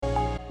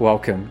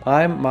Welcome.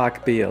 I'm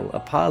Mark Beal, a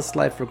past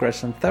life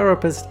regression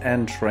therapist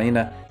and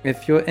trainer.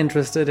 If you're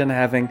interested in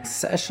having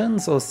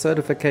sessions or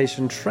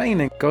certification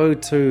training, go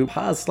to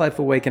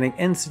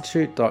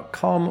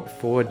pastlifeawakeninginstitute.com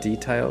for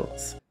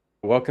details.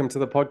 Welcome to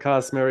the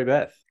podcast, Mary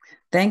Beth.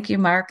 Thank you,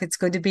 Mark. It's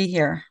good to be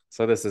here.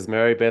 So this is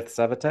Mary Beth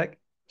Savatek.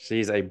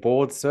 She's a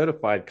board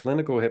certified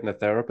clinical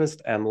hypnotherapist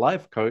and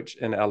life coach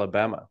in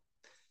Alabama.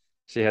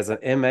 She has an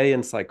MA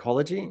in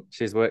psychology.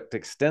 She's worked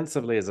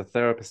extensively as a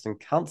therapist and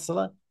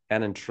counselor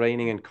and in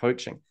training and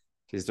coaching.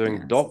 She's doing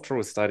Yes.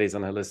 doctoral studies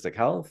in holistic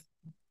health.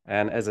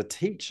 And as a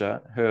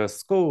teacher, her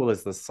school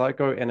is the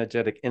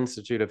Psychoenergetic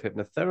Institute of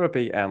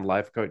Hypnotherapy and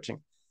Life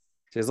Coaching.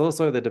 She's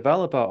also the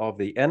developer of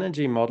the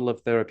Energy Model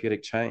of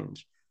Therapeutic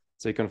Change.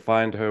 So you can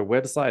find her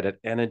website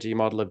at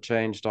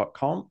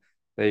energymodelofchange.com.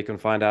 There you can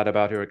find out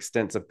about her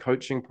extensive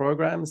coaching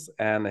programs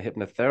and the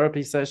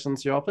hypnotherapy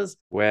sessions she offers,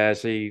 where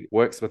she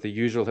works with the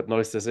usual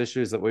hypnosis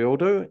issues that we all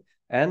do.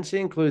 And she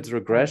includes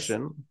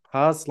regression,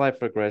 past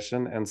life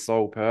regression, and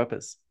soul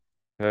purpose.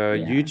 Her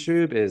Yes.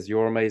 YouTube is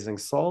Your Amazing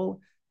Soul,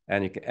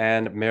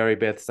 and Mary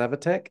Beth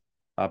Savatek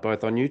are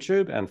both on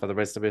YouTube. And for the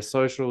rest of her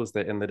socials,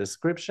 they're in the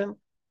description.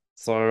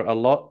 So a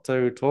lot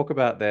to talk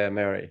about there,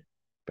 Mary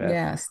Beth.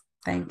 Yes.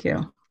 Thank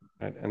you.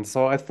 Right. And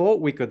so I thought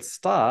we could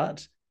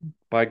start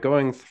by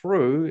going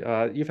through.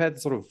 You've had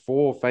sort of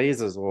four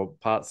phases or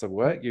parts of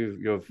work.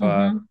 You've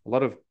a Hmm.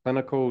 lot of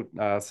clinical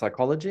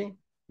psychology, and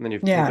then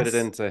you've pivoted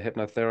Yes. into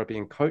hypnotherapy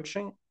and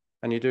coaching,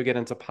 and you do get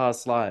into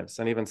past lives,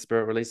 and even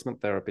spirit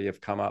releasement therapy have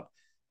come up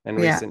in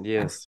Yeah. recent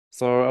years.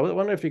 So I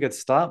wonder if you could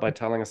start by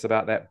telling us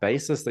about that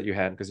basis that you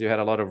had, because you had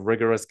a lot of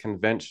rigorous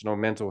conventional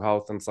mental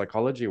health and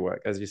psychology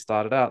work as you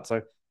started out.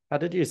 So how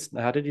did you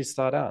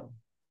start out?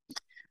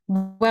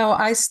 Well,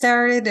 I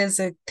started as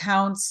a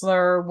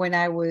counselor when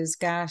I was,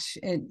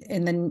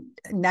 in the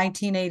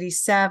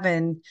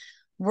 1987,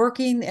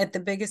 working at the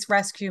biggest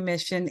rescue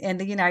mission in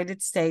the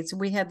United States.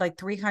 We had like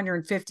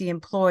 350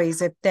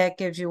 employees, if that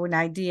gives you an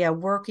idea,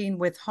 working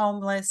with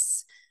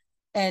homeless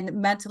and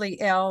mentally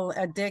ill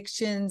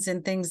addictions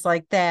and things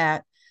like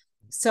that.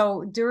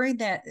 So during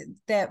that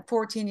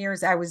 14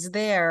 years I was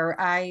there,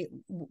 I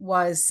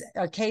was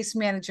a case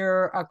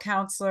manager, a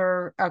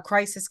counselor, a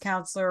crisis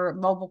counselor,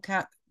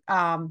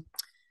 um,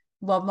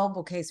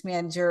 mobile case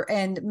manager,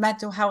 and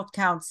mental health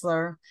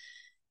counselor.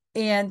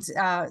 And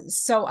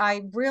so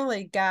I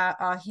really got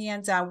a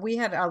hands-on. We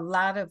had a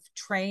lot of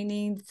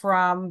training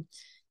from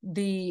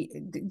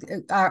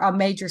a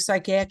major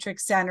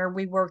psychiatric center.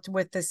 We worked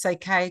with the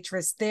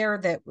psychiatrist there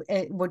that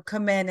it would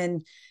come in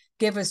and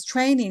give us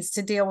trainings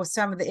to deal with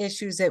some of the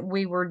issues that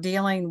we were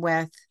dealing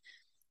with.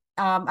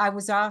 I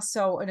was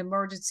also an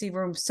emergency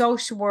room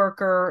social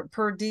worker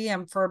per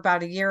diem for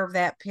about a year of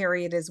that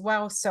period as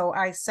well. So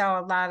I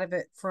saw a lot of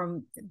it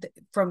from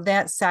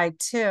that side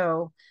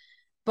too.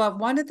 But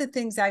one of the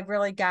things I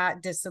really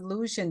got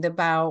disillusioned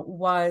about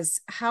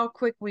was how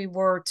quick we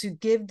were to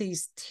give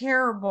these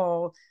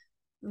terrible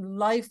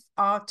life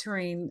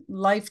altering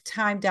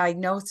lifetime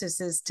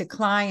diagnoses to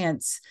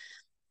clients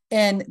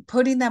and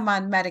putting them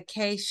on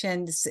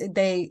medications.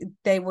 They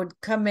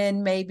would come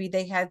in, maybe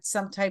they had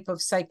some type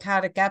of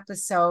psychotic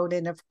episode,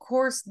 and of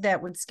course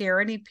that would scare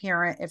any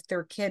parent if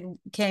their kid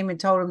came and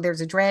told them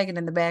there's a dragon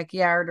in the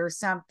backyard or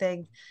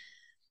something.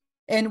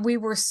 And we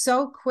were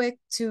so quick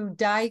to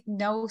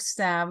diagnose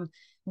them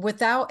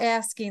without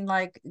asking,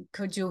 like,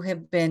 could you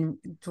have been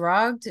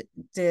drugged?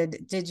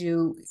 Did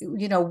you,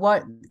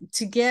 what,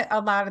 to get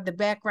a lot of the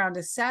background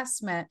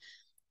assessment,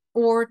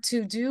 or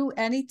to do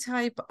any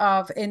type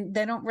of, and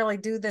they don't really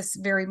do this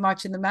very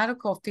much in the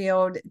medical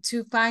field,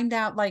 to find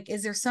out, like,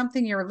 is there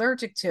something you're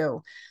allergic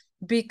to?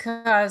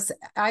 Because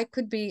I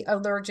could be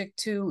allergic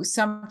to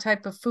some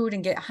type of food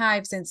and get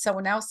hives, and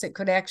someone else, it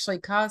could actually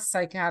cause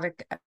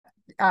psychotic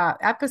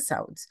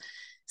episodes.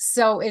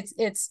 So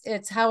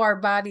it's how our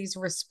bodies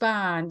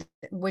respond,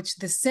 which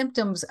the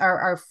symptoms are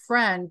our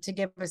friend to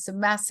give us a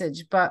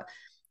message. But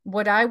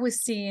what I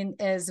was seeing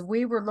is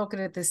we were looking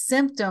at the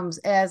symptoms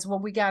as, well,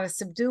 we got to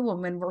subdue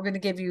them and we're going to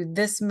give you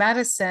this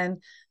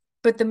medicine.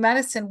 But the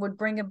medicine would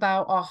bring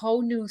about a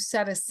whole new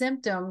set of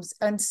symptoms,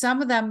 and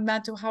some of them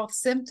mental health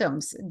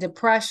symptoms: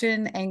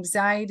 depression,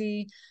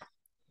 anxiety,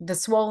 the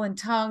swollen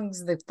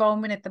tongues, the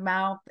foaming at the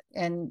mouth,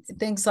 and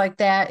things like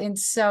that. And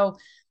so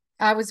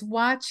I was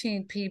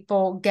watching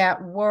people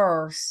get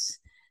worse,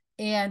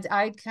 and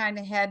I kind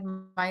of had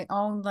my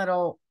own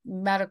little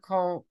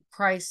medical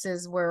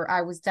crisis where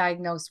I was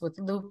diagnosed with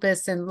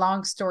lupus. And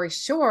long story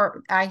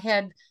short, I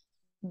had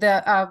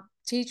the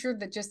teacher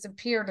that just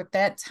appeared at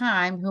that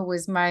time, who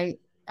was my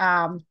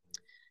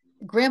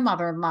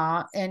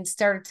grandmother-in-law, and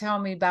started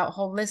telling me about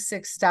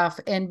holistic stuff.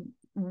 And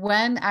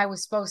when I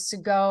was supposed to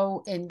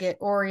go and get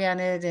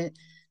oriented and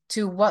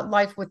to what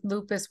life with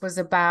lupus was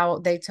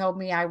about, they told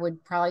me I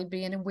would probably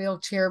be in a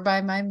wheelchair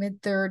by my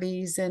mid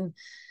 30s and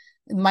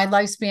my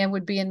lifespan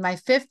would be in my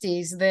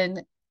 50s.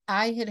 Then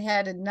I had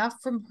had enough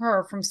from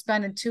her, from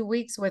spending 2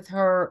 weeks with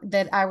her,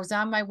 that I was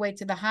on my way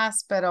to the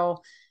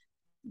hospital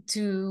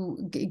to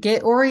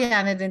get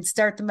oriented and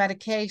start the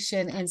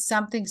medication. And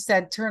something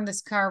said, turn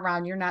this car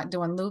around. You're not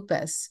doing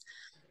lupus.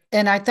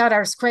 And I thought I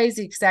was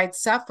crazy because I'd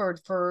suffered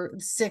for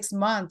 6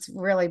 months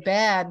really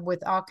bad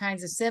with all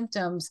kinds of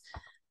symptoms.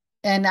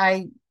 And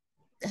I,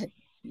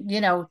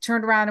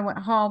 turned around and went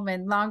home.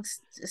 And long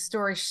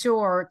story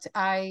short,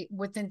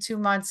 within 2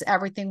 months,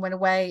 everything went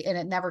away and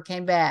it never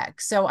came back.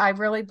 So I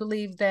really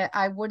believe that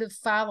I would have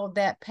followed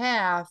that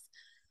path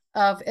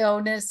of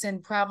illness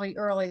and probably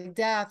early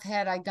death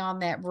had I gone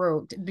that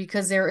route,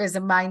 because there is a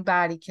mind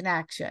body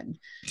connection.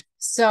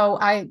 So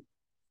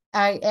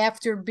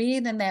after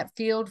being in that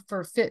field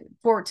for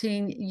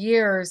 14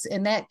 years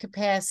in that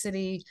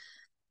capacity,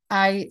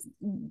 I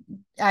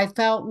I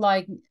felt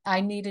like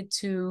I needed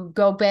to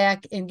go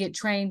back and get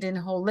trained in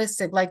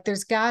holistic. Like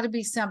there's got to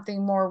be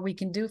something more we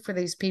can do for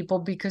these people,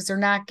 because they're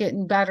not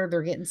getting better,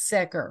 they're getting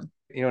sicker.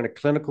 In a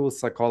clinical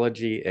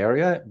psychology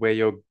area where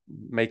you're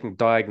making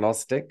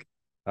diagnostic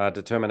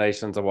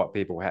determinations of what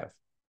people have,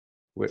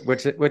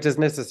 which is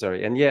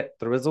necessary. And yet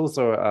there is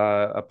also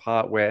a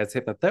part where, as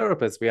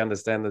hypnotherapists, we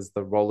understand there's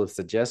the role of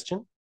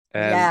suggestion.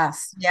 And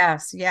Yes,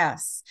 yes,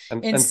 yes.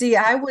 And and see,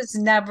 I was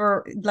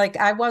never like,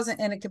 I wasn't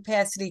in a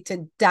capacity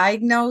to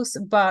diagnose,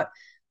 but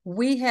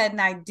we had an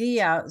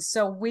idea.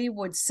 So we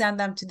would send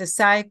them to the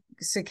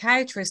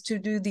psychiatrist to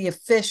do the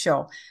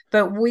official.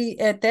 But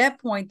at that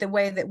point, the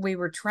way that we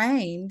were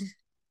trained,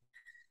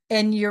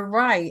 and you're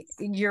right,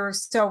 you're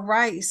so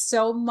right.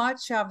 So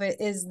much of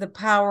it is the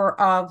power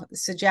of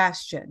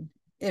suggestion.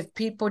 If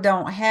people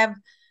don't have,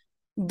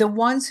 the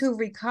ones who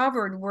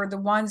recovered were the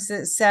ones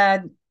that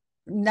said,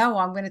 no,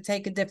 I'm going to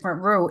take a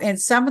different route.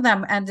 And some of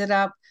them ended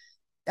up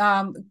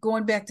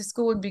going back to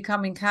school and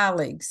becoming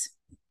colleagues.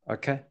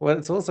 okay, well,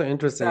 it's also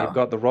interesting. You've So,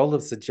 got the role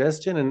of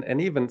suggestion,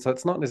 and even so,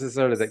 it's not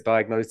necessarily that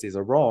diagnoses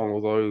are wrong,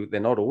 although they're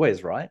not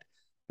always right.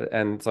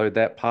 And so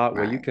that part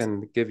where you right.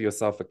 can give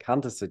yourself a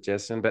counter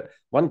suggestion. But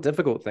one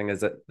difficult thing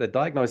is that the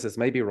diagnosis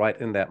may be right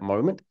in that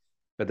moment,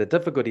 but the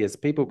difficulty is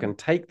people can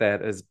take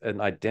that as an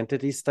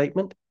identity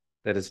statement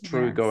that is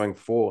true Yes. going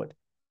forward,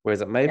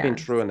 whereas it may have been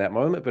Yes. true in that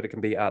moment, but it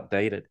can be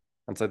outdated.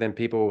 And so then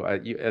people,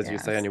 as you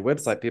say on Yes. your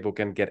website, people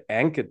can get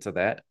anchored to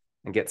that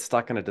and get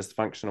stuck in a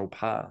dysfunctional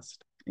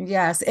past.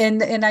 Yes.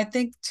 And I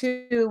think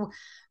too,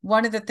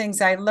 one of the things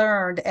I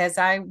learned as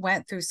I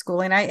went through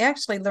school, and I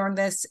actually learned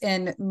this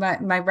in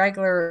my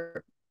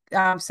regular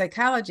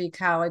psychology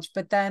college,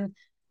 but then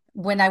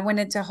when I went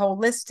into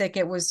holistic,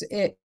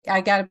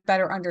 I got a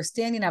better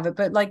understanding of it.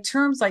 But like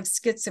terms like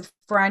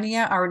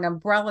schizophrenia are an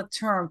umbrella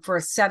term for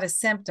a set of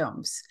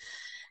symptoms.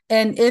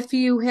 And if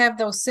you have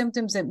those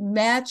symptoms that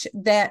match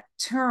that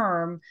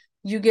term,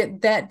 you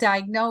get that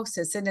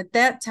diagnosis. And at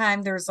that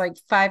time, there's like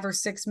 5 or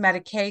 6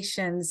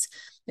 medications,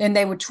 and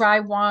they would try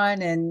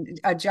one and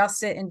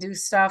adjust it and do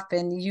stuff.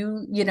 And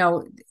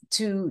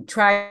to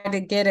try to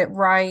get it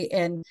right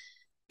and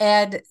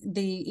add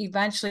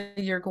eventually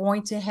you're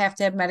going to have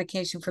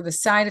medication for the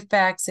side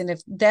effects. And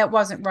if that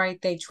wasn't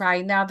right, they try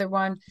another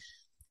one.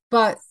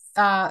 But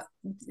uh,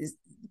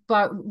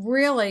 but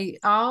really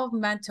all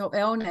mental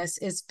illness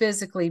is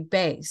physically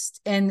based.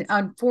 And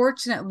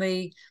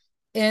unfortunately,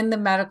 in the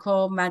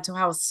medical mental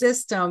health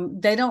system,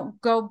 they don't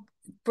go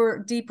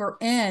deeper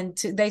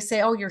into, they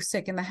say, oh, you're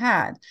sick in the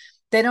head.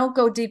 They don't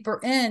go deeper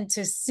in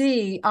to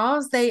see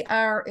all they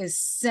are is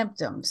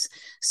symptoms.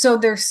 So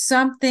there's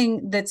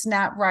something that's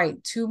not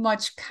right. Too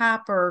much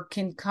copper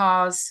can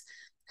cause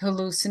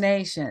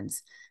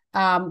hallucinations.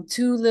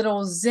 Too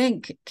little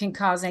zinc can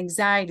cause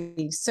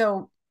anxiety.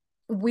 So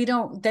they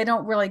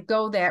don't really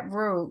go that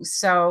route.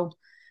 So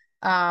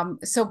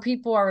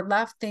people are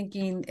left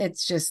thinking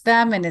it's just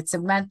them, and it's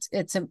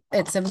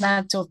a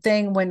mental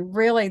thing, when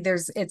really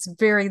it's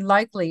very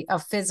likely a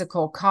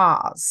physical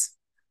cause.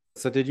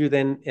 So did you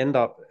then end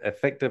up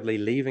effectively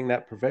leaving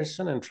that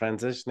profession and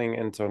transitioning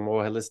into a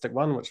more holistic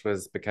one, which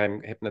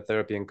became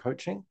hypnotherapy and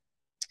coaching?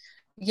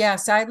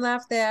 Yes, I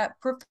left that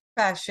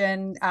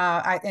profession.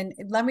 And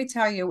let me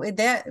tell you,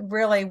 that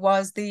really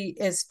was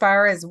as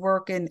far as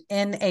working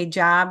in a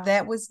job,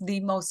 that was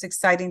the most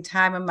exciting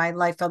time in my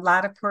life. A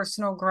lot of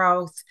personal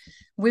growth.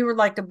 We were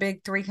like a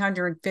big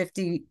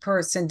 350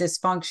 person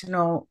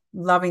dysfunctional,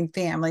 loving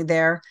family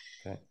there.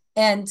 Okay.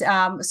 And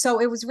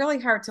so it was really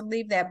hard to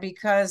leave that,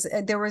 because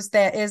there was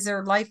that, is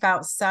there life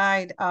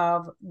outside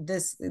of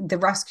the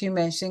rescue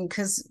mission?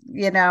 Because,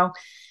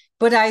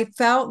 but I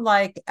felt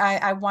like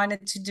I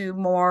wanted to do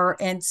more,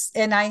 and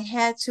I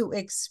had to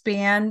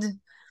expand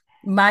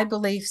my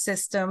belief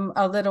system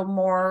a little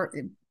more,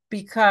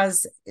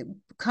 because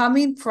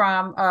coming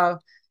from a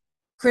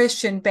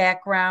Christian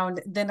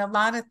background, then a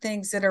lot of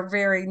things that are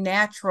very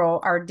natural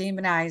are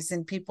demonized,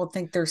 and people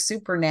think they're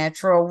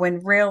supernatural,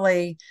 when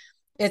really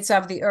it's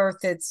of the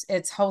earth, it's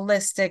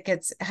holistic,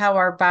 it's how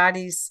our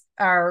bodies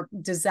are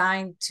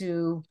designed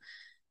to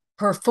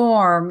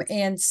perform.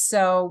 And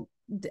so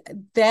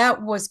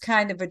that was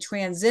kind of a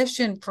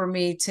transition for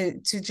me to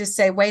just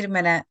say, wait a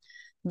minute,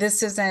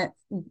 this isn't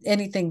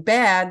anything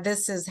bad,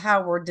 this is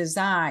how we're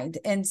designed.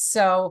 And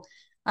so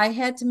I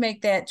had to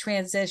make that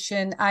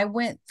transition. I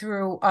went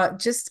through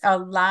just a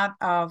lot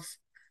of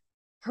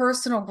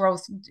personal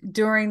growth.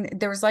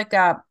 There was like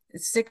a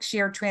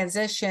 6-year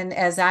transition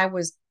as I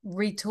was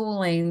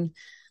retooling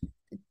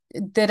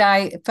that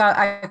I felt,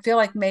 I feel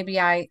like maybe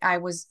I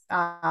was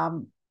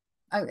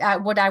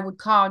what I would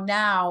call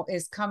now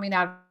is coming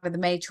out of the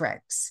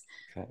matrix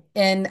Okay.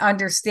 and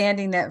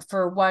understanding that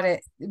for what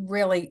it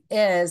really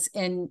is,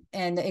 and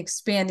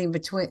expanding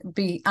between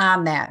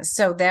beyond that.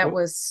 So that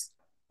Well, was.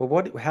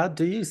 how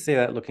do you see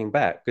that looking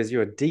back? Because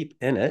you're deep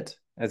in it,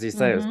 as you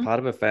say, it was Mm-hmm, part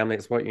of a family,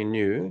 it's what you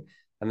knew.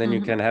 And then you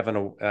mm-hmm. can have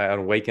an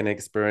awakening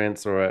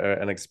experience or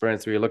an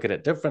experience where you look at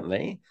it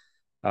differently.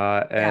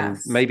 And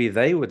Yes. maybe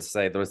they would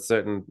say there are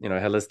certain,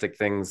 holistic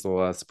things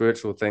or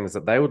spiritual things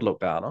that they would look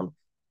down on.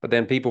 But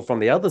then people from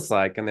the other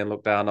side can then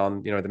look down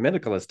on, the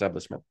medical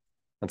establishment.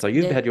 And so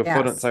you've had your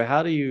foot in. Yes. So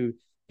how do you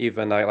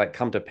even like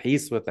come to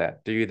peace with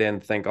that? Do you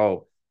then think,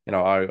 oh,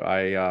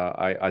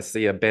 I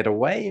see a better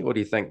way, or do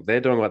you think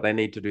they're doing what they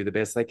need to do the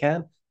best they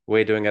can?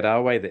 We're doing it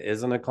our way. There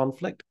isn't a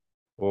conflict,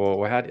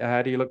 or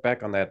how do you look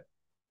back on that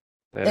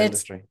It's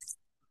industry?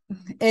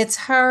 it's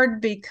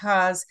hard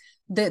because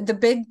the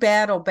big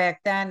battle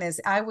back then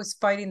is I was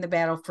fighting the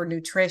battle for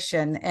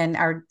nutrition and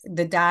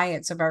the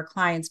diets of our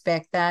clients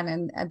back then,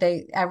 and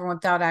everyone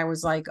thought I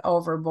was like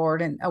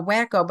overboard and a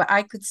wacko, but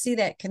I could see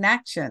that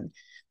connection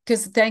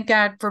because thank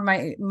God for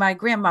my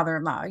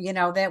grandmother-in-law,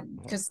 that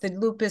because the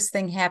lupus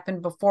thing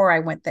happened before I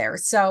went there.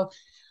 So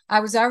I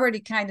was already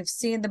kind of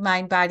seeing the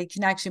mind body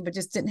connection, but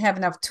just didn't have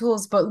enough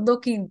tools. But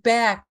looking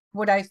back,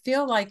 what I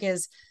feel like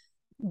is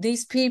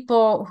these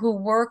people who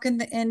work in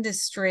the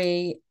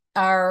industry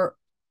are,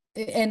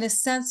 in a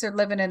sense, they're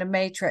living in a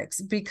matrix,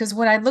 because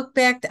when I look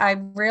back I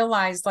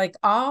realized like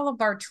all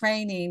of our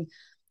training,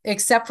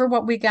 except for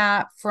what we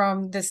got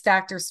from this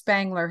Dr.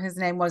 Spangler, his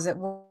name was, it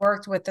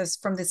worked with us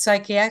from the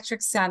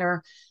psychiatric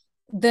center,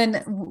 then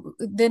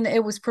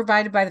it was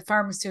provided by the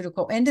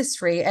pharmaceutical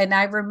industry. And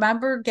I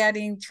remember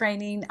getting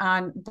training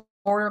on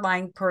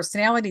borderline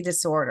personality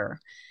disorder,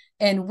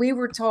 and we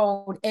were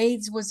told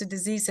AIDS was a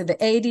disease of the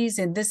 80s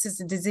and this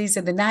is a disease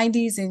of the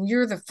 90s, and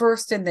you're the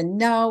first in the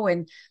know,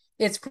 and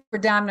it's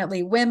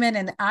predominantly women.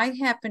 And I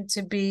happened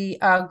to be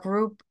a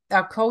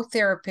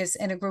co-therapist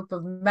in a group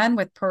of men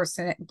with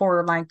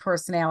borderline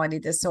personality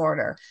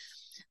disorder.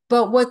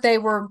 But what they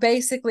were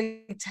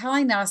basically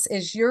telling us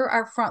is you're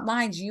our front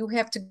lines. You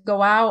have to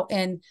go out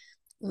and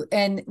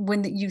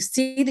when you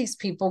see these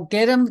people,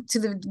 get them to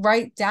the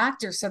right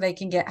doctor so they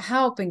can get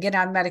help and get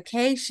on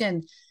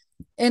medication.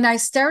 And I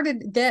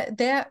started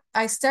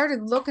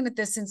looking at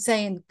this and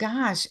saying,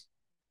 gosh,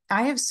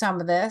 I have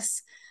some of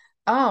this.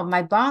 Oh,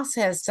 my boss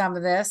has some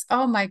of this.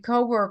 Oh, my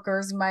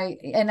coworkers,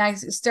 and I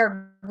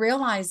started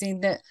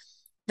realizing that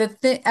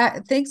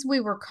things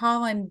we were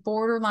calling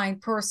borderline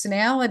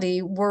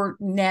personality were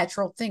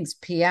natural things.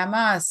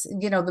 PMS,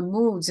 the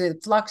moods, the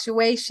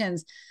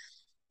fluctuations,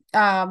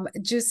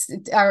 just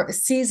our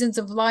seasons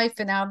of life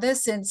and all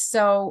this. And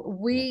so Yeah.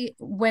 we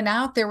went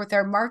out there with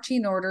our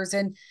marching orders.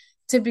 And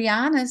to be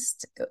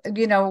honest,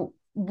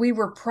 we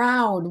were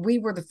proud. We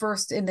were the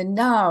first in the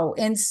know.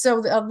 And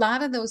so a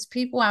lot of those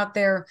people out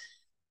there,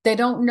 they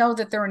don't know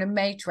that they're in a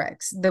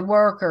matrix, the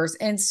workers.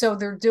 And so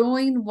they're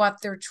doing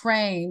what they're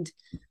trained.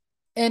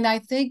 And I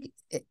think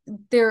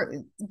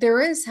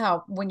there is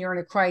help when you're in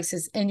a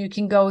crisis and you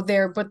can go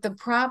there. But the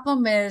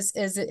problem is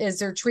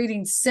they're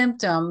treating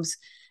symptoms,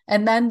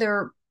 and then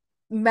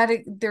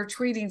they're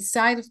treating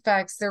side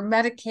effects, they're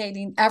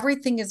medicating.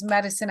 Everything is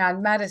medicine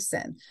on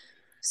medicine.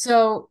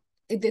 So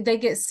they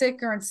get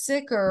sicker and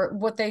sicker.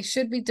 What they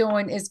should be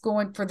doing is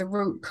going for the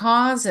root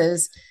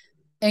causes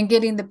and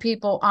getting the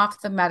people off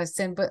the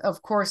medicine. But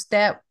of course,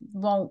 that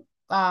won't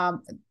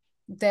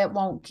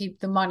keep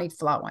the money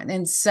flowing.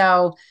 And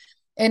so,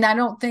 and I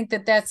don't think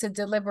that that's a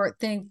deliberate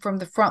thing from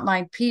the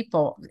frontline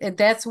people.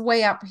 That's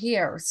way up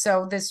here.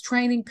 So this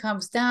training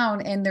comes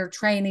down and they're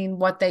training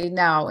what they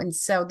know. And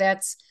so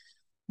that's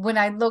when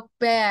I look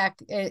back,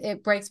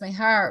 it breaks my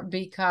heart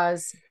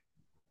because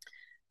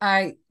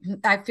I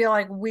I feel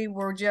like we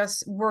were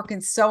just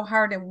working so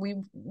hard and we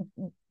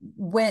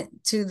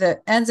went to the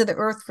ends of the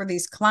earth for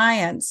these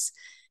clients,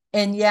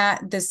 and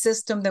yet the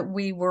system that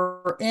we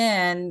were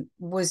in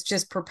was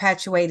just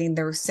perpetuating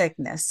their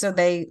sickness. So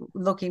they,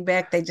 looking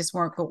back, they just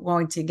weren't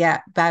going to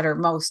get better,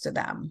 most of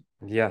them.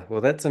 Yeah, well,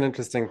 that's an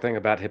interesting thing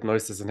about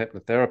hypnosis and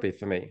hypnotherapy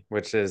for me,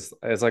 which is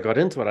as I got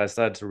into it, I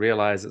started to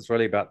realize it's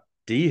really about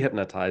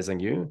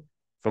dehypnotizing you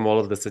from all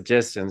of the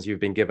suggestions you've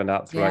been given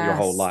out throughout your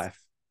whole Yes. life.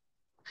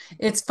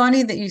 It's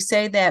funny that you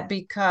say that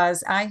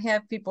because I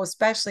have people,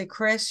 especially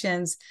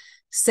Christians,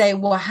 say,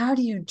 well, how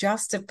do you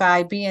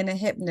justify being a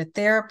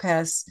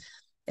hypnotherapist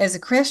as a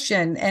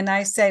Christian? And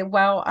I say,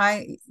 well,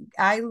 I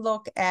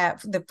look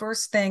at the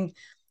first thing,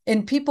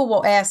 and people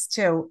will ask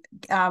too,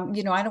 I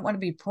don't want to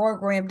be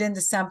programmed into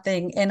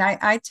something. And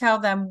I tell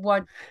them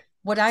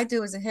what I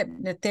do as a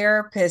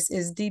hypnotherapist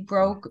is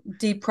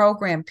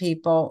deprogram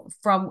people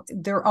from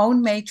their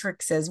own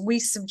matrices. We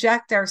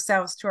subject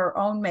ourselves to our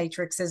own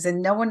matrices,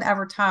 and no one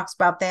ever talks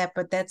about that,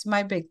 but that's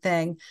my big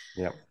thing.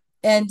 Yeah.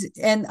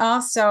 And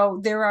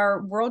also there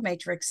are world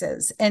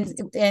matrices,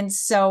 and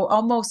so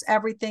almost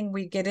everything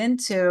we get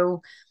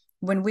into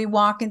when we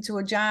walk into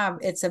a job,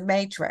 it's a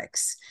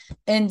matrix.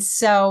 And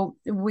so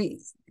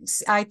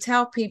I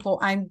tell people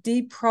I'm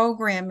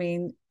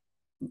deprogramming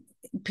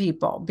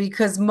people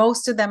because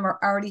most of them are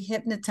already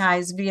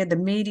hypnotized via the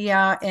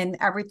media and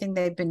everything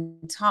they've been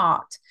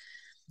taught,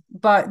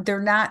 but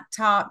they're not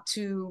taught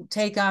to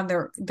take on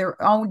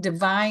their own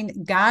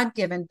divine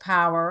God-given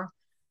power.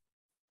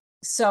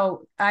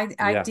 So I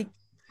Yeah.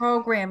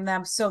 deprogram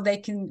them so they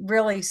can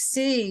really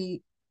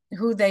see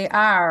who they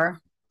are.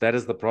 That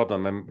is the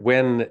problem. And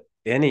when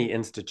any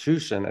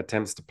institution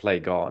attempts to play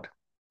God,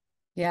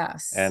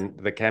 Yes. and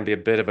there can be a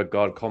bit of a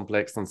God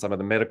complex in some of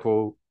the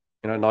medical,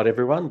 not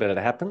everyone, but it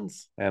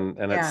happens. And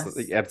it's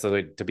Yes.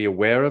 absolutely to be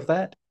aware of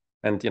that.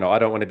 And, I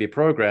don't want to be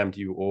programmed.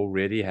 You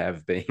already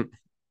have been.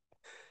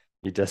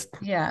 You just,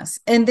 Yes.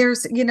 And there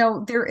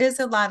is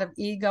a lot of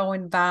ego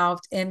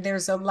involved, and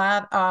there's a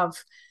lot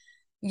of,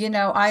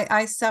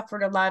 I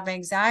suffered a lot of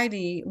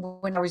anxiety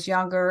when I was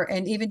younger.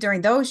 And even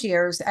during those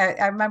years,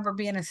 I remember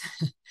being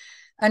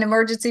an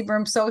emergency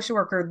room social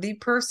worker, the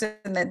person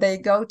that they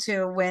go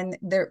to when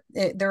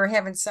they're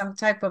having some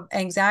type of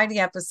anxiety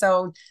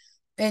episode.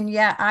 And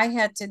yeah, I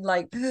had to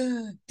like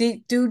do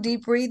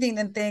deep breathing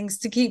and things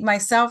to keep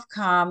myself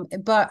calm.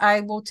 But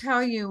I will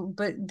tell you,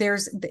 but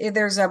there's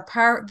a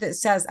part that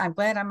says, I'm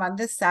glad I'm on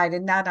this side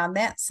and not on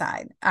that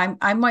side.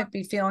 I might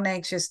be feeling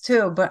anxious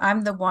too, but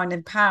I'm the one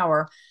in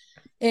power.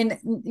 And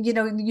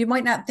you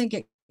might not think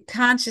it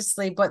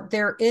consciously, but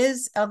there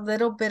is a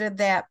little bit of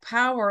that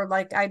power.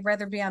 Like, I'd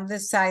rather be on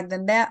this side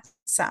than that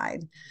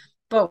side.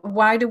 But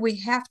why do we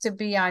have to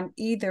be on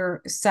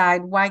either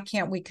side? Why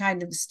can't we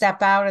kind of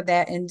step out of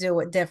that and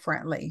do it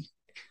differently?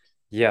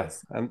 yeah.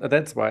 And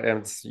that's why, and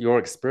it's your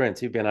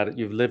experience.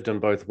 You've lived in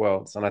both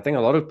worlds. And I think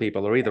a lot of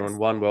people are either in Yes.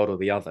 one world or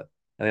the other.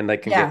 And then they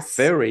can get Yes.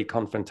 very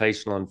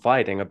confrontational and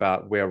fighting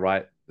about we're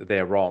right,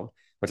 they're wrong,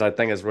 which I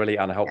think is really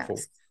unhelpful.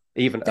 Yes.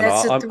 Even, and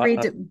That's a three.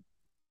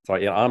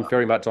 sorry, I'm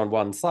very much on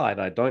one side.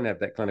 I don't have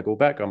that clinical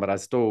background, but I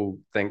still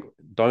think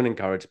don't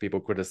encourage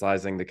people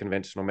criticizing the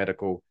conventional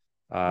medical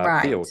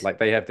Right. field. Like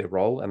they have their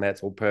role, and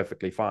that's all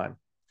perfectly fine.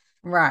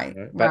 Right.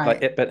 But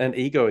Right. but an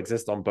ego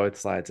exists on both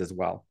sides as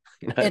well.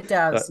 It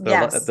does.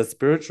 Yes. The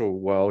spiritual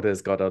world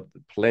has got a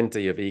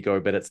plenty of ego,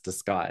 but it's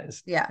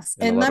disguised Yes.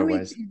 in a And lot let of me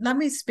ways. let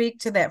me speak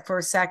to that for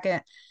a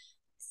second,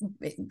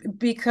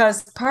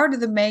 because part of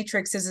the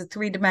matrix is a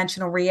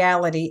three-dimensional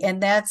reality,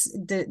 and that's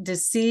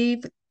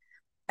deceive,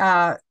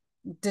 uh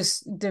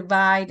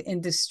divide,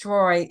 and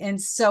destroy. And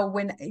so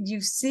when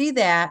you see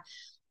that,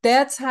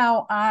 that's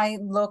how I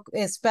look,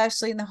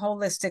 especially in the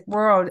holistic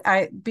world.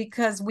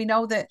 Because we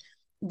know that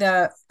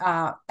the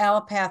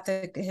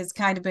allopathic has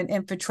kind of been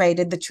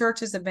infiltrated, the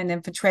churches have been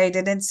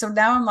infiltrated, and so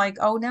now I'm like,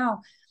 oh no,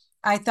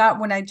 I thought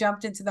when I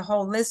jumped into the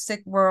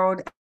holistic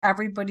world,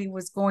 everybody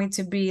was going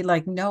to be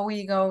like no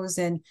egos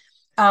and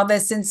all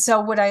this. And so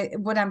what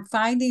I'm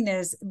finding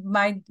is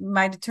my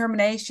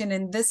determination,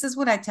 and this is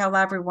what I tell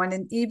everyone,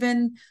 and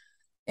even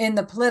in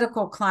the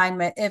political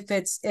climate, if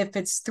it's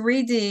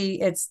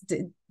 3D, it's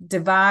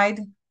divide,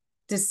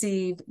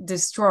 deceive,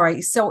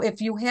 destroy. So if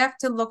you have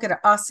to look at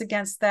us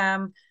against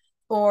them,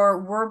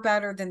 or we're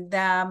better than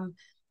them,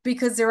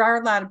 because there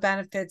are a lot of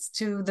benefits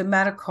to the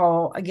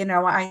medical.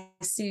 I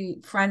see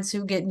friends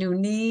who get new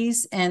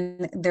knees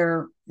and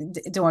they're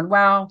doing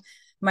well.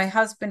 My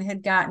husband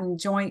had gotten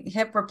joint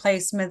hip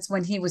replacements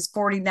when he was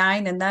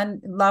 49 and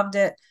then loved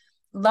it,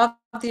 loved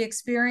the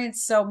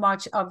experience so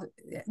much of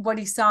what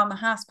he saw in the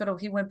hospital.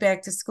 He went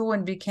back to school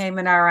and became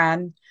an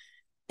RN,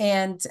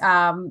 and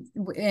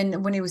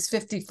when he was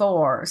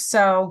 54.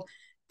 So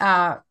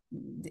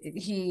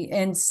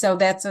so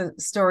that's a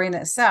story in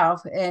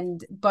itself.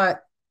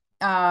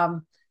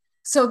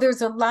 So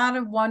there's a lot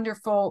of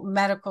wonderful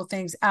medical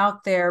things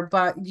out there,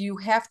 but you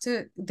have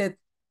to, the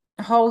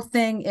whole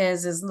thing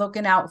is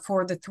looking out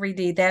for the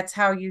 3D. That's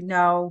how you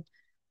know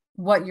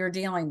what you're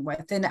dealing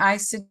with. And I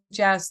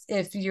suggest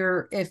if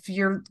you're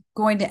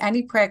going to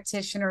any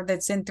practitioner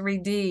that's in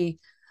 3D,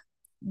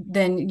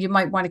 then you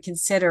might want to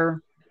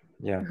consider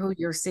Yeah. who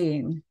you're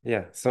seeing.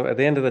 Yeah. So at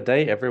the end of the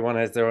day, everyone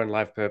has their own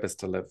life purpose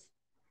to live.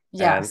 And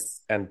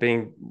Yes.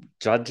 being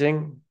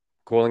judging,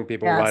 calling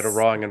people right or Yes.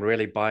 wrong, and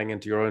really buying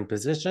into your own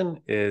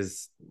position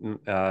is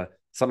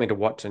something to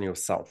watch in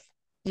yourself.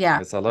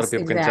 Yes. So a lot of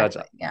people can judge.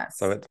 Exactly. Yes.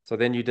 So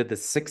then you did the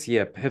 6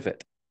 year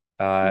pivot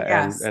and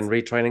Yes.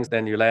 retrainings.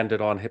 Then you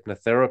landed on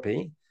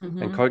hypnotherapy and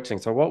Mm-hmm. coaching.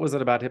 So what was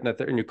it about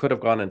hypnotherapy? And you could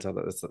have gone into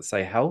this,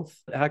 say,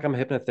 health. How come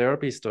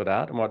hypnotherapy stood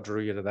out, and what drew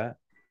you to that?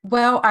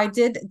 Well, I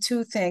did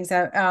two things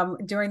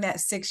during that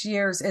 6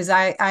 years. Is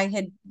I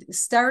had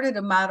started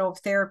a model of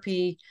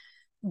therapy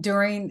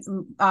during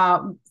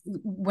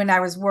when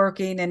I was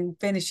working and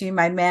finishing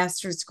my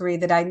master's degree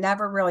that I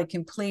never really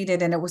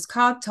completed, and it was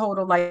called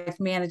Total Life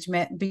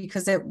Management,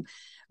 because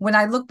when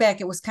I look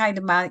back, it was kind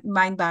of my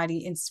mind,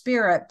 body, and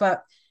spirit.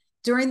 But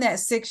during that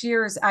 6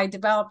 years, I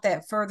developed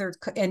that further,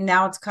 and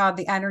now it's called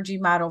the Energy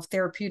Model of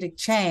Therapeutic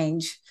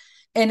Change,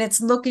 and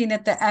it's looking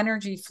at the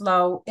energy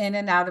flow in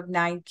and out of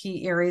 9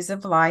 key areas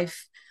of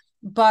life.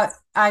 But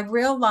I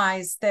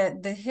realized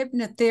that the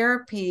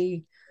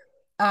hypnotherapy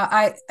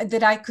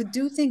I could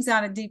do things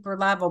on a deeper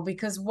level,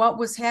 because what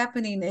was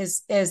happening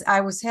is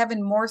I was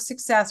having more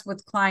success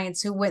with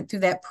clients who went through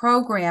that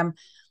program,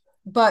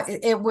 but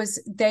it was,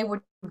 they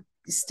would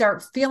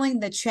start feeling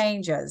the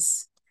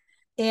changes,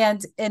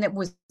 and it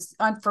was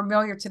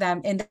unfamiliar to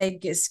them, and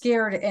they'd get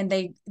scared, and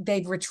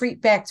they'd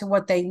retreat back to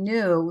what they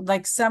knew.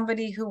 Like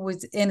somebody who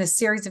was in a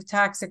series of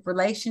toxic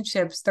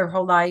relationships their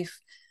whole life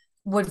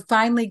would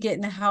finally get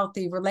in a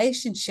healthy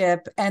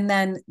relationship, and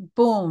then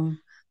boom,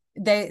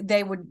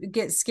 they would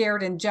get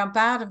scared and jump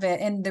out of it.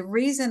 And the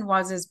reason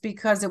was is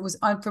because it was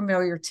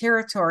unfamiliar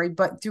territory.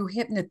 But through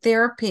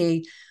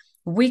hypnotherapy,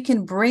 we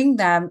can bring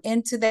them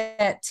into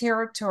that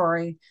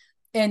territory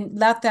and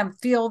let them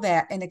feel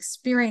that and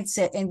experience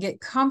it and get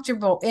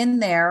comfortable in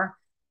there,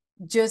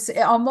 just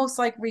almost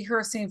like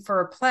rehearsing for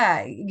a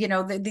play.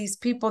 These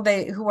people,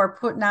 they who are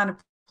putting on a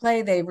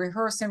play, they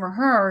rehearse and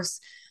rehearse.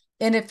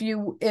 And if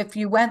you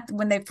went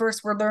when they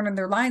first were learning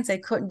their lines, they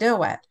couldn't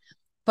do it.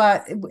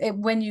 But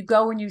when you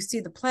go and you see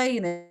the play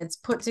and it's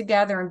put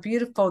together and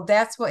beautiful,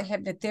 that's what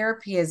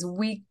hypnotherapy is.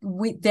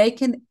 They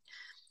can,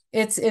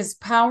 it's as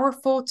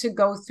powerful to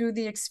go through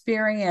the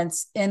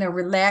experience in a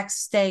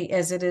relaxed state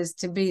as it is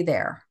to be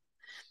there.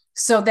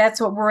 So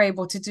that's what we're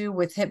able to do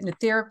with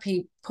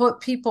hypnotherapy, put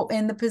people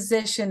in the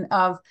position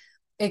of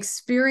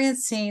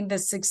experiencing the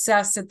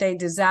success that they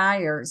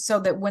desire, so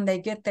that when they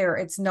get there,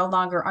 it's no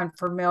longer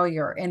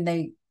unfamiliar and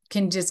they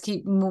can just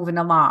keep moving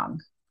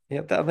along.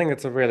 Yeah, I think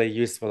it's a really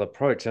useful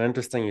approach, and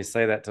interesting you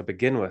say that to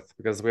begin with,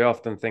 because we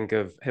often think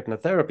of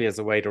hypnotherapy as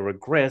a way to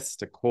regress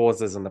to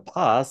causes in the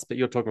past, but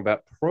you're talking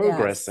about Yes.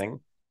 progressing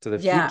to the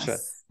future.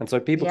 Yes. And so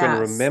people can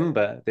Yes.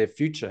 remember their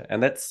future.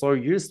 And that's so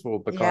useful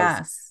because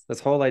Yes.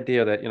 this whole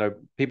idea that,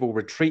 people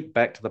retreat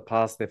back to the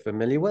past they're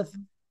familiar with,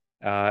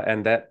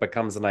 and that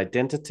becomes an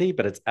identity,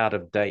 but it's out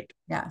of date.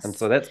 And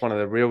so Yes. that's one of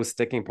the real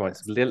sticking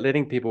points, Yes.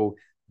 letting people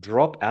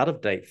drop out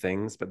of date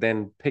things, but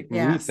then pick new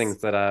Yes.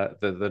 things that are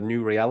the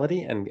new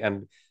reality. And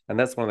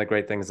that's one of the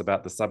great things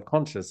about the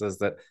subconscious, is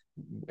that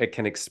it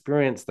can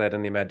experience that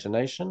in the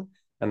imagination,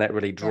 and that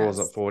really draws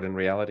it Yes. forward in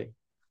reality.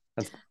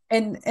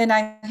 And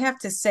I have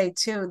to say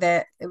too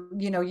that,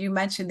 you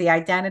mentioned the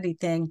identity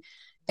thing,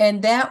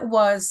 and that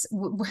was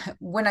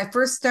when I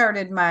first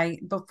started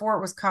before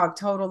it was called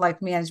Total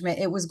Life Management,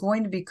 it was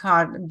going to be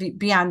called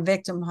Beyond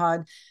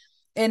Victimhood.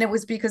 And it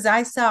was because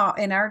I saw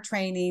in our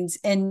trainings,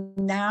 and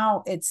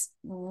now it's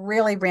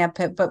really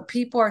rampant, but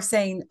people are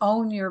saying,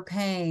 own your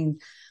pain.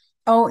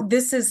 Oh,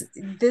 this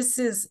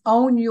is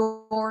own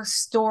your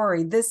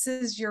story. This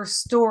is your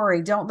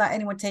story. Don't let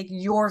anyone take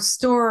your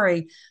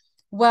story.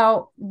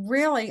 Well,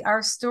 really,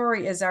 our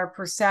story is our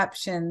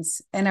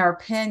perceptions and our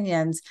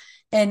opinions.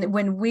 And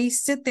when we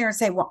sit there and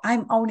say, well,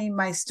 I'm owning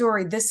my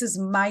story, this is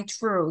my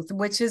truth,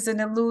 which is an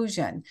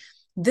illusion.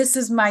 This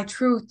is my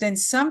truth. Then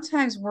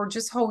sometimes we're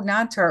just holding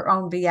on to our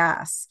own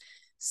BS.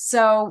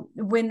 So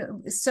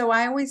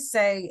I always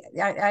say,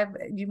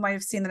 you might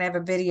have seen that I have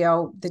a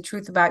video, The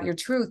Truth About Your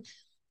Truth.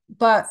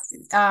 But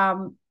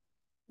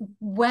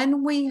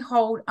when we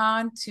hold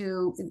on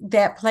to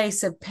that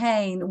place of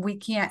pain, we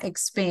can't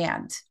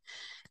expand.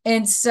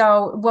 And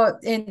so,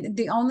 and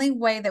the only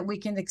way that we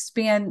can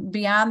expand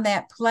beyond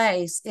that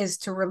place is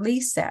to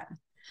release it.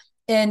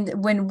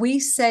 And when we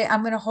say,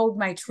 I'm going to hold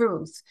my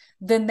truth,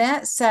 then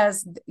that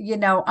says,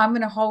 I'm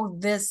going to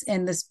hold this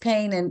and this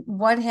pain and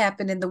what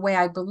happened and the way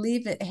I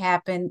believe it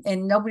happened,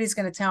 and nobody's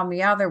going to tell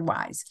me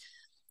otherwise.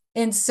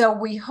 And so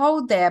we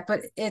hold that,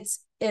 but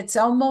it's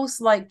almost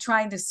like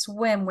trying to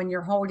swim when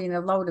you're holding a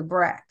load of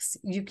bricks.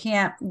 You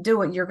can't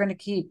do it. You're going to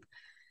keep,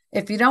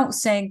 if you don't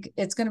sink,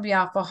 it's going to be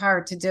awful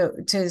hard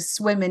to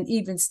swim and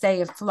even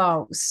stay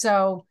afloat.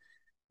 So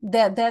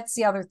that's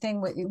the other thing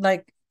with,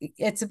 like,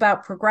 it's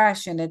about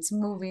progression. It's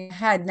moving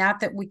ahead.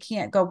 Not that we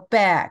can't go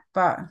back,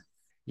 but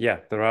Yeah,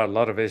 there are a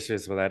lot of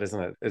issues with that, isn't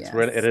it? It's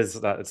really, it yes,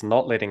 is, it's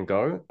not letting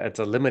go. It's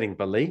a limiting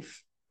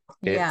belief.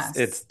 It's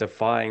yes,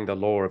 defying the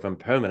law of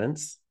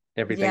impermanence.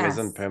 Everything is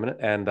yes, impermanent,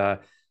 and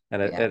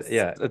yes,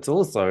 yeah, it's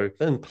also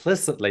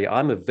implicitly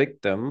I'm a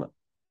victim,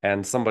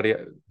 and somebody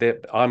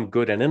that I'm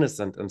good and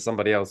innocent, and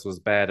somebody else was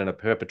bad and a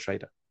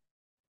perpetrator.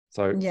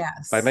 So by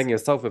yes, making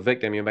yourself a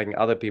victim, you're making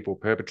other people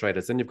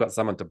perpetrators. Then you've got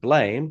someone to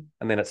blame,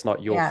 and then it's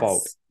not your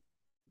fault. yes,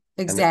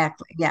 And it,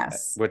 exactly,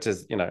 yes, which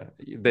is, then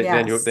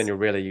yes. you're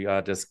really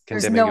just There's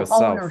condemning no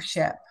yourself.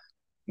 ownership.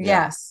 Yeah.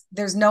 Yes,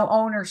 there's no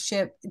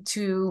ownership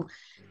to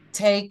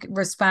take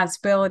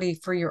responsibility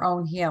for your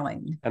own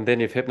healing. And then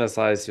you've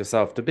hypnotized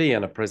yourself to be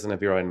in a prison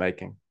of your own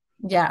making,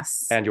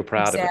 Yes, and you're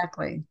proud of it.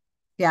 exactly.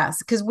 Yes,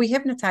 because we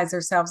hypnotize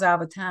ourselves all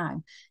the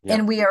time. Yeah.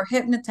 And we are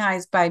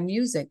hypnotized by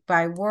music,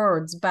 by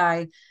words,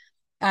 by,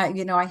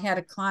 I had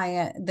a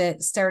client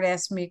that started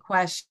asking me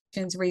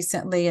questions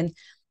recently, and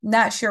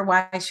not sure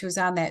why she was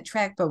on that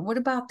track, but what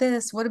about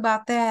this? What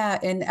about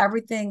that? And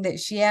everything that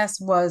she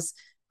asked was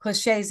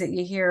cliches that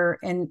you hear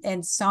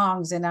in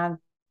songs and on,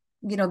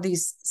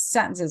 these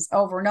sentences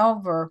over and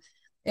over.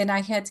 And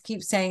I had to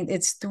keep saying,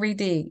 it's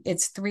 3D,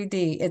 it's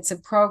 3D, it's a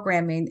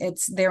programming,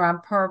 it's there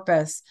on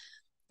purpose,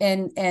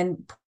 and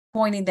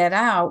pointing that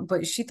out.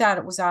 But she thought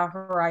it was all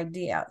her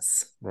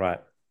ideas.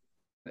 Right.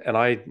 and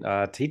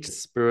I teach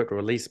spirit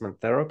releasement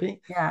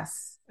therapy.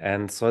 Yes.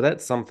 And so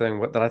that's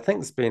something that I think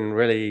has been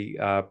really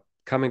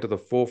coming to the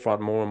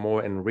forefront more and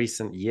more in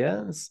recent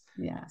years.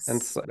 And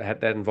Yes. so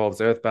that involves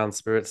earthbound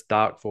spirits,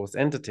 dark force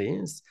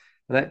entities.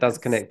 And that does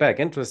Yes. connect back,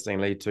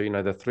 interestingly,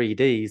 to, the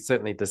 3D,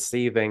 certainly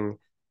deceiving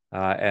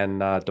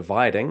and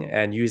dividing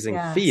and using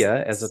Yes. fear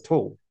as a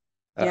tool.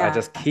 Are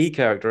just key Yes.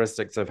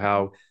 characteristics of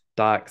how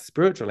dark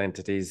spiritual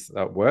entities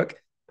work.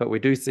 But we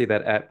do see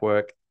that at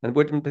work. And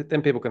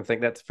then people can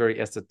think that's very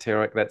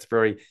esoteric, that's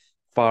very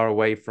far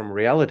away from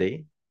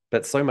reality.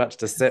 But so much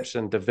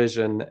deception,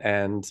 division,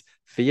 and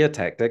fear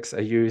tactics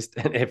are used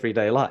in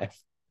everyday life.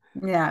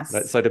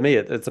 Yes. So to me,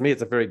 it's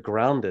a very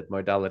grounded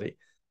modality.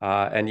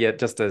 And yet,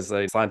 just as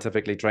a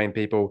scientifically trained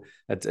people,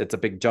 it's a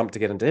big jump to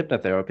get into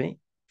hypnotherapy.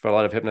 For a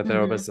lot of Mm-hmm.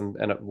 hypnotherapists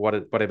and at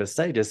whatever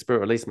stages, spirit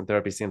releasement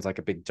therapy seems like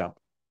a big jump.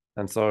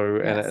 And so,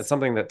 and it's Yes.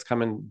 something that's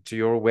come into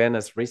your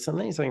awareness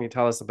recently. So can you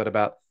tell us a bit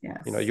about,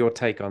 Yes. your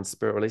take on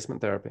spirit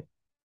releasement therapy?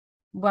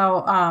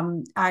 Well,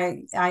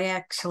 I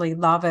actually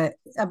love it.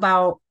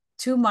 About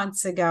 2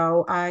 months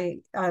ago, a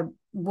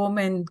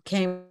woman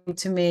came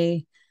to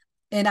me,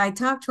 and I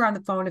talked to her on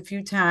the phone a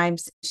few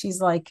times. She's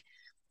like,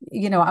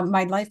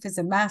 my life is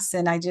a mess,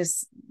 and I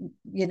just,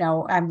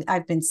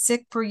 I've been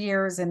sick for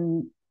years,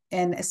 and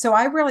so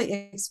I really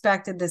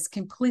expected this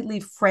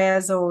completely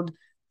frazzled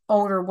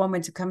older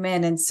woman to come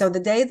in. And so the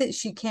day that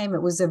she came,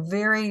 it was a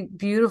very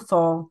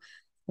beautiful,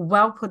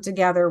 well put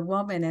together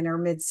woman in her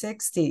mid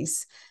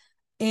 60s.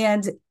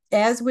 And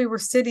as we were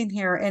sitting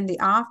here in the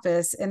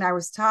office and I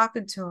was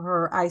talking to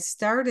her, I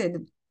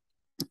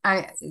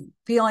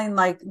feeling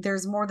like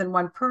there's more than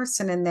one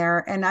person in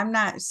there, and I'm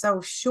not so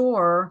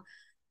sure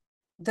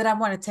that I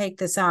want to take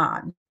this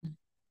on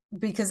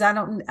because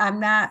I'm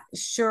not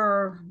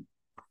sure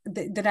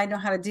that I know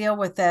how to deal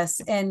with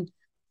this.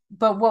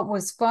 But what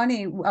was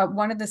funny,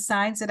 one of the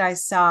signs that I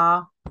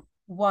saw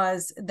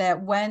was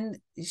that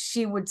when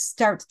she would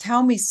start to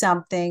tell me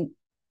something,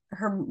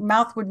 her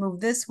mouth would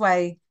move this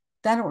way,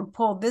 then it would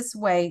pull this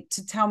way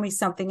to tell me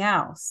something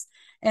else.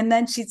 And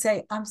then she'd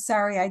say, I'm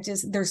sorry,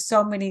 there's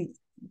so many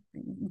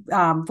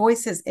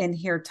voices in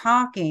here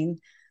talking.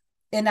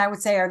 And I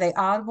would say, are they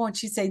audible? And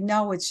she'd say,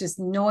 no, it's just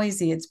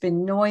noisy. It's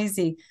been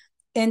noisy.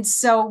 And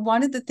so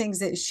one of the things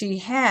that she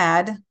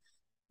had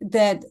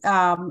that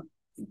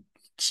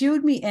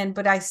cued me in,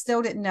 but I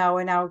still didn't know.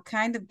 And I'll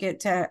kind of get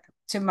to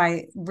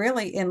my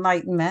really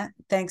enlightenment,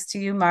 thanks to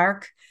you,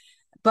 Mark.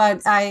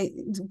 But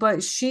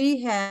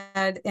she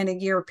had in a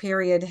year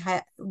period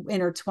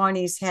in her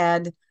 20s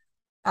had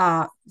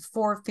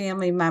 4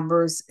 family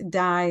members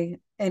die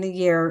in a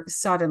year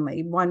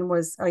suddenly. One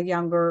was a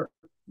younger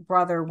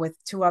brother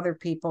with 2 other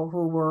people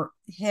who were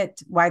hit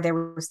while they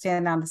were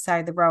standing on the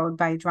side of the road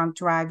by a drunk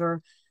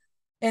driver.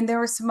 And there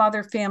were some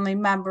other family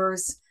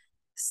members.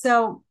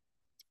 So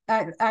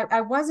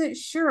I wasn't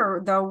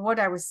sure though what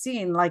I was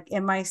seeing. Like,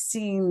 am I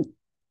seeing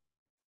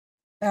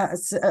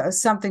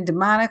something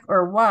demonic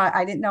or what?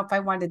 I didn't know if I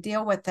wanted to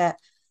deal with it.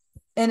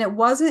 And it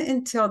wasn't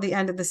until the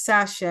end of the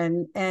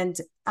session, and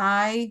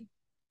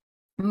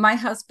my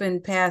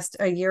husband passed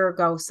a year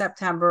ago,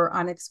 September,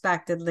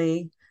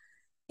 unexpectedly,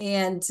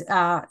 and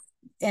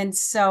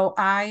so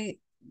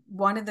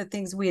one of the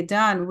things we had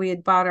done, we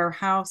had bought our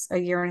house a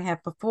year and a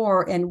half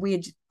before, and we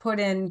had put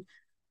in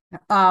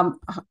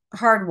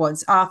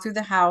hardwoods all through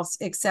the house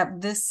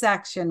except this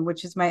section,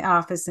 which is my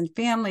office and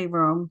family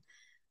room.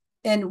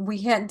 And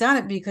we hadn't done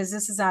it because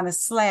this is on a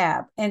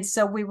slab. And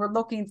so we were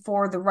looking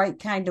for the right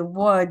kind of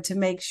wood to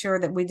make sure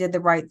that we did the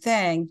right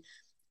thing.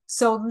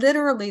 So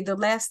literally the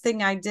last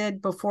thing I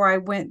did before I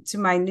went to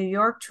my New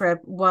York trip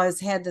was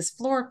had this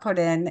floor put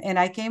in, and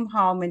I came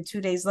home and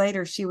 2 days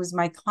later she was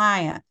my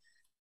client.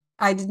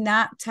 I did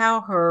not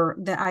tell her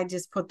that I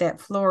just put that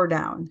floor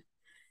down.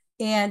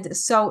 And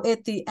so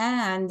at the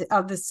end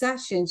of the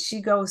session,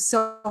 she goes,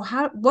 so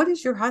what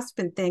does your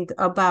husband think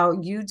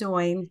about you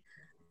doing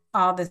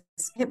all this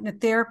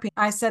hypnotherapy?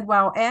 I said,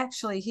 well,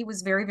 actually, he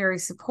was very, very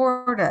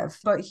supportive,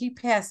 but he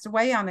passed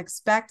away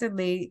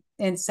unexpectedly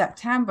in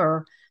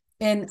September.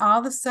 And all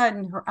of a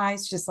sudden, her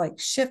eyes just like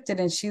shifted,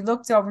 and she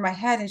looked over my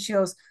head and she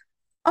goes,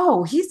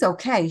 oh, he's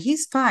okay.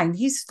 He's fine.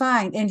 He's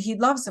fine. And he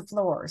loves the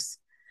floors.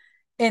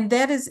 And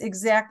that is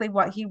exactly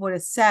what he would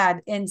have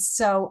said. And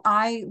so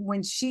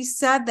when she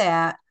said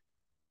that,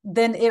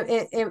 then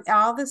it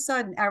all of a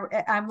sudden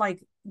I'm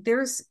like,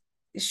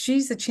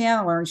 she's a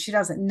channeler and she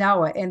doesn't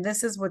know it. And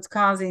this is what's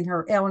causing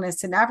her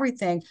illness and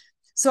everything.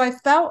 So I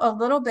felt a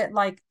little bit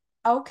like,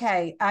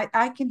 okay,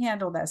 I can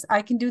handle this.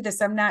 I can do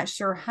this. I'm not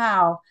sure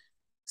how.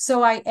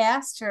 So I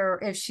asked her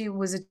if she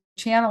was a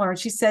channeler, and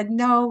she said,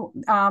 no,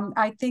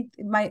 I think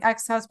my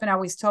ex-husband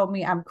always told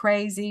me I'm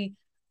crazy.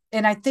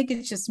 And I think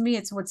it's just me.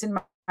 It's what's in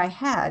my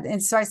head.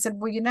 And so I said,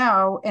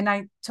 well, and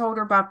I told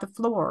her about the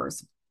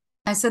floors.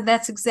 I said,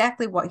 that's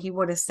exactly what he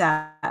would have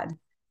said.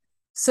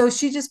 So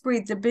she just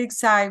breathed a big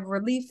sigh of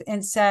relief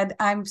and said,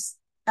 I'm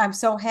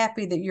so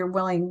happy that you're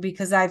willing,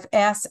 because I've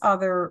asked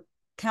other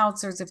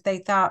counselors if they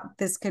thought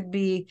this could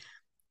be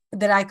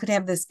that I could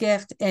have this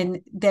gift, and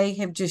they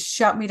have just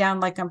shut me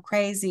down like I'm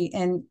crazy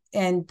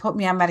and put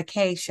me on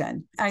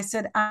medication. I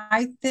said,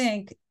 I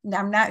think,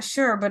 I'm not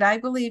sure, but I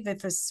believe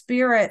if a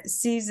spirit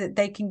sees that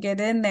they can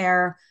get in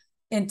there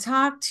and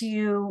talk to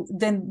you,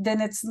 then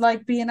it's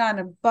like being on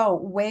a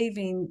boat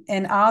waving,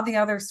 and all the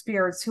other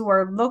spirits who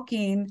are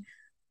looking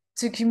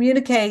to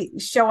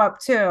communicate show up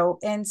too.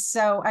 And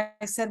so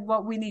I said,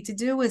 what we need to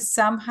do is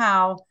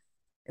somehow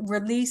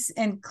release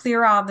and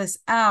clear all this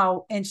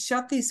out and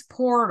shut these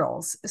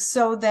portals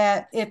so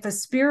that if a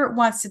spirit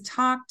wants to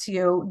talk to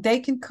you, they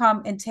can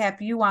come and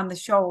tap you on the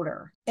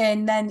shoulder.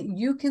 And then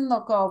you can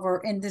look over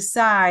and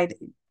decide,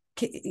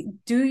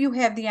 do you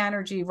have the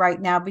energy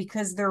right now?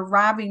 Because they're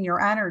robbing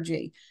your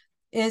energy.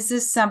 Is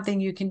this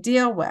something you can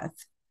deal with?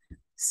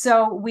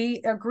 So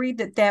we agreed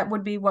that that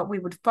would be what we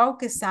would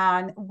focus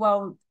on.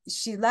 Well,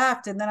 she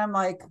left, and then I'm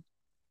like,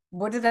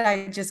 what did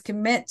I just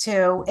commit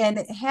to? And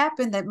it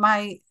happened that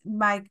my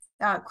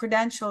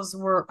credentials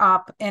were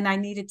up, and I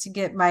needed to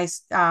get my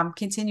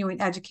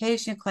continuing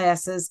education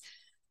classes.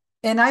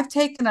 And I've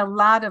taken a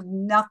lot of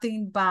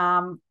nothing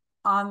bomb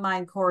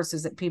online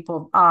courses that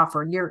people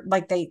offer. You're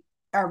like, they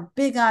are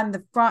big on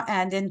the front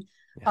end, and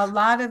a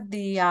lot of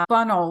the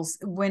funnels,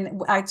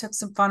 when I took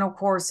some funnel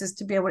courses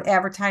to be able to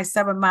advertise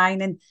some of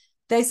mine, and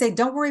they say,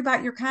 don't worry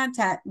about your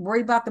content,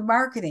 worry about the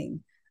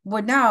marketing.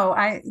 Well, no,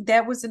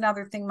 that was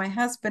another thing. My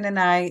husband and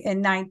I,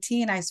 in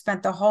 19, I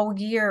spent the whole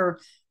year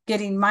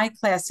getting my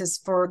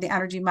classes for the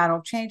energy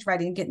model change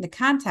ready and getting the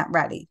content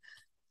ready,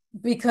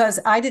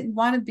 because I didn't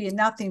want to be a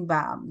nothing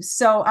bomb.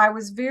 So I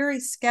was very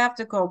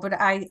skeptical, but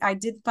I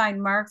did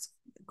find Mark's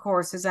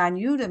courses on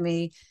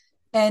Udemy,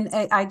 and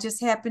I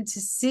just happened to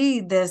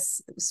see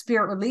this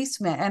spirit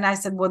releasement. And I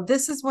said, well,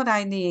 this is what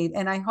I need.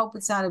 And I hope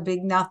it's not a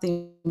big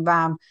nothing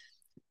bomb.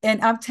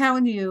 And I'm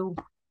telling you,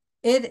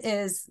 it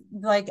is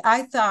like,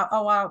 I thought,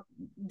 oh, wow,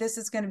 this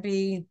is going to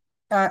be,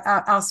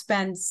 I'll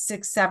spend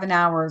 6-7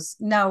 hours.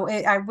 No,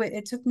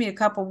 it took me a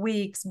couple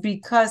weeks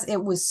because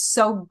it was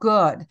so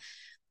good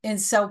and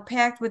so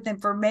packed with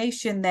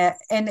information that,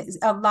 and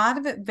a lot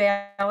of it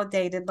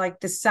validated like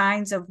the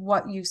signs of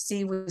what you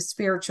see with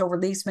spiritual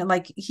releasement.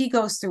 Like he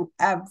goes through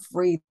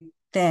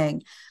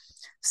everything.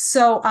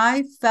 So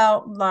I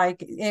felt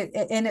like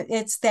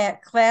it's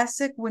that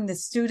classic when the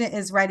student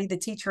is ready, the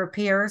teacher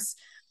appears.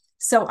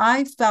 So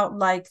I felt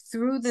like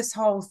through this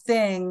whole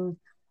thing,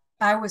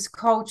 I was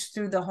coached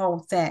through the whole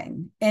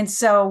thing. And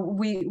so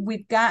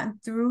we've gotten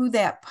through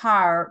that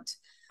part.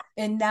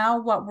 And now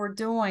what we're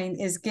doing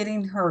is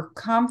getting her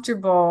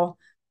comfortable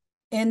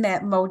in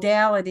that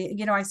modality.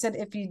 You know, I said,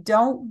 if you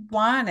don't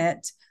want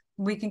it,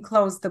 we can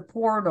close the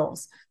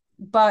portals.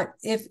 But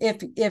if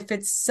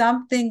it's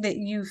something that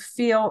you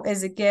feel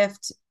is a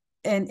gift,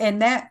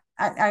 and that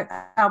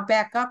I'll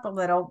back up a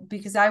little,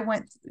 because I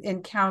went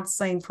in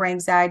counseling for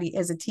anxiety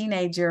as a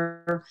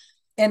teenager,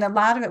 and a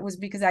lot of it was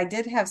because I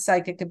did have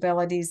psychic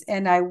abilities,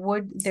 and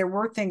there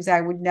were things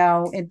I would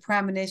know and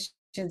premonitions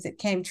that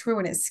came true,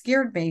 and it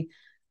scared me.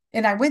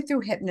 And I went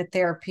through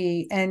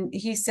hypnotherapy, and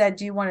he said,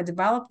 do you want to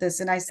develop this?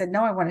 And I said,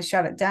 no, I want to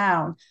shut it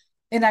down.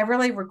 And I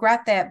really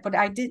regret that, but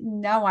I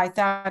didn't know. I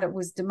thought it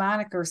was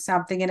demonic or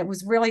something. And it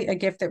was really a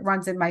gift that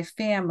runs in my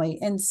family.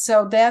 And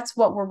so that's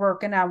what we're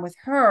working on with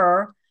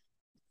her.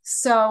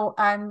 So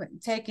I'm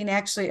taking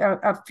actually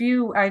I've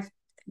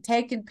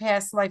taken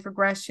past life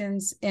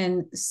regressions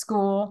in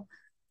school.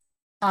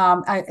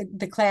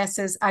 The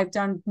classes, I've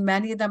done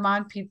many of them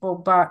on people,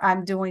 but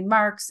I'm doing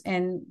marks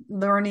and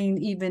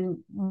learning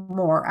even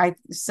more.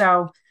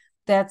 So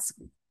that's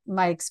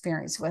my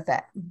experience with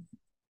it.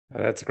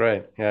 That's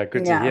great. Yeah,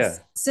 good to Yes.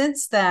 hear.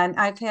 Since then,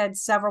 I've had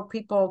several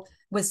people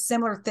with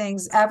similar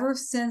things. Ever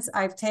since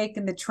I've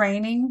taken the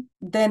training,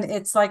 then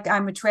it's like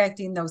I'm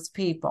attracting those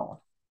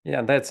people.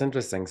 Yeah, that's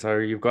interesting. So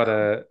you've got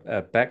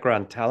a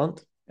background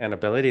talent and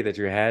ability that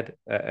you had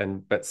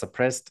and but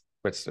suppressed,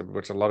 which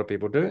a lot of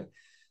people do.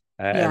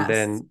 And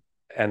Yes.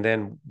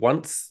 then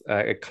once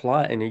a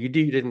client, and you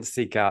didn't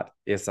seek out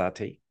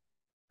SRT,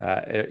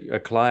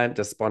 a client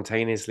just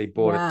spontaneously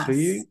brought it to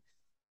Yes. you,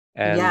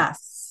 and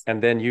Yes.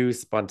 and then you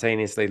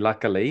spontaneously,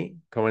 luckily,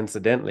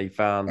 coincidentally,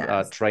 found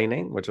Yes.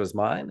 training, which was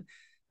mine,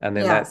 and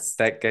then Yes.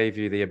 that gave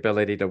you the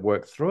ability to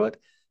work through it.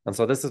 And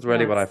so this is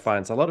really what I Yes.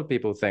 find. So a lot of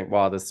people think,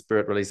 wow, the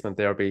spirit releasement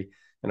therapy,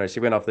 she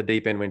went off the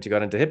deep end when she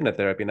got into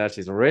hypnotherapy. Now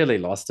she's really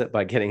lost it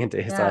by getting into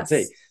SRT.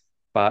 Yes.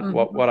 But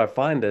Mm-hmm. what I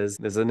find is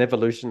there's an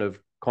evolution of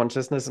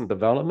consciousness and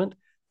development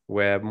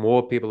where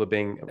more people are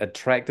being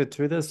attracted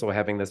to this or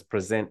having this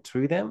present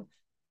to them.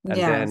 And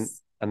then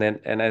Yes.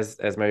 and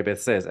as Mary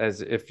Beth says,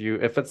 as if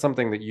it's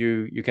something that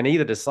you can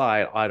either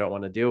decide, I don't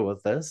want to deal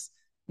with this.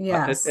 It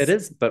Yes.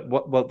 is, but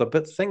what the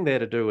bit thing there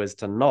to do is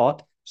to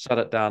not shut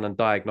it down and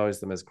diagnose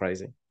them as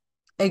crazy.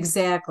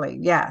 Exactly.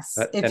 Yes.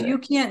 If And you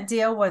can't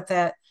deal with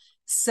it,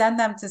 send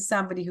them to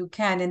somebody who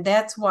can. And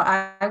that's what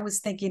I was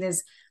thinking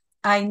is,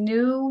 I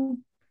knew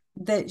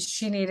that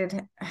she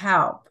needed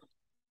help.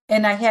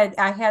 And I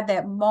had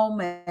that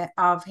moment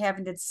of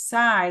having to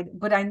decide,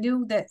 but I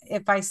knew that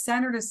if I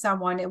sent her to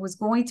someone, it was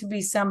going to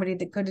be somebody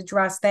that could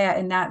address that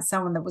and not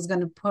someone that was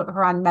going to put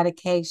her on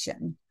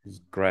medication.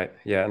 Great.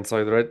 Yeah. And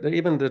so there are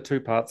even the two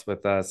parts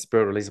with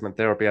spirit releasement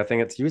therapy. I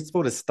think it's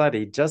useful to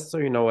study just so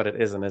you know what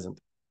it is and isn't.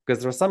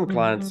 Because there are some Hmm.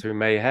 clients who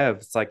may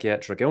have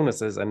psychiatric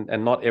illnesses, and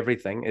not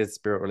everything is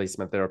spirit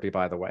releasement therapy,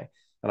 by the way.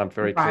 And I'm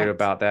very clear Right.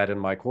 about that in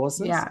my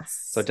courses.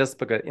 So Yes. just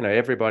because,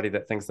 everybody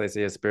that thinks they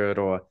see a spirit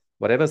or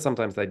whatever,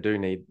 sometimes they do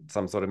need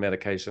some sort of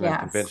medication and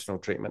Yes. conventional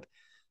treatment.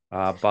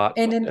 But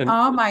And in and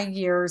all my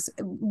years,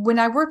 when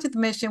I worked at the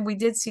mission, we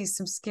did see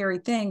some scary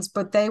things,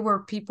 but they were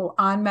people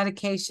on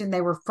medication.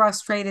 They were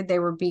frustrated. They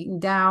were beaten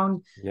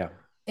down. yeah,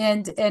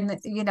 And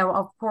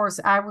of course,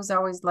 I was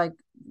always like,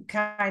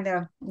 kind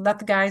of let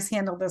the guys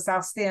handle this.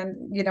 I'll stand,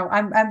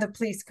 I'm the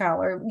police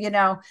caller.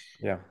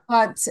 yeah,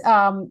 But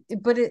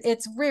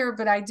it's rare,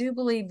 but I do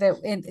believe that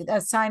a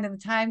sign of the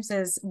times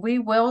is we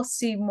will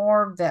see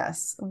more of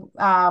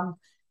um,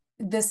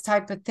 this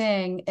type of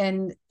thing.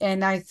 And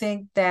I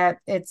think that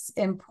it's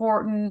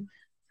important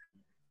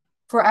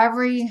for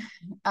every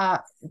uh,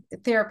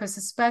 therapist,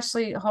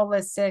 especially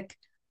holistic,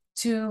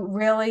 to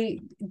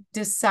really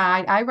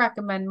decide. I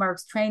recommend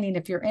Mark's training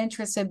if you're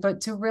interested, but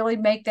to really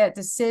make that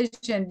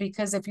decision,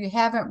 because if you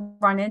haven't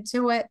run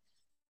into it,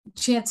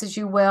 chances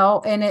you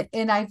will.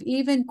 And I've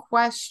even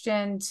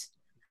questioned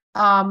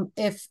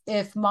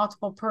if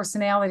multiple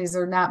personalities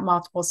are not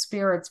multiple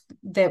spirits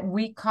that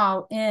we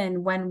call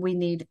in when we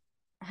need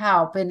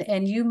help.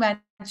 And you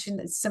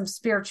mentioned some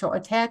spiritual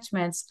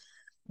attachments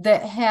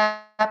that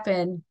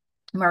happen,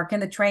 Mark, in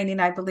the training,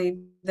 I believe,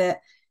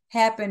 that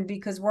happen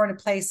because we're in a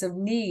place of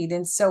need.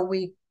 And so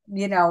we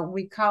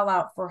call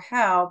out for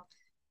help.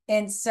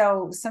 And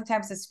so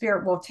sometimes the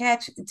spirit will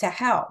attach to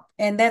help.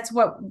 And that's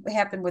what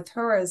happened with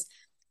her, is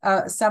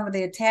some of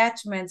the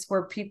attachments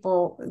were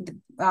people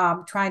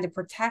trying to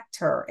protect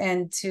her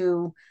and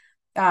to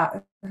uh,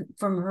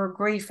 from her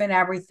grief and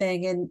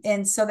everything.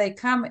 And so they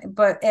come,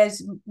 but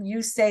as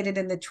you stated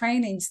in the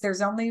trainings,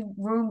 there's only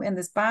room in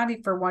this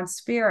body for one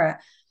spirit.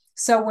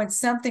 So when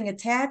something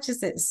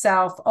attaches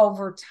itself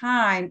over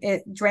time,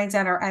 it drains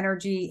on our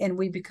energy and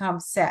we become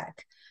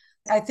sick.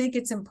 I think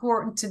it's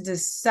important to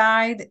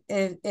decide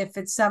if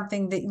it's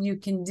something that you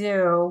can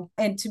do,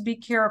 and to be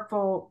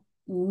careful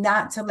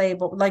not to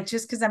label, like,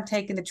 just because I'm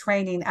taking the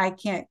training, I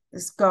can't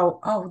just go,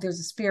 oh, there's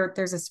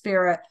a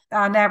spirit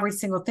on every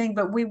single thing.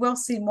 But we will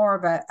see more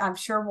of it. I'm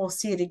sure we'll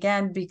see it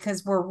again,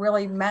 because we're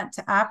really meant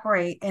to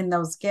operate in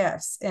those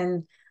gifts.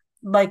 And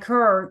like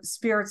her,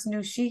 spirits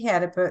knew she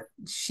had it, but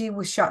she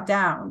was shut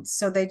down.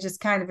 So they just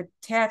kind of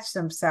attached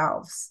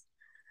themselves.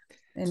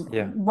 And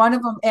yeah. one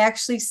of them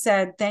actually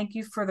said, "Thank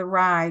you for the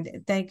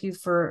ride. Thank you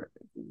for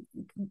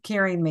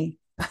carrying me."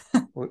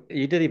 Well,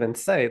 you did even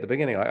say at the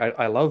beginning,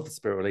 I love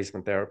spirit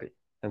releasement therapy.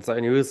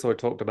 And you also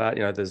talked about,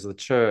 there's the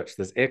church,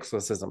 there's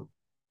exorcism.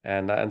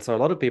 And so a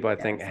lot of people, I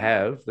think, Yes.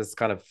 have this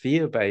kind of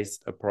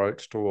fear-based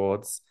approach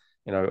towards,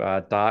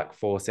 dark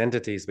force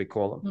entities, we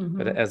call them.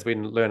 But Mm-hmm. as we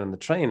learn in the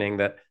training,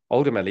 that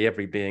ultimately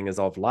every being is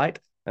of light,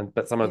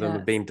 but some of them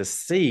have Yes. been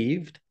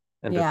deceived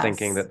into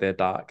thinking Yes. that they're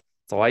dark.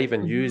 So I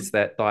even Mm-hmm. use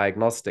that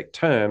diagnostic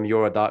term,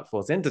 you're a dark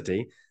force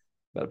entity,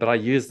 but I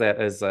use that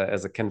as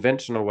a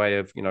conventional way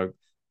of,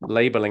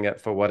 labeling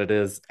it for what it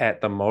is at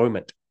the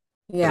moment.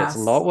 But it's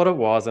not Yes. what it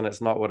was and it's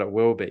not what it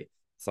will be.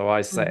 So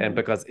I say, and Mm-hmm.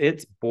 because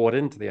it's bought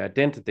into the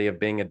identity of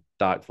being a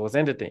dark force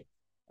entity.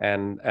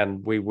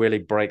 And we really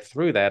break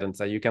through that and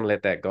say, you can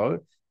let that go.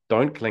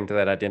 Don't cling to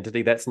that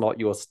identity. That's not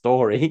your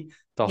story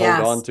to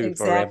hold on Yes, to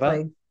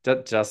forever,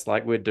 exactly. just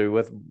like we do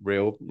with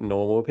real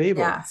normal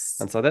people. Yes.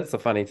 And so that's the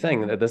funny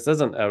thing. Mm-hmm. This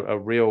isn't a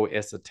real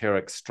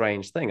esoteric,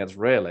 strange thing. It's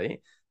really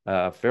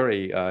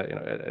very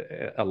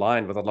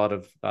aligned with a lot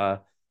of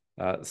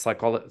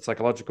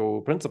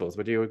psychological principles.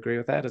 Would you agree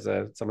with that as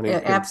someone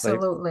who's been saved?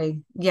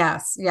 Absolutely.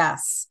 Yes,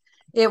 yes.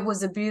 It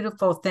was a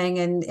beautiful thing.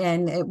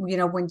 And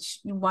when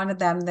one of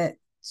them that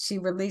she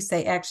released,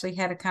 they actually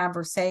had a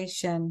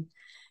conversation,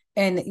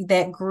 and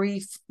that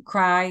grief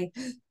cry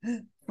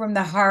from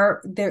the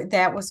heart there,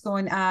 that was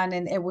going on,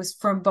 and it was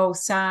from both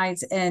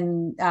sides.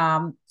 And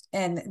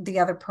the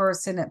other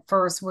person at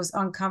first was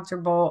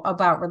uncomfortable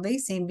about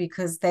releasing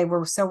because they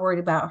were so worried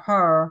about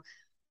her,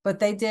 but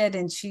they did.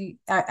 And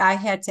I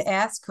had to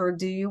ask her,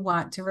 do you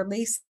want to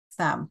release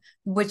them,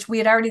 which we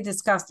had already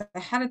discussed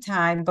ahead of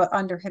time, but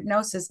under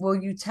hypnosis, will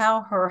you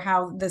tell her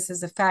how this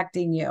is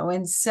affecting you?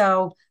 And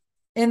so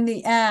in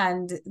the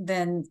end,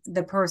 then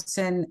the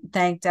person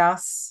thanked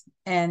us,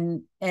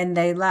 and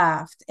they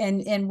left.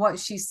 And what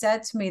she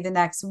said to me the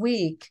next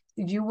week,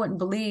 you wouldn't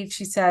believe,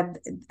 she said,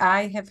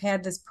 I have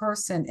had this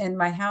person in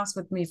my house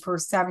with me for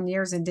 7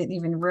 years and didn't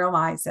even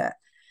realize it.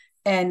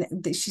 And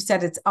she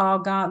said it's all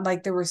gone.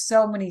 Like, there were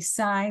so many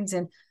signs,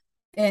 and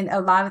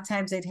a lot of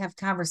times they'd have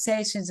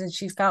conversations, and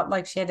she felt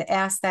like she had to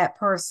ask that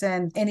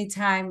person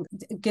anytime,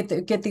 get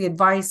the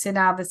advice and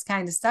all this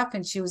kind of stuff,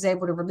 and she was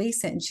able to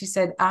release it. And she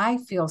said, I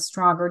feel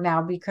stronger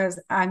now because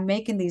I'm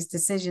making these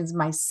decisions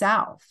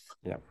myself.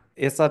 Yeah.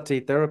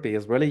 SRT therapy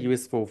is really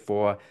useful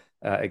for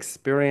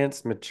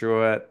experienced,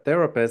 mature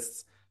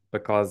therapists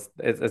because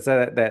it's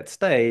at that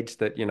stage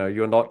that,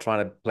 you're not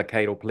trying to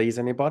placate or please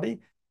anybody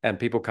and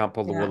people can't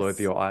pull the wool over Yes.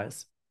 your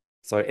eyes.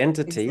 So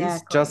entities,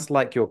 Exactly. just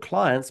like your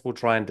clients, will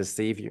try and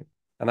deceive you,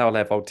 and they will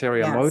have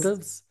ulterior Yes.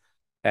 motives.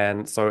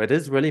 And so it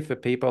is really for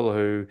people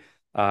who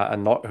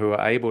who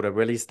are able to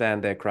really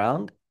stand their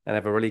ground and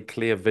have a really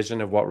clear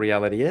vision of what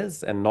reality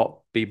is, and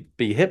not be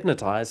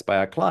hypnotized by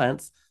our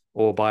clients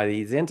or by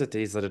these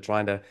entities that are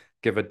trying to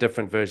give a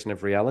different version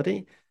of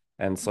reality.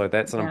 And so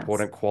that's an Yes.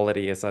 important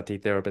quality SRT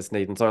therapists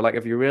need. And so, like,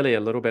 if you're really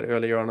a little bit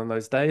earlier on in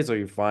those days, or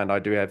you find I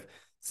do have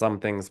some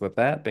things with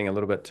that being a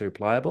little bit too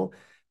pliable,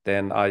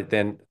 then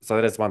so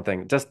that is one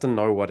thing, just to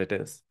know what it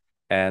is.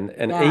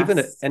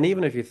 Yes. And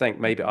even if you think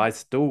maybe I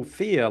still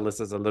feel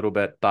this is a little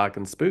bit dark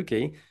and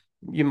spooky,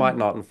 you might Mhm.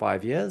 not in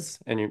 5 years,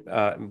 and you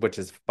which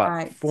is, but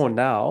Right. for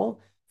now,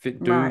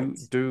 Right.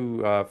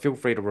 feel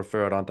free to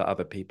refer it on to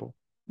other people.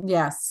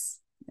 Yes.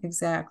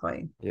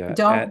 Exactly. Yeah,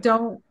 Don't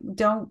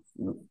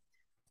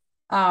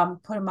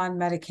put them on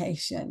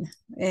medication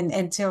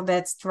until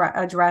that's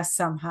addressed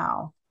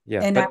somehow.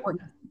 yeah, And I but would,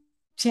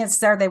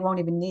 chances are they won't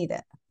even need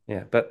it.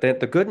 yeah, but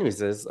the good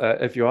news is,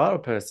 if you are a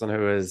person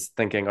who is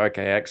thinking,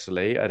 okay,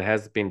 actually, it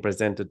has been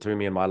presented to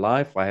me in my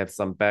life, I have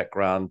some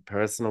background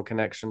personal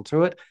connection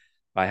to it,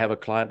 I have a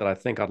client that I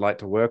think I'd like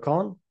to work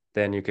on,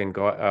 then you can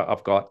go.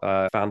 I've got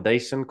a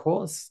foundation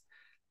course,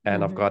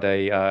 and I've Mm-hmm. got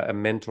a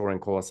mentoring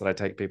course that I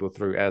take people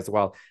through as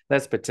well.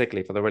 That's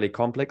particularly for the really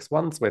complex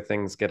ones where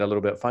things get a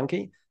little bit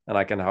funky, and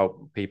I can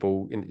help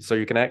people. So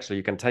you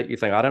can take, you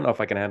think, I don't know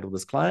if I can handle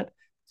this client,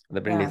 and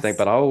they bring me think, Yes.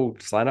 but I'll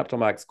sign up to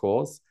Mike's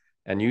course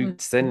and you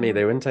send me Mm-hmm.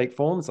 their intake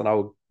forms, and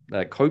I'll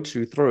coach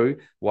you through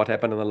what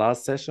happened in the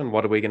last session.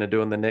 What are we going to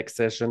do in the next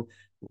session?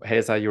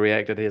 Here's how you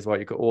reacted. Here's what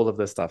you could, all of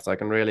this stuff. So I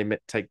can really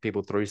take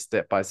people through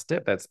step by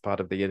step. That's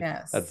part of the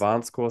Yes.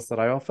 advanced course that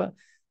I offer.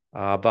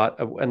 But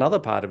another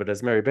part of it,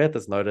 as Mary Beth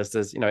has noticed,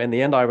 is, in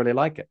the end, I really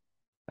like it.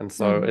 And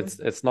so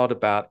Mm-hmm. it's not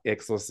about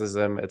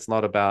exorcism. It's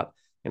not about,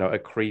 a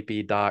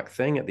creepy, dark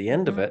thing. At the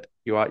end of Mm-hmm. it,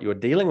 you're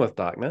dealing with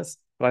darkness.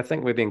 But I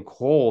think we're being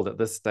called at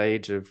this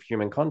stage of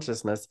human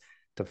consciousness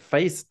to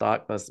face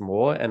darkness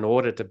more in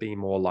order to be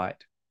more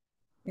light.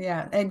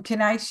 Yeah. And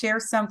can I share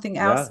something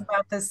else Yeah.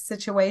 about this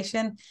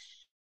situation?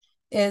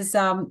 Is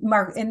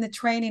Mark, in the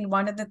training,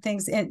 one of the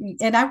things,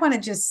 and I want to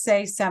just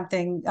say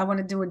something, I want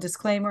to do a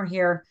disclaimer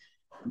here.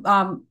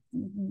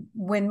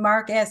 When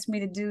Mark asked me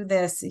to do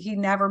this, he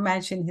never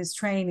mentioned his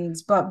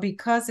trainings, but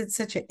because it's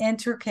such an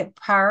intricate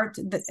part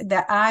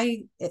that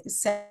I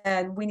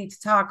said we need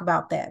to talk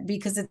about that,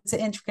 because it's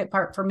an intricate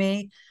part for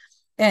me.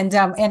 And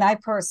I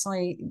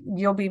personally,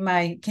 you'll be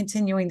my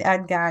continuing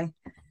ed guy.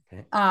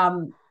 Okay.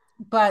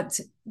 But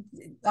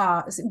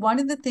one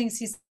of the things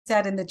he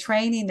said in the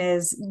training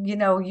is,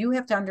 you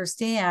have to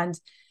understand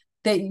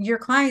that your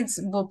clients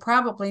will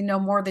probably know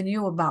more than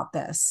you about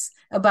this,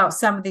 about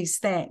some of these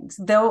things.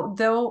 They'll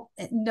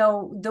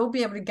know, they'll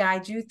be able to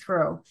guide you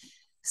through.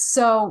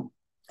 So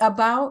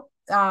about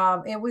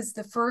it was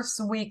the first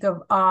week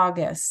of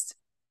August,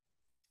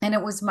 and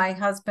it was my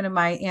husband and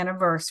my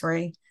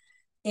anniversary.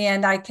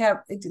 And I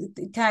kept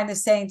kind of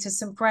saying to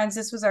some friends,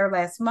 this was our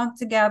last month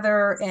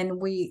together. And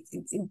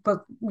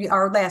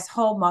our last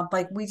whole month,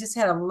 like we just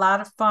had a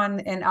lot of fun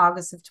in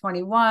August of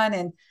 21.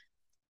 And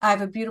I have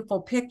a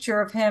beautiful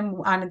picture of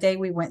him on a day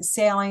we went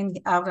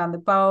sailing out on the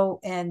boat.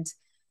 And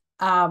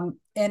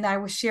I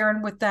was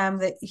sharing with them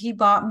that he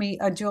bought me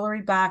a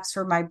jewelry box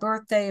for my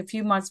birthday a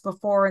few months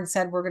before and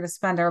said, we're going to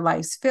spend our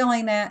lives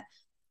filling it.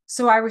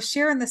 So I was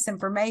sharing this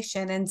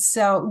information. And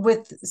so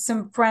with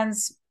some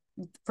friends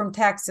from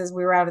Texas,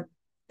 we were out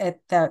at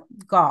the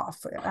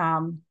golf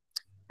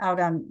out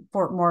on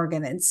Fort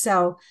Morgan. And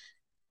so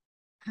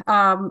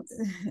um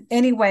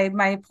anyway,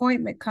 my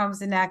appointment comes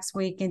the next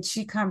week, and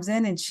she comes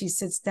in and she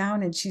sits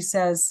down and she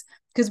says,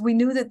 because we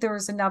knew that there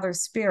was another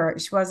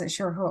spirit, she wasn't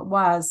sure who it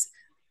was,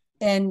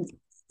 and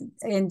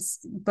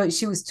but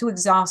she was too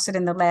exhausted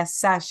in the last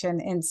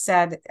session and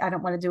said, I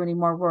don't want to do any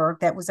more work.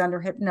 That was under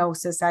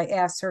hypnosis. I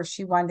asked her if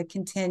she wanted to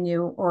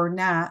continue or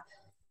not.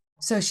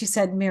 So she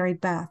said, Mary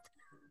Beth,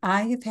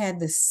 I have had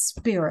this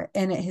spirit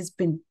and it has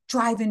been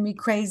driving me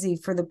crazy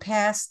for the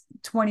past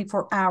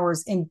 24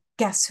 hours. And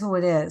guess who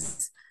it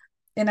is?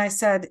 And I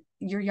said,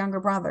 your younger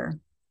brother.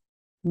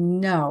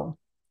 No.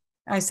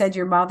 I said,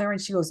 your mother?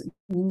 And she goes,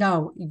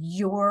 no,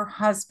 your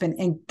husband.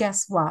 And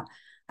guess what?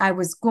 I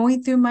was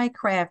going through my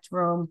craft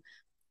room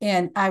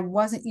and I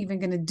wasn't even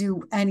going to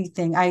do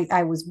anything.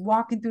 I was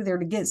walking through there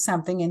to get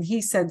something. And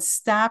he said,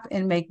 stop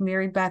and make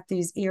Mary Beth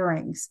these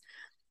earrings.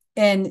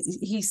 And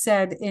he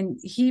said, and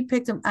he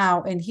picked them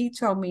out and he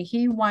told me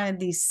he wanted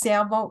these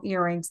sailboat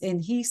earrings.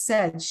 And he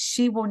said,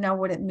 she will know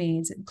what it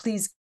means.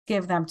 Please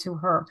give them to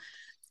her.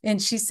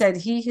 And she said,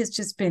 he has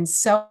just been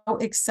so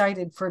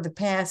excited for the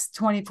past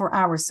 24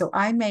 hours. So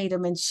I made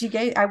him, and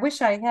I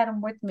wish I had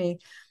him with me.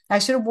 I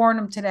should have worn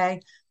them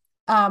today.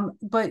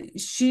 But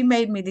she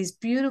made me these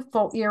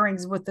beautiful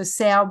earrings with the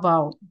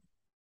sailboat.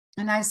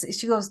 And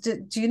she goes,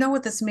 do you know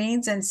what this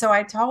means? And so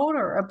I told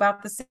her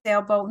about the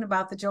sailboat and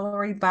about the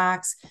jewelry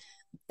box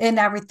and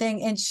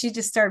everything. And she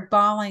just started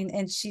bawling.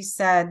 And she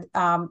said,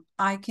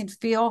 I can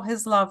feel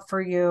his love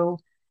for you.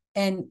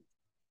 And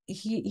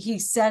he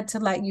said to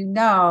let you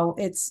know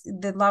it's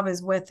the love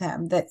is with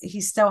him, that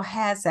he still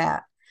has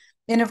that.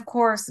 And of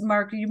course,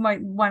 Mark, you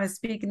might want to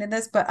speak into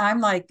this, but I'm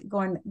like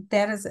going,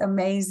 that is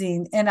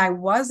amazing. And I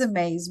was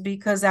amazed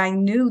because I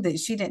knew that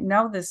she didn't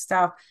know this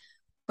stuff,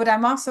 but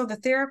I'm also the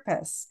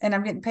therapist and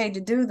I'm getting paid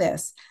to do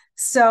this.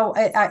 So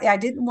I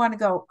didn't want to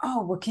go,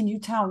 oh, well, can you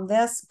tell him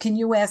this? Can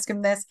you ask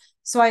him this?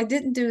 So I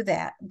didn't do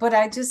that. But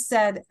I just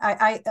said,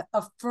 I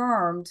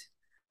affirmed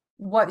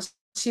what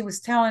she was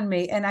telling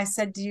me. And I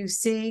said, do you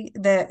see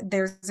that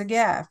there's a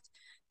gift?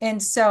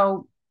 And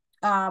so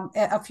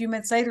a few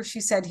minutes later, she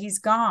said, he's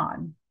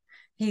gone.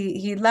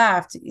 He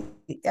left.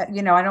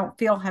 I don't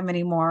feel him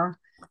anymore.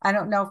 I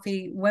don't know if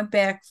he went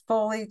back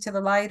fully to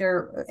the light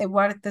or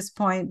what at this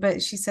point,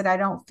 but she said, I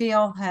don't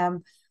feel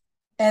him.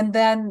 And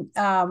then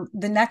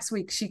the next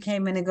week she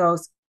came in and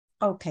goes,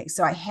 okay,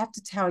 so I have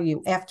to tell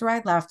you, after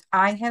I left,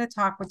 I had a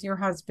talk with your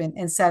husband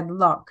and said,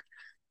 look,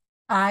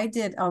 I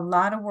did a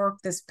lot of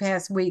work this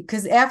past week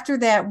because after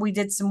that, we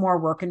did some more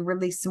work and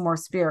released some more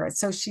spirits.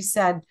 So she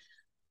said,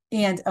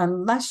 and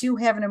unless you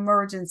have an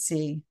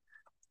emergency,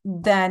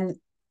 then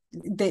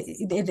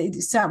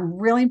it's something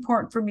really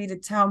important for me to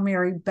tell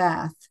Mary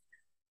Beth,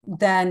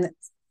 then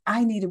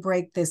I need a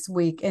break this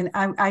week and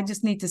I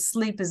just need to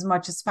sleep as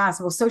much as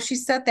possible. So she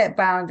set that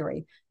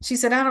boundary. She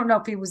said, I don't know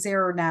if he was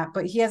there or not,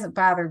 but he hasn't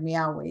bothered me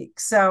all week.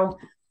 So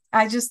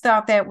I just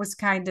thought that was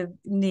kind of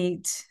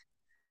neat.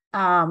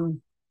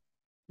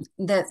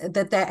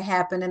 That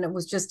happened, and it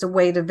was just a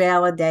way to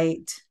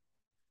validate.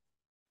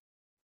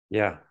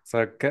 Yeah.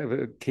 So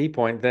key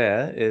point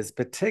there is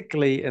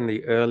particularly in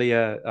the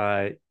earlier,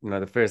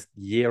 the first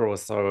year or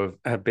so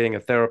of being a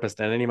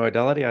therapist in any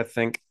modality, I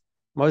think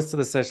most of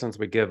the sessions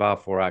we give are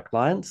for our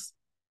clients,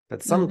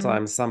 but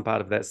sometimes some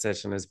part of that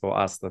session is for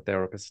us, the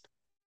therapist.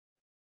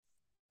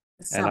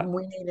 Something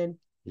we needed.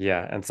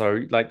 Yeah. And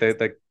so like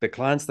the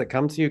clients that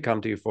come to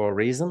you for a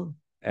reason.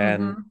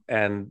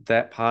 And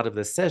that part of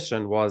the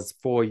session was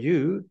for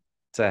you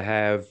to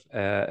have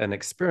an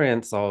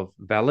experience of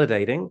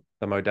validating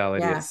the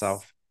modality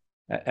itself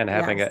and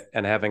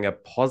having a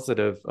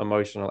positive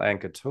emotional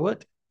anchor to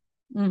it.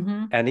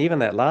 And even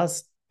that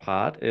last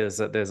part is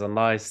that there's a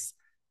nice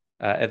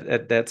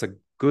that's a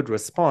good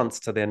response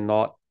to then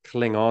not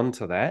cling on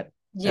to that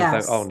and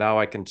think, oh, now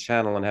I can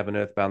channel and have an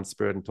earthbound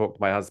spirit and talk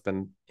to my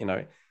husband,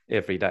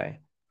 every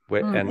day.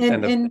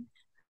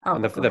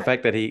 The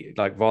fact that he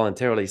like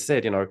voluntarily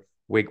said,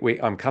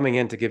 I'm coming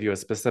in to give you a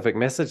specific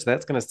message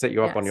that's going to set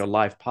you up on your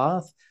life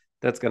path.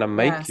 That's going to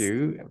make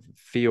you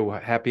feel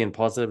happy and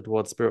positive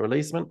towards spirit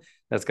releasement.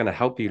 That's going to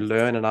help you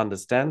learn and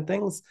understand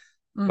things.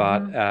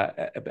 But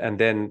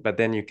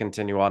then you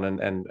continue on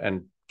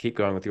and keep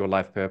going with your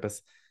life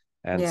purpose.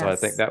 And so I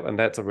think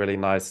that's a really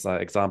nice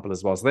example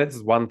as well. So that's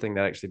one thing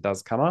that actually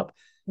does come up.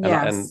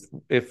 And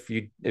if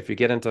you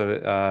get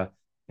into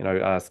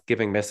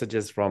giving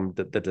messages from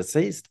the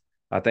deceased,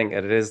 I think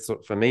it is,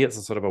 for me, it's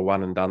a sort of a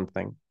one and done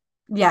thing.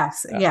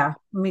 Yes. Yeah,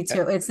 me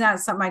too. It's not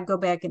something I'd go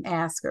back and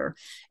ask her.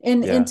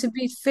 And to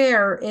be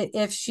fair,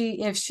 if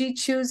she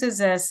chooses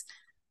this,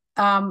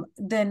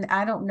 then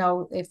I don't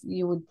know if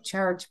you would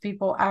charge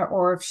people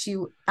or if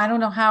I don't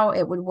know how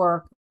it would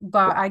work,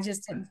 but I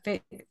just didn't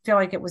feel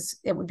like it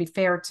would be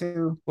fair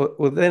to.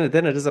 Well, then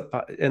it is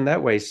in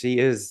that way,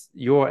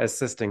 you're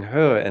assisting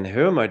her in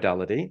her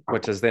modality,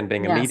 which is then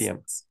being a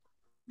medium.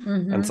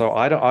 And so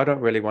I don't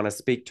really want to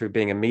speak to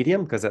being a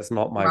medium because that's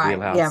not my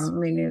wheelhouse. Yeah,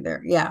 me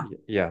neither. Yeah.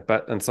 Yeah.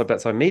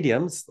 So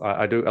mediums,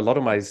 I do a lot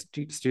of my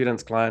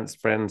students, clients,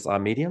 friends are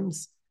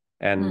mediums.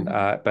 And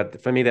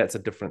but for me, that's a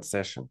different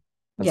session.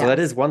 And so that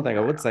is one thing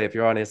I would say if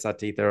you're an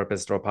SRT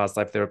therapist or a past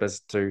life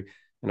therapist to,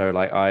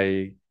 like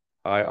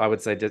I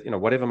would say just,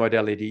 whatever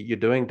modality you're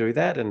doing, do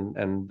that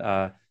and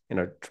try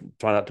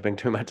not to bring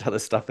too much other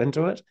stuff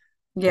into it.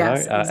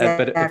 Yes,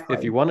 exactly. But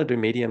if you want to do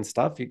medium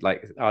stuff,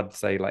 I'd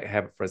say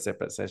have it for a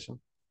separate session.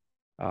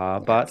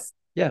 But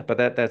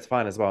that's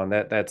fine as well, and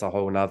that's a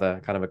whole nother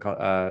kind of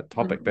a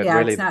topic. But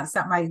really, it's not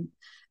something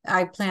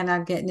I plan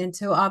on getting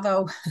into.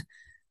 Although,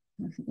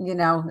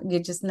 you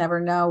just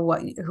never know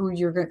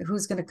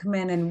who's going to come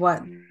in and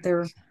what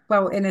they're.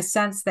 Well, in a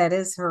sense, that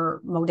is her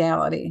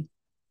modality.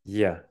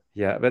 Yeah.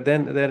 But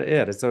then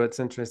so it's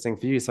interesting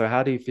for you. So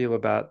how do you feel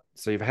about?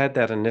 So you've had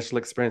that initial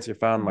experience. You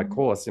found my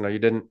course.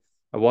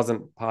 It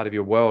wasn't part of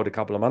your world a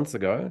couple of months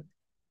ago.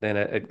 Then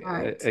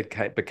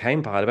it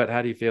became part of it.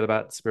 How do you feel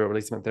about spirit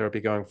releasement therapy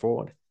going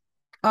forward?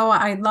 Oh,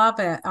 I love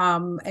it.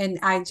 And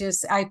I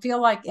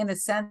feel like in a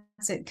sense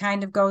it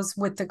kind of goes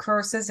with the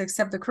curses,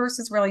 except the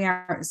curses really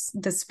aren't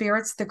the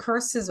spirits. The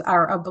curses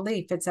are a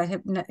belief. It's a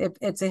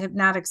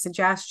hypnotic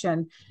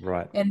suggestion.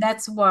 Right. And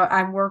that's what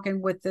I'm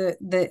working with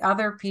the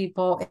other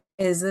people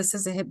is this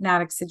is a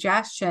hypnotic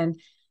suggestion.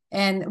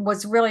 And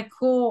what's really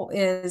cool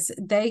is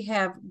they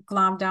have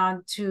glommed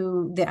on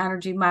to the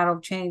energy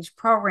model change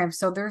program.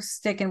 So they're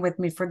sticking with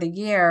me for the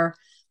year.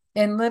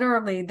 And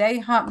literally they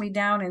hunt me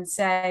down and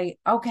say,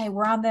 okay,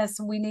 we're on this.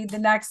 We need the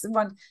next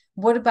one.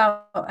 What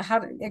about how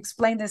to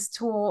explain this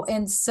tool?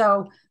 And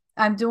so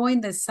I'm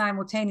doing this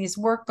simultaneous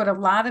work, but a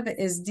lot of it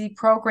is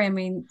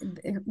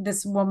deprogramming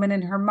this woman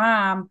and her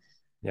mom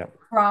Yeah.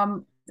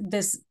 from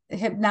this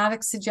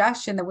hypnotic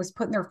suggestion that was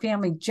put in their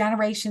family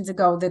generations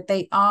ago that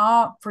they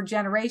all, for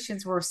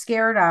generations, were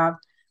scared of.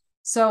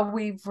 So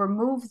we've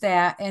removed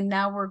that, and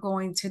now we're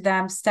going to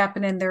them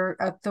stepping in their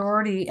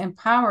authority and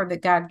power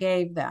that God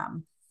gave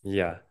them.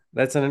 Yeah.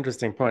 That's an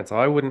interesting point. So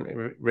I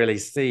wouldn't really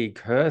see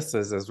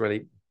curses as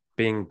really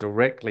being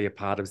directly a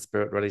part of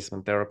spirit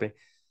releasement therapy.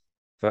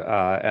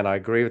 And I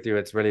agree with you.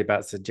 It's really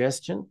about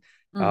suggestion.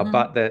 Mm-hmm.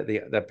 But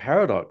the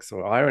paradox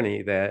or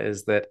irony there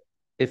is that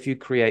if you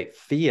create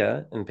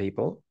fear in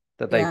people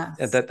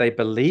Yes, that they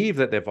believe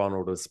that they're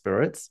vulnerable to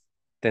spirits,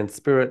 then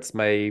spirits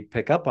may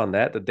pick up on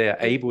that they're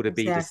able to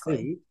be exactly.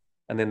 deceived,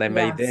 and then they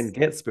may then Yes,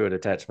 get spirit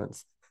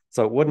attachments.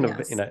 So it wouldn't have,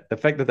 yes, the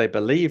fact that they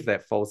believe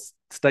that false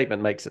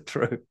statement makes it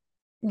true.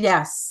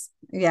 yes,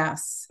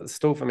 yes,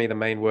 Still, for me, the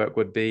main work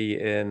would be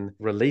in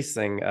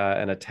releasing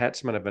an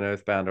attachment of an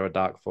earthbound or a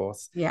dark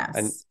force,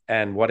 yes,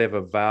 and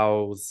whatever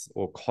vows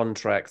or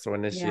contracts or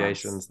yes.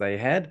 initiations they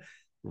had,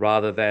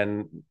 rather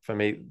than, for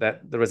me,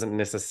 that there isn't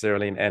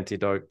necessarily an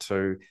antidote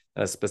to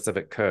a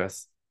specific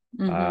curse.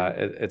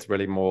 Mm-hmm. It's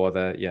really more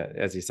the, yeah,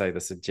 as you say,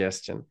 the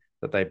suggestion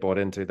that they bought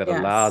into that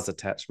allows Yes.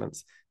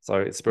 attachments.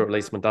 So spirit Mhm.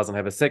 releasement doesn't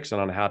have a section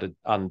on how to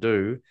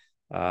undo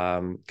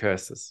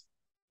curses.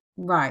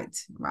 Right,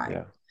 right.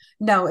 Yeah.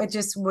 No, it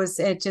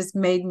just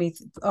made me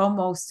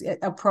almost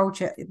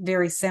approach it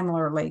very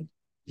similarly.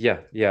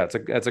 Yeah, yeah,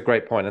 it's a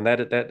great point, and that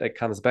it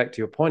comes back to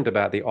your point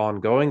about the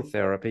ongoing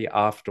therapy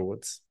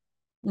afterwards.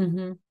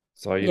 Mm-hmm.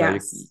 So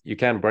Yes, you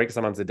can break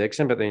someone's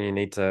addiction, but then you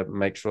need to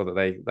make sure that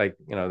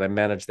they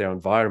manage their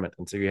environment,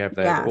 and so you have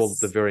that all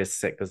the yes, various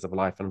sectors of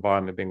life,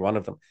 environment being one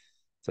of them.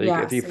 So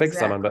if you yes, fix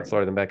someone but exactly.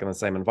 throw them back in the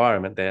same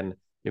environment, then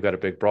you've got a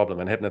big problem.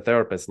 And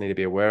hypnotherapists need to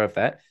be aware of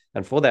that.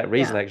 And for that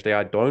reason, Yeah, actually,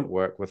 I don't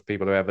work with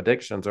people who have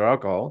addictions or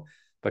alcohol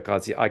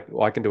because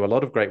I can do a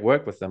lot of great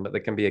work with them, but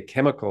there can be a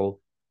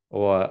chemical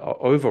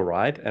or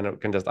override, and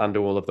it can just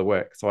undo all of the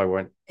work. So I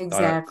won't. For that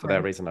exactly.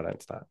 reason, I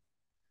don't start.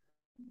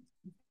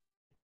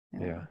 Yeah.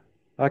 Yeah.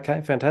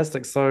 Okay,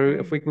 fantastic. So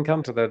if we can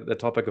come to the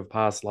topic of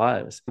past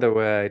lives, there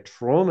were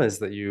traumas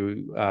that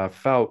you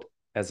felt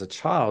as a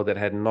child that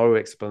had no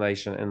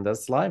explanation in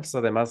this life. So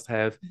they must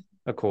have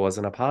a cause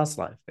in a past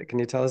life. Can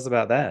you tell us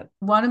about that?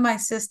 One of my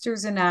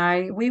sisters and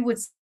I, we would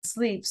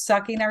sleep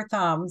sucking our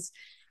thumbs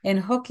and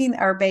hooking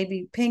our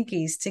baby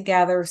pinkies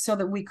together so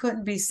that we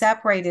couldn't be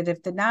separated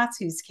if the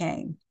Nazis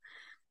came.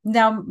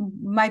 Now,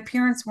 my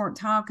parents weren't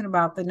talking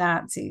about the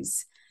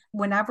Nazis.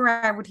 Whenever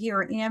I would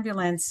hear an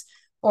ambulance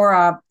or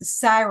a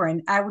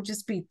siren, I would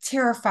just be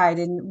terrified.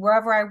 And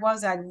wherever I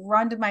was, I'd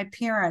run to my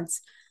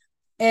parents.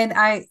 And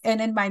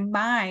in my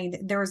mind,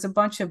 there was a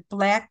bunch of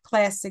black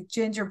plastic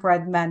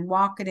gingerbread men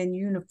walking in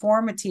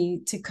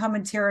uniformity to come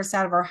and tear us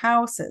out of our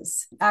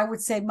houses. I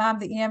would say, Mom,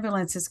 the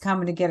ambulance is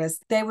coming to get us.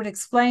 They would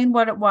explain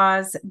what it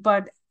was,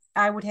 but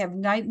I would have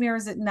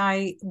nightmares at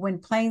night. When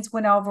planes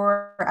went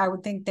over, I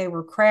would think they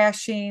were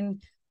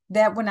crashing.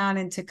 That went on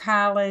into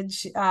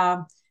college.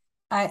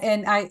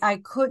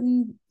 I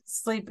couldn't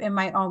sleep in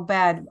my own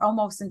bed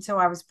almost until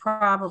I was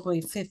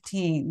probably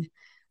 15.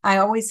 I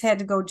always had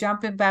to go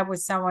jump in bed with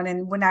someone.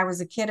 And when I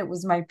was a kid, it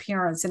was my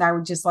parents, and I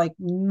would just like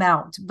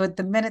melt. But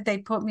the minute they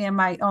put me in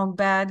my own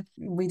bed,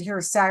 we'd hear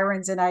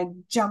sirens and I'd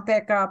jump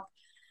back up.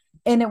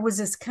 And it was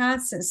this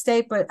constant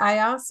state. But I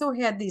also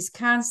had these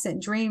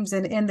constant dreams.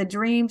 And in the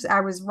dreams, I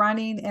was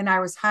running and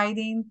I was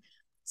hiding.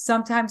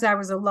 Sometimes I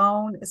was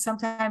alone.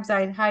 Sometimes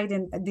I'd hide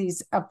in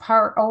these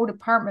old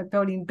apartment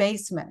building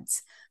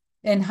basements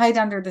and hide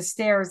under the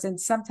stairs. And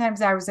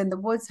sometimes I was in the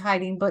woods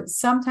hiding, but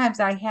sometimes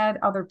I had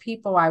other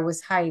people I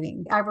was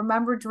hiding. I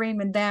remember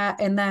dreaming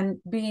that and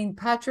then being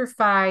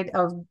petrified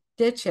of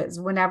ditches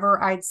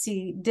whenever I'd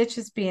see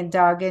ditches being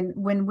dug. And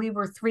when we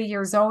were 3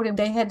 years old and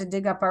they had to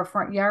dig up our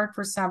front yard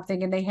for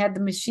something and they had the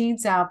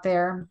machines out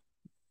there,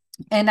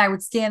 and I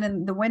would stand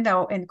in the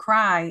window and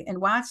cry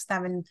and watch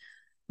them. And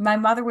my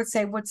mother would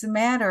say, "What's the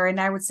matter?" And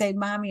I would say,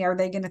 "Mommy, are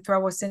they going to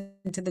throw us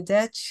into the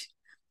ditch?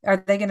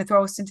 Are they going to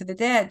throw us into the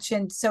ditch?"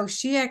 And so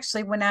she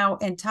actually went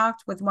out and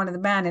talked with one of the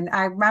men. And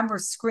I remember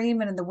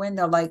screaming in the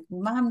window, like,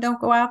 "Mom,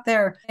 don't go out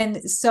there."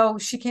 And so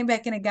she came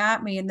back in and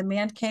got me. And the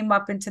man came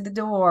up into the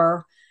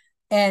door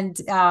and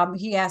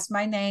he asked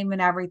my name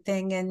and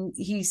everything. And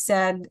he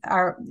said,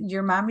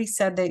 Your mommy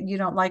said that you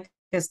don't like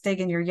us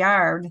digging your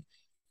yard.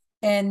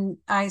 And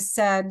I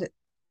said,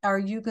 "Are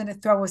you going to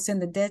throw us in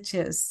the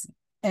ditches?"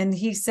 And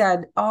he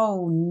said,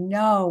 "Oh,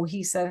 no."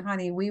 He said,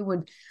 "Honey, we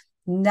would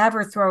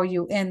never throw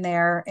you in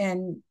there."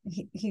 And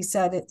he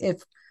said,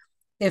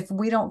 if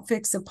we don't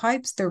fix the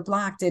pipes, they're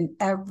blocked, and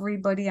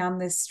everybody on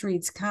this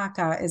street's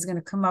caca is going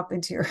to come up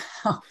into your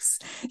house."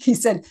 He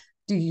said,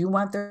 "Do you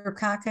want their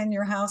caca in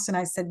your house?" And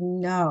I said,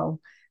 "No."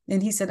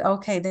 And he said,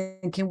 "Okay,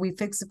 then can we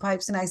fix the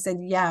pipes?" And I said,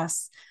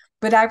 "Yes."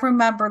 But I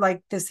remember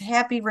like this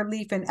happy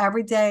relief, and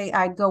every day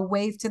I'd go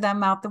wave to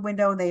them out the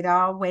window. They'd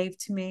all wave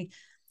to me,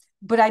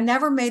 but I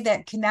never made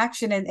that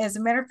connection. And as a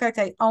matter of fact,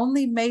 I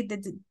only made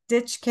the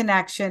ditch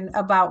connection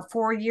about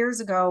 4 years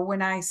ago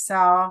when I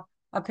saw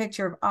a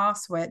picture of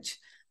Auschwitz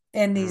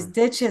in these Mm.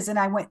 ditches, and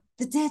I went,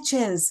 the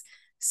ditches.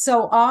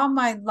 So all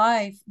my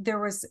life there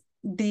was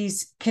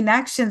these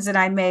connections that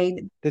I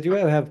made. Did you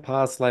ever have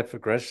past life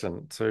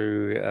regression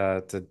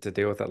to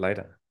deal with it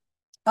later?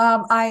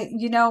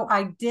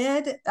 I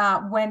did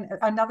when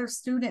another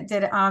student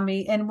did it on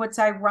me. And what's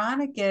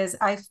ironic is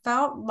I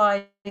felt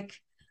like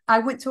I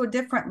went to a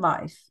different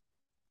life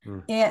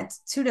Mm. and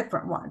two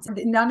different ones.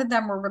 None of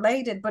them were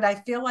related, but I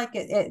feel like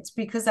it's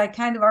because I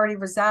kind of already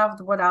resolved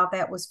what all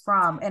that was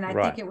from. And I think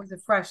Right. it was a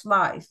fresh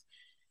life.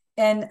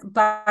 And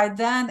by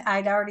then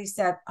I'd already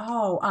said,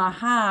 oh,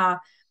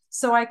 aha.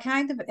 So I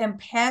kind of am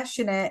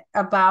passionate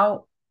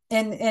about,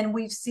 and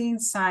we've seen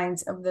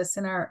signs of this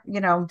in our,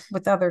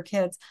 with other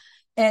kids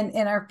and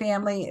in our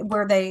family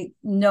where they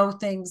know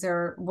things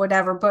or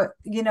whatever, but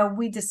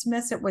we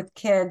dismiss it with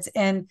kids,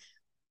 and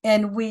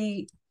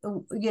we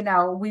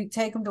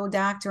take them to a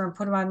doctor and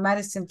put them on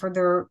medicine for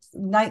their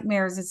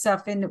nightmares and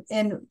stuff,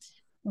 and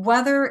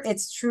whether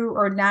it's true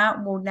or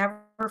not we'll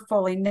never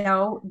fully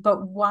know.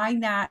 But why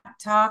not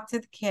talk to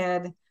the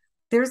kid?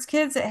 There's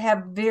kids that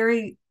have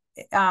very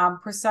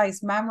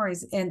precise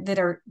memories and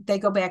they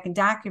go back and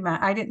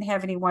document. I didn't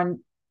have anyone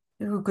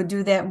who could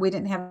do that, and we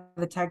didn't have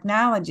the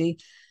technology,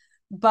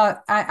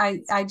 but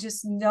I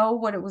just know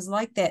what it was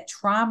like, that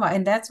trauma,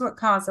 and that's what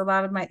caused a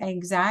lot of my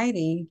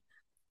anxiety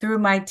through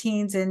my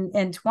teens and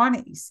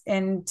 20s,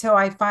 until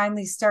I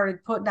finally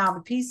started putting all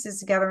the pieces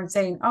together and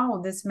saying,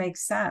 oh, this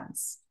makes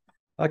sense.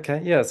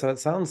 Okay, yeah. So it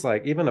sounds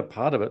like even a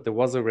part of it, there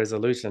was a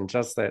resolution,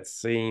 just that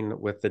scene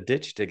with the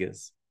ditch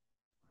diggers.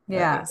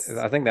 Yes.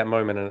 I think that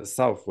moment in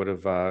itself would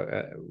have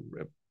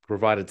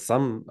provided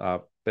some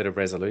bit of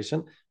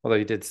resolution, although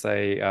you did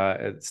say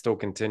it still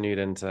continued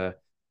into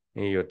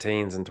your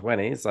teens and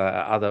 20s,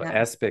 other Yeah.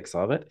 aspects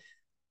of it.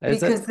 Is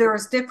Because it there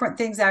was different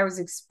things I was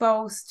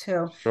exposed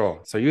to.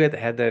 sure? So you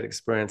had that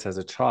experience as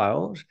a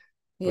child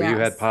where you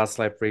had Yes. past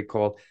life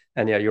recall,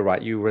 and yeah, you're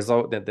right. You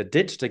result that the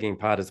ditch digging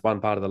part is one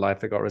part of the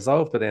life that got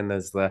resolved, but then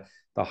there's the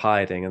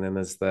hiding, and then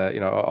there's a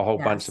whole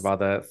bunch of Yes.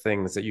 other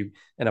things that you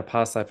in a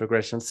past life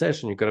regression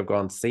session you could have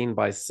gone scene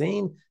by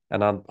scene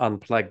and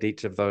unplugged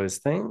each of those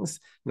things,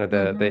 the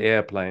Mm-hmm.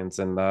 airplanes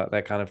and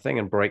that kind of thing,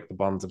 and break the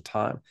bonds of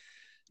time.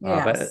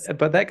 Yes.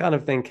 But that kind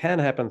of thing can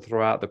happen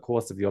throughout the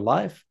course of your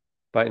life,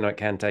 but it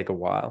can take a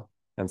while.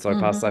 And so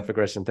past life Mm-hmm.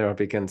 regression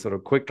therapy can sort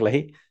of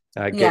quickly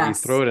get you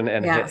through Yes. it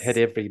and hit Yes.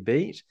 every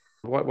beat.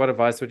 What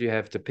advice would you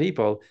have to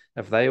people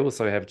if they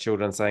also have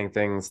children saying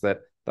things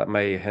that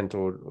may hint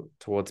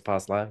towards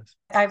past lives?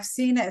 I've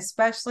seen it,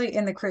 especially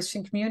in the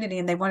Christian community,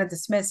 and they want to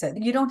dismiss it.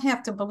 You don't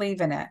have to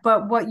believe in it.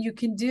 But what you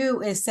can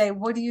do is say,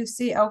 what do you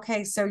see?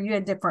 Okay, so you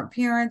had different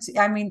parents.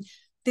 I mean,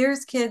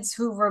 there's kids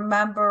who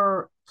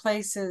remember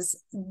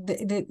places,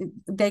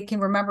 they can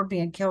remember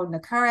being killed in a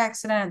car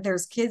accident.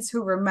 There's kids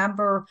who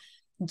remember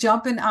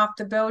jumping off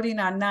the building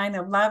on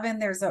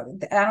 9/11.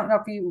 I don't know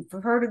if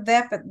you've heard of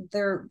that, but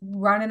they're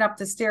running up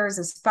the stairs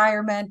as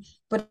firemen.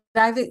 But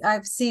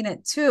I've seen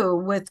it too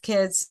with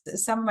kids.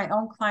 Some of my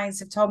own clients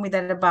have told me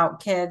that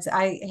about kids.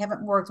 I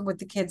haven't worked with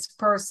the kids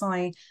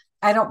personally.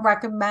 I don't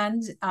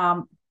recommend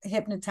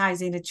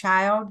hypnotizing a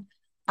child.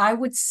 I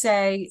would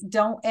say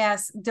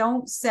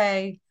don't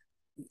say,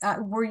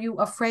 were you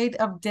afraid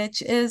of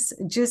ditches?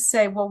 Just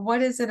say, well,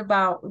 what is it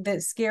about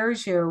that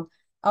scares you?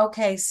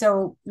 Okay,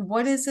 so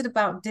what is it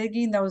about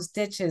digging those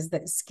ditches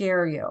that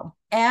scare you?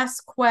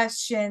 Ask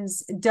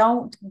questions.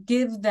 Don't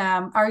give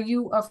them, are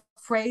you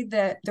afraid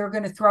that they're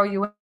going to throw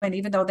you in?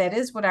 Even though that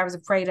is what I was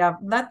afraid of,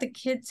 let the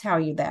kid tell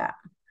you that.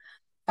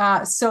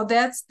 So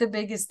that's the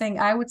biggest thing.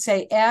 I would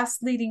say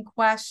ask leading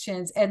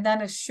questions and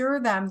then assure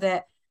them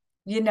that,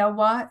 you know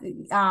what,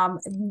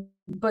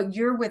 but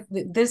you're with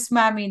this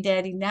mommy and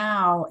daddy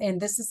now,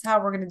 and this is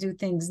how we're going to do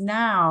things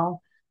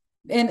now,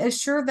 and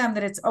assure them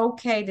that it's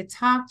okay to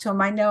talk to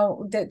them. I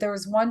know that there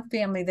was one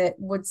family that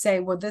would say,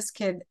 well, this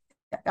kid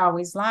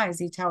always lies.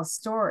 He tells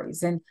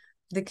stories. And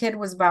the kid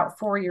was about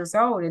 4 years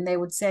old, and they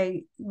would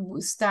say,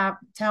 stop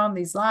telling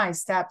these lies,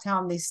 stop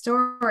telling these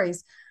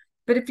stories.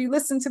 But if you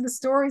listen to the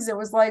stories, it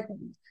was like,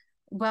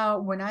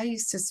 well, when I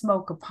used to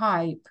smoke a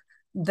pipe,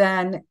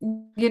 then,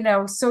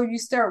 so you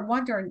start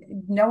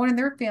wondering, no one in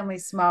their family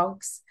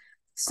smokes.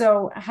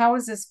 So how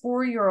is this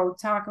 4-year-old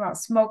talking about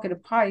smoking a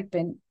pipe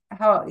and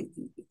how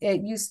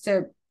it used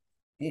to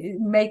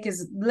make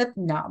his lip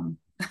numb?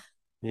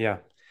 Yeah.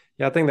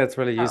 Yeah, I think that's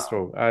really Oh,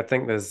 useful. I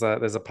think there's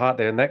a part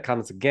there, and that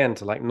comes again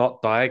to like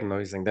not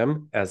diagnosing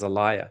them as a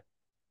liar.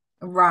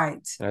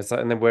 right, So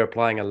and then we're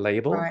applying a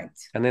label, right.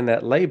 and then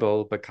that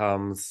label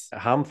becomes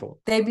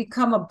harmful. They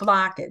become a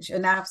blockage,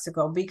 an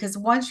obstacle, because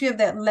once you have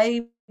that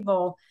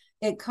label,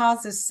 it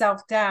causes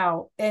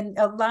self-doubt. And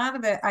a lot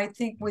of it, I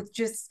think, with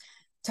just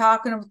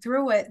talking them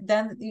through it,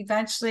 then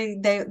eventually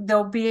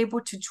they'll be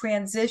able to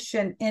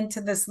transition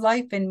into this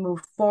life and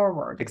move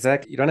forward.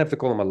 Exactly. You don't have to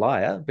call them a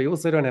liar, but you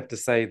also don't have to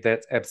say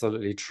that's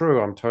absolutely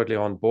true. I'm totally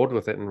on board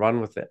with it and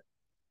run with it.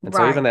 And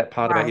so even Right, that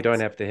part about you right, don't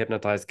have to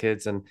hypnotize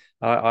kids, and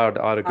I'd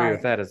agree with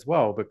right. that as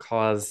well,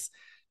 because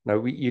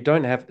you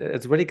don't have.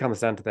 It really comes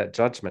down to that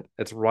judgment.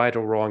 It's right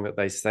or wrong that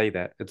they say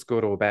that. It's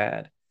good or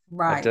bad.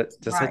 Right, right.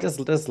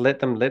 Just let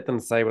them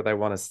say what they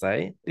want to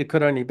say. It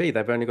could only be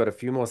they've only got a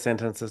few more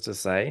sentences to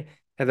say,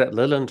 have that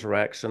little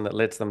interaction that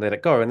lets them let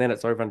it go, and then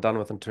it's over and done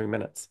within 2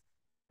 minutes,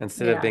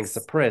 instead of being Yes,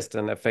 suppressed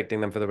and affecting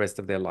them for the rest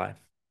of their life.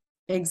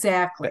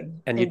 exactly,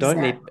 And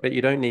exactly.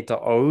 you don't need to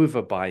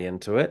over buy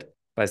into it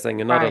by saying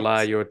you're not a Right.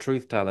 liar, you're a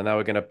truth teller. Now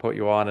we're going to put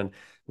you on and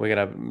we're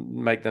going to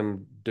make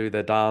them do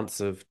the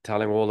dance of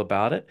telling all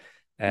about it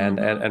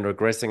Mm-hmm. and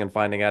regressing and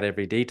finding out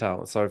every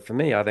detail. So for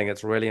me, I think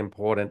it's really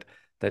important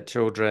that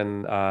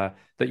children,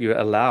 that you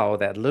allow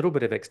that little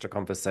bit of extra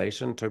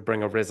conversation to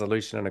bring a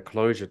resolution and a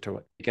closure to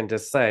it. You can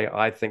just say,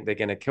 I think they're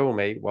going to kill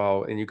me,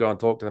 well, and you go and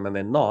talk to them and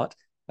they're not.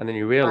 And then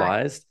you Right.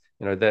 realize,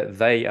 that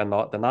they are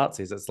not the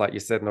Nazis. It's like you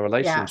said in the Yes.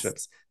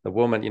 relationships, the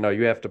woman,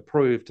 you have to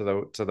prove to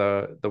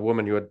the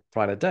woman you're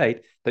trying to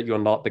date that you're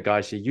not the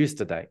guy she used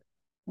to date.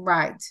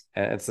 Right.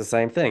 And it's the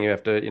same thing. You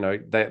have to, the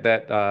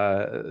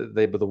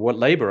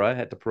laborer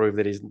had to prove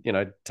that he's,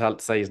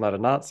 say he's not a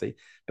Nazi,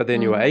 but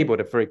then you were Mm-hmm. able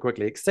to very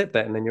quickly accept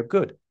that, and then you're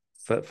good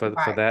for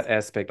Right. that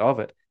aspect of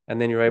it,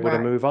 and then you're able to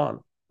Right. move on.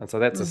 And so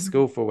that's a Mm-hmm.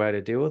 skillful way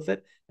to deal with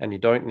it, and you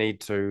don't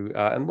need to.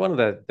 And one of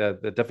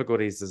the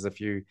difficulties is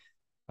if you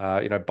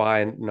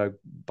buy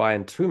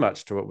in too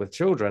much to it with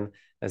children,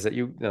 is that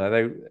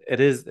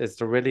it's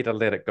to really to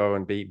let it go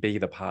and be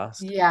the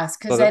past, Yes,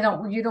 because so they that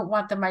don't you don't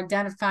want them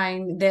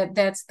identifying that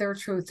that's their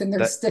truth and they're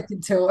that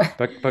sticking to it.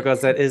 but because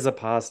that is a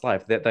past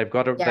life that they've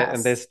got to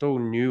and they're Yes. still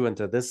new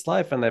into this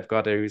life and they've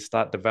got to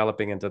start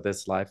developing into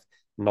this life,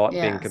 not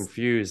being Yes.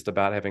 confused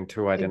about having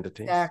two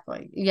identities.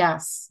 Exactly.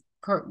 Yes.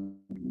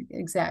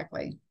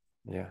 Exactly.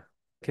 Yeah.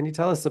 Can you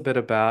tell us a bit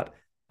about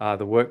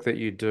the work that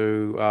you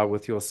do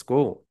with your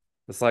school,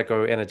 the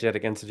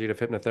Psychoenergetic Institute of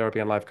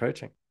Hypnotherapy and Life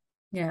Coaching?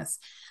 Yes.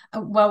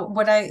 Well,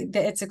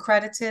 it's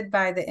accredited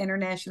by the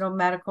International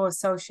Medical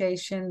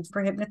Association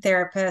for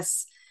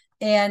Hypnotherapists,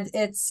 and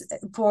it's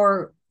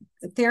for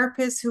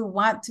therapists who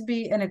want to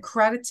be an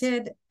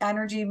accredited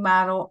energy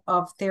model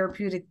of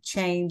therapeutic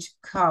change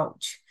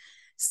coach.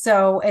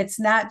 So it's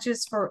not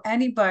just for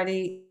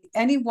anybody,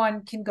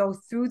 anyone can go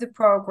through the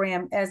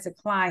program as a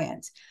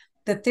client.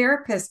 The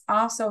therapists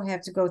also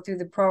have to go through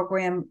the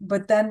program,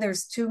 but then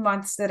there's 2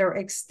 months that are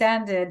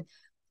extended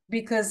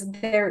because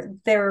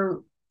they're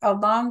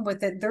along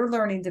with it, they're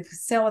learning to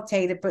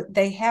facilitate it, but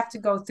they have to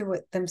go through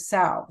it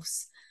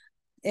themselves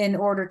in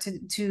order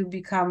to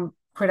become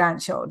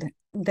credentialed.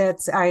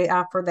 That's I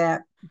offer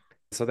that.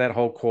 So that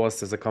whole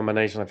course is a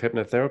combination of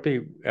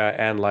hypnotherapy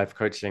and life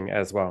coaching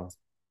as well.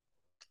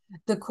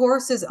 The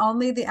course is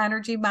only the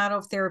energy model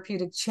of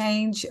therapeutic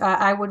change.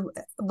 I would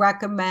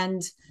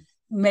recommend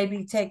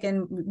maybe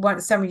taking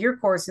some of your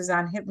courses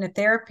on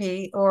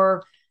hypnotherapy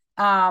or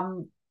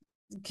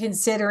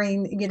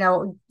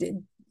considering,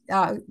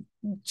 uh,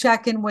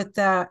 checking with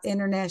the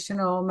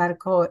International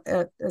Medical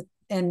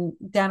and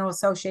Dental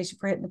Association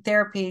for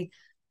Hypnotherapy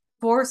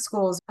for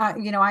schools. I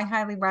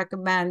highly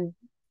recommend.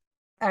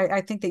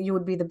 I think that you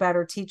would be the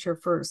better teacher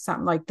for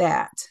something like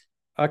that.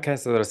 Okay,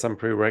 so there are some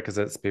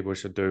prerequisites people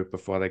should do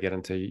before they get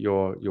into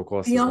your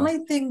course The as well. only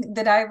thing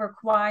that I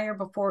require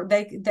before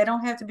they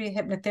don't have to be a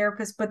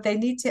hypnotherapist, but they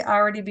need to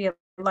already be a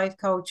life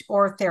coach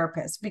or a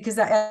therapist because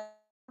I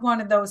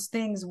one of those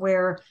things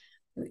where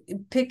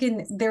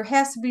picking there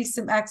has to be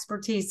some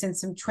expertise and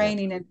some Yeah.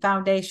 training and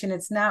foundation.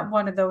 It's not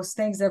one of those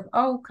things of,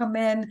 oh, come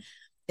in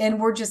and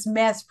we're just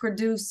mass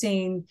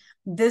producing.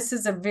 This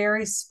is a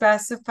very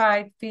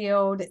specified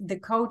field. The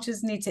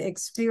coaches need to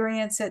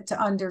experience it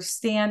to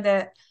understand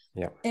it.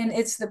 Yeah. And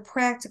it's the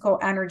practical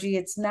energy.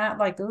 It's not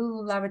like,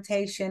 ooh,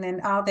 levitation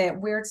and all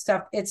that weird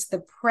stuff. It's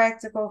the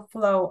practical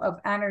flow of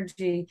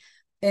energy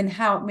and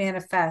how it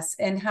manifests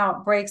and how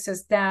it breaks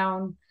us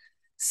down.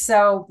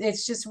 So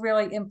it's just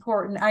really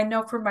important. I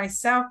know for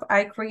myself,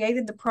 I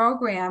created the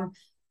program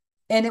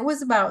and it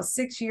was about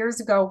 6 years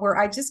ago where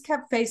I just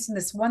kept facing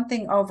this one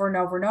thing over and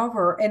over and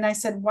over. And I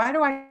said, why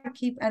do I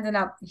keep ending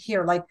up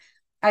here? Like,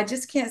 I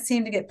just can't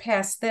seem to get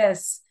past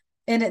this.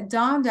 And it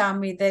dawned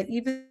on me that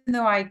even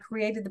though I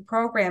created the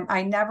program,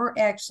 I never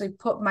actually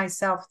put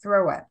myself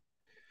through it.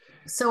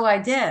 So I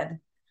did.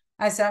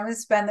 I said, I'm going to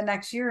spend the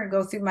next year and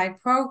go through my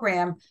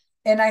program.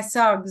 And I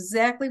saw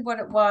exactly what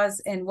it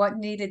was and what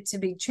needed to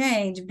be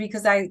changed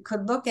because I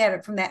could look at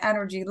it from that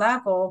energy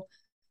level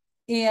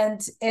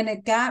and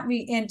it got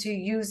me into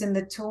using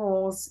the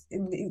tools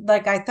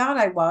like I thought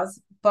I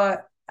was,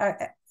 but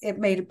it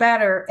made it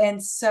better.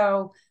 And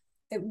so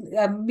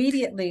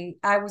immediately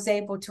I was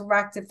able to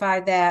rectify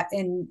that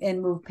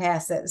and move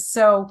past it.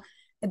 So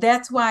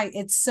that's why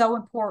it's so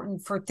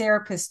important for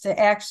therapists to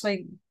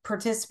actually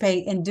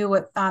participate and do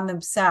it on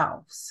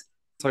themselves.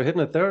 So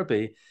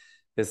hypnotherapy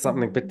is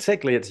something Mm-hmm.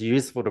 particularly it's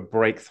useful to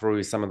break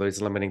through some of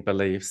those limiting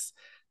beliefs.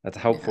 It's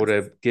helpful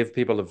Yes. to give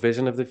people a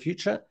vision of the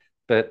future.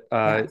 But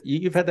Yes.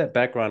 you've had that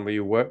background where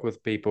you work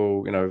with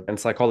people, in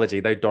psychology,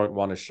 they don't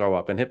want to show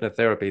up. In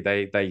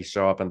hypnotherapy, they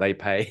show up and they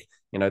pay,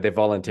 they're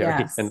voluntary.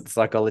 Yes. In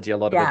psychology, a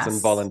lot of it's Yes.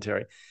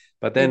 involuntary.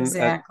 But then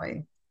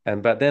Exactly.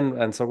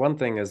 and so one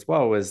thing as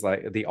well is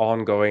like the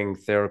ongoing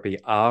therapy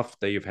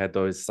after you've had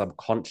those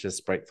subconscious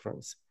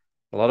breakthroughs.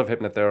 A lot of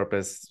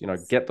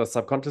hypnotherapists, get the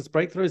subconscious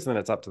breakthroughs, and then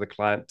it's up to the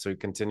client to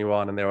continue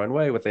on in their own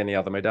way with any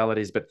other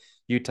modalities. But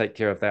you take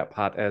care of that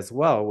part as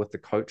well with the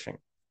coaching.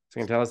 So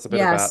you can tell us a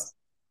bit about Yes.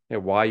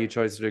 why you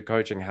chose to do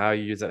coaching, how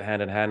you use it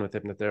hand in hand with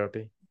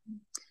hypnotherapy.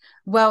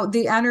 Well,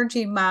 the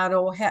energy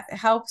model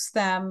helps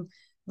them,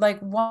 like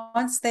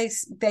once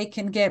they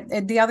can get.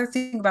 And the other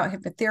thing about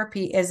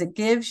hypnotherapy is it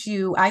gives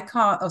you, I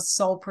call it a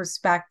soul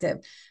perspective.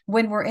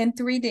 When we're in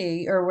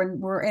 3D or when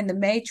we're in the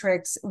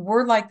matrix,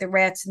 we're like the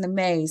rats in the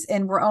maze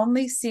and we're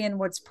only seeing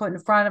what's put in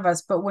front of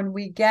us. But when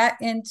we get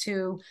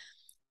into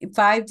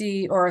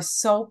 5D or a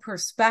soul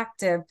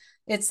perspective,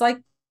 it's like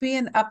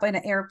being up in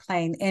an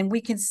airplane and we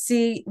can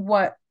see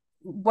what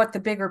the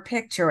bigger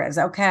picture is.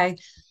 Okay.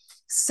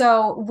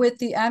 So with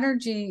the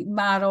energy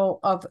model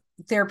of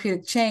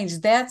therapeutic change,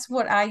 that's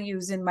what I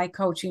use in my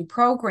coaching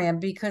program,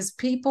 because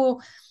people,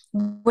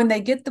 when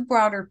they get the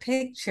broader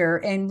picture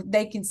and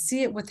they can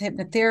see it with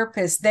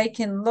hypnotherapists, they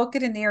can look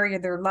at an area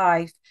of their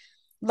life,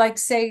 like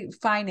say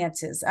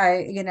finances.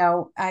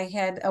 I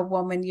had a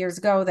woman years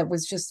ago that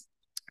was just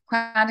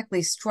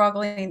chronically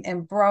struggling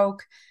and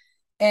broke.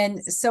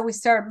 And so we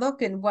started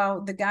looking.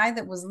 Well, the guy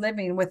that was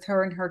living with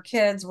her and her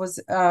kids was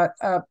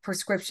a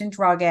prescription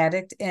drug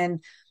addict,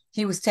 and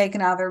he was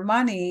taking all their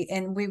money.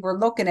 And we were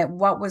looking at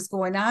what was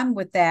going on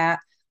with that.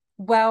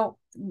 Well,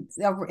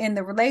 in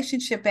the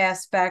relationship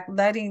aspect,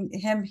 letting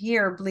him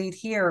here bleed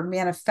here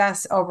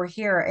manifest over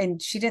here.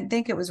 And she didn't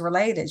think it was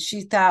related.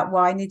 She thought,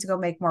 well, I need to go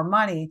make more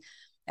money.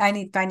 I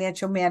need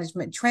financial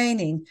management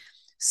training.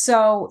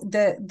 So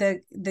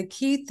the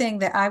key thing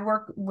that I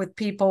work with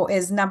people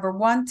is, number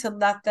one, to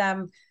let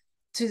them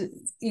to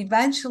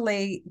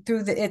eventually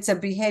through it's a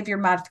behavior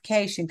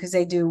modification, because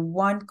they do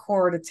one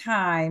core at a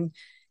time,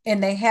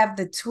 and they have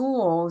the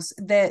tools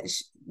that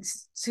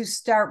to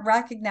start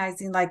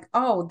recognizing, like,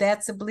 oh,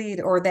 that's a bleed,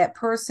 or that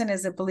person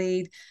is a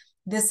bleed,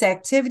 this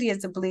activity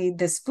is a bleed,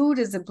 this food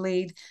is a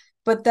bleed.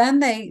 But then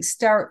they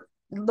start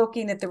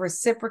looking at the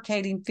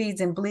reciprocating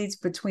feeds and bleeds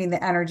between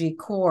the energy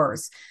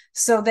cores,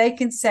 so they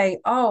can say,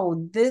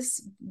 oh,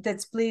 this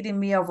that's bleeding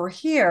me over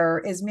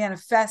here is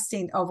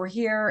manifesting over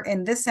here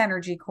in this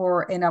energy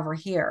core and over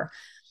here.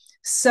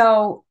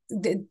 So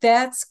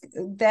that's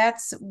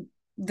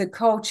the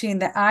coaching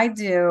that I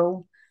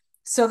do,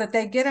 so that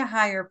they get a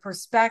higher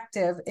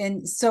perspective.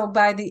 And so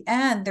by the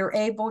end,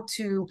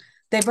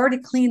 they've already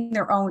cleaned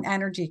their own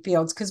energy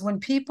fields. Because when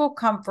people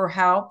come for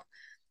help,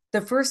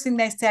 the first thing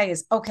they say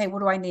is, okay, what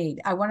do I need?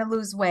 I want to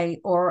lose weight,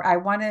 or I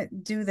want to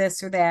do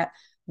this or that.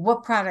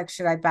 What product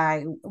should I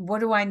buy? What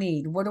do I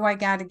need? What do I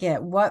got to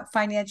get? What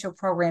financial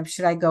program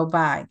should I go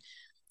buy?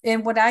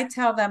 And what I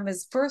tell them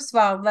is, first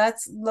of all,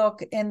 let's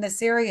look in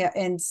this area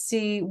and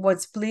see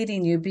what's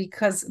bleeding you,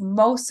 because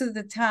most of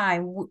the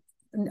time,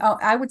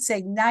 I would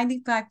say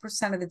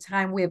 95% of the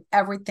time, we have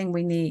everything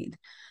we need.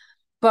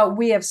 But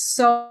we have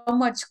so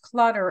much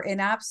clutter and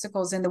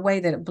obstacles in the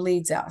way that it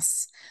bleeds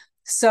us.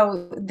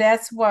 So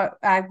that's what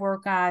I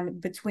work on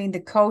between the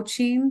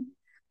coaching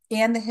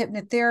and the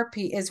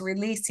hypnotherapy, is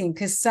releasing,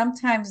 because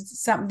sometimes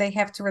it's something they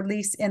have to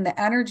release in the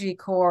energy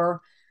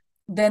core,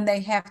 then they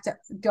have to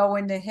go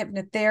into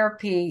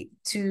hypnotherapy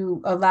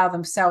to allow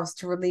themselves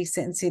to release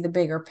it and see the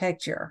bigger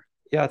picture.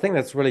 Yeah, I think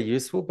that's really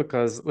useful,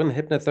 because in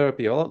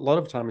hypnotherapy, a lot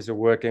of times you're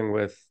working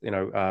with,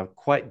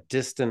 quite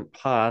distant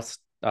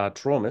past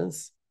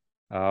traumas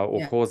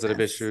or causative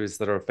Yes. issues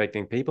that are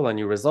affecting people, and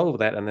you resolve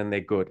that, and then they're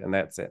good, and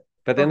that's it.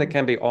 But then there Okay.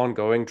 can be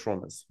ongoing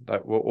traumas,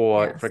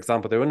 or for Yes.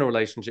 example, they're in a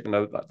relationship.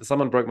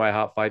 Someone broke my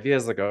heart 5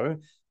 years ago.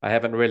 I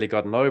haven't really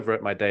gotten over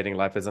it. My dating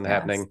life isn't Yes.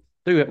 happening.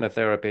 Do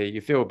hypnotherapy,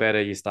 you feel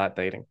better, you start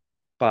dating.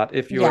 But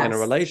if you're in a Yes.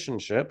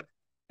 relationship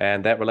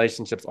and that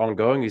relationship's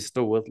ongoing, you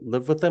still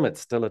live with them, it's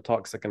still a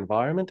toxic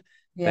environment,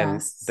 then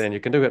Yes. then you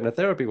can do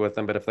hypnotherapy with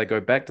them. But if they go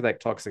back to that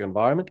toxic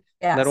environment,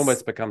 that Yes.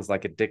 almost becomes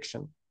like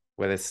addiction,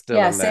 where they're still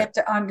in Yes. They that. have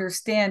to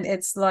understand,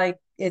 it's like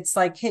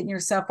hitting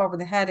yourself over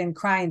the head and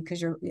crying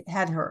because your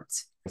head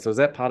hurts. So is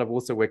that part of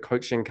also where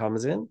coaching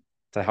comes in,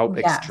 to help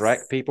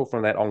extract Yes. people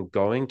from that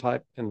ongoing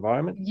type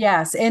environment?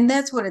 Yes, and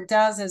that's what it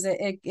does, is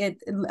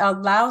it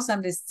allows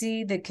them to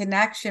see the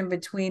connection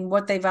between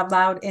what they've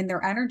allowed in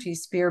their energy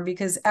sphere,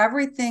 because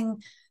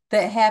everything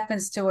that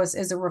happens to us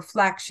is a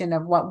reflection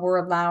of what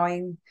we're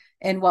allowing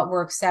and what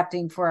we're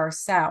accepting for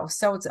ourselves.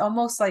 So it's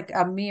almost like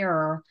a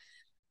mirror.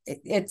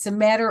 It's a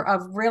matter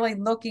of really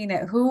looking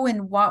at who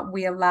and what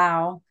we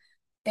allow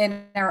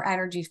in our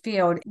energy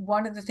field.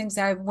 One of the things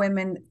that I have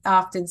women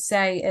often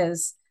say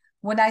is,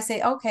 when I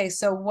say, okay,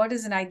 so what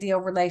is an ideal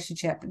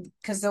relationship?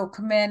 Because they'll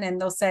come in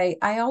and they'll say,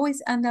 I always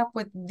end up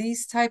with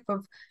these type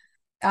of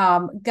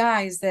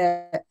guys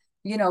that,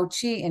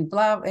 cheat and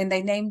blah, and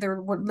they name their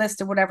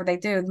list of whatever they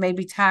do,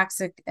 maybe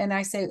toxic. And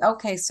I say,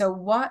 okay, so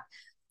what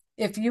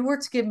if you were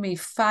to give me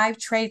 5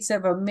 traits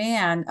of a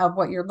man of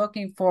what you're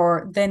looking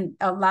for? Then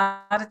a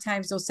lot of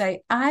times they'll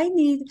say, I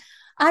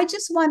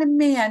just want a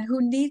man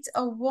who needs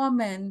a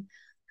woman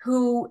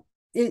who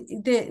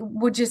that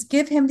would just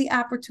give him the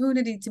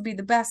opportunity to be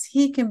the best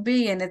he can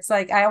be. And it's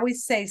like, I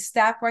always say,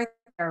 stop right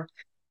there.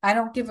 I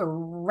don't give a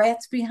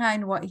rat's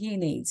behind what he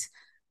needs.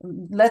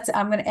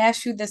 I'm going to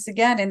ask you this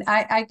again. And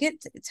I get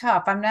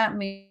tough. I'm not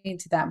mean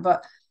to them,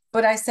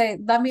 but I say,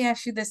 let me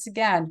ask you this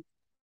again.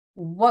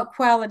 What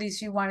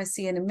qualities you want to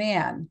see in a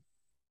man?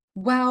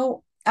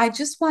 Well, I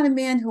just want a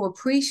man who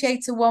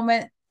appreciates a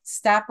woman.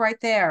 Stop right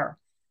there,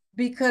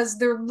 because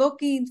they're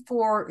looking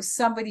for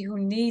somebody who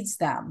needs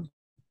them.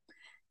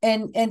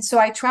 And so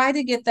I try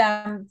to get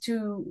them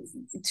to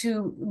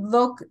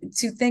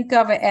think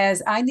of it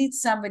as, I need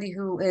somebody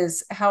who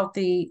is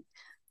healthy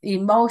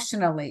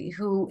emotionally,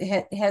 who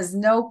has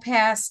no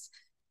past,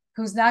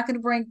 who's not going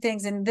to bring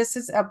things. And this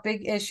is a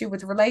big issue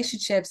with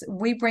relationships.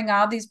 We bring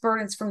all these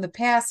burdens from the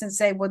past and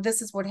say, well,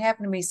 this is what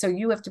happened to me, so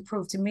you have to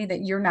prove to me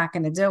that you're not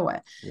going to do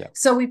it. Yeah.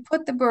 So we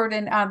put the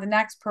burden on the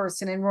next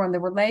person and ruin the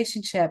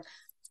relationship.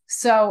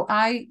 So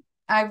I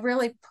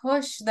really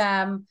push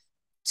them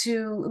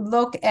to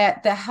look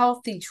at the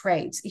healthy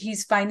traits.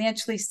 He's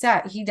financially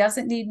set. He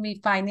doesn't need me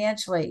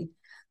financially.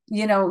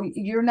 You know,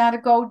 you're not a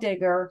gold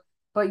digger,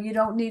 but you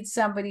don't need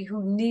somebody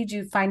who needs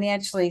you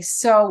financially.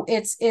 So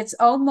it's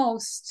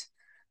almost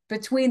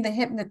between the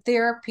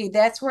hypnotherapy,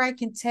 that's where I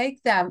can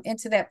take them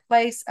into that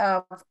place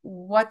of,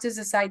 what does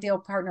this ideal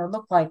partner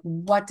look like?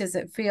 What does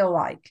it feel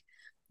like?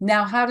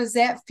 Now, how does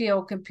that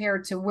feel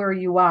compared to where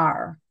you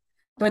are?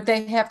 But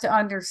they have to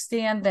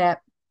understand that,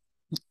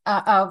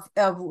 of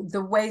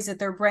the ways that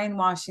they're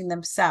brainwashing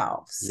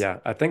themselves. Yeah,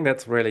 I think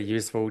that's really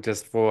useful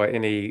just for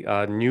any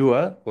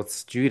newer or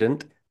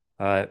student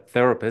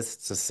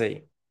therapists to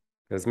see,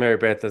 because Mary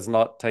Beth is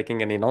not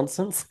taking any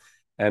nonsense.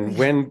 And Yeah.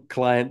 when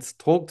clients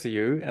talk to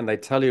you and they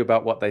tell you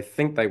about what they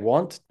think they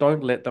want,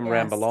 don't let them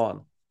ramble Yes.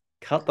 on.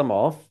 Cut them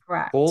off, call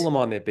Correct. them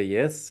on their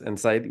BS and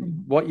say,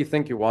 Mhm. what you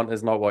think you want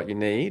is not what you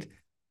need.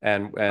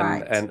 Right.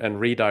 And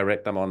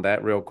redirect them on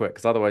that real quick.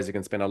 Because otherwise you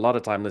can spend a lot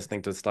of time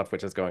listening to stuff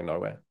which is going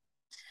nowhere.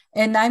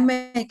 And I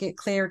make it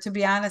clear, to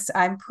be honest,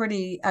 I'm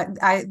pretty,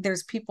 I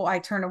there's people I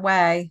turn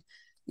away.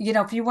 You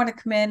know, if you want to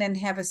come in and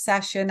have a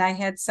session, I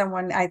had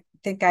someone, I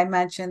think I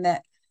mentioned,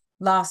 that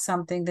lost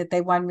something that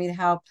they wanted me to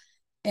help,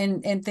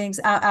 and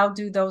things. I'll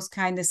do those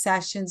kind of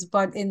sessions.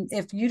 But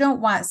if you don't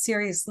want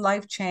serious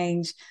life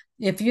change,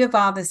 if you have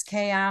all this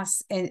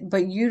chaos,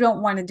 but you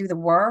don't want to do the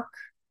work,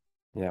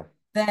 Yeah.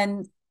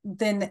 then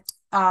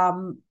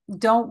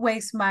don't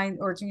waste mine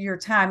or your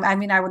time. I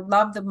mean, I would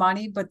love the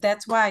money, but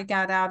that's why I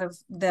got out of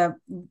the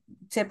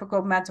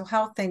typical mental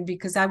health thing,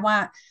 because I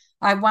want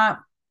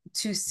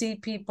to see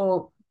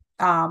people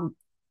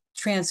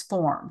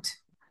transformed.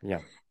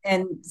 Yeah.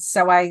 And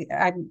so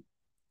I'm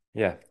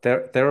Yeah,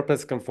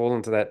 therapists can fall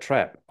into that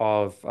trap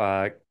of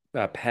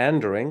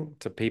pandering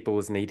to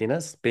people's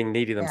neediness, being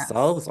needy yes,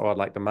 themselves. Oh, I'd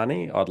like the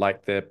money. I'd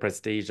like the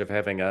prestige of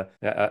having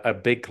a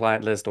big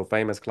client list or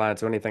famous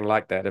clients or anything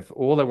like that. If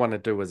all they want to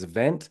do is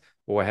vent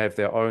or have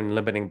their own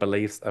limiting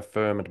beliefs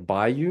affirmed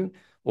by you,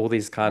 all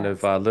these kind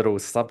of yes, little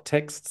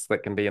subtexts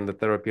that can be in the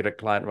therapeutic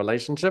client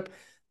relationship,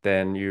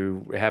 then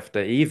you have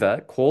to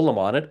either call them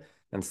on it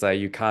and say,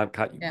 you can't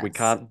cut, we yes,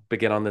 can't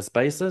begin on this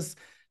basis.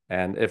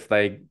 And if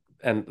they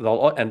and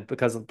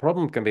because the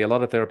problem can be a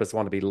lot of therapists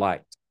want to be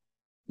liked.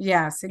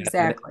 yes,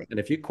 exactly. And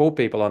if you call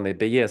people on their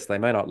BS, they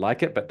may not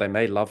like it, but they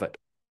may love it.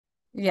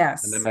 And they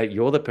Yes, may,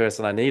 you're the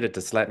person I needed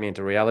to slap me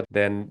into reality.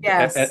 Then,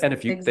 yes, and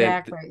if you,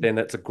 exactly. then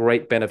that's a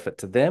great benefit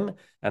to them.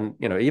 And,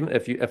 you know, even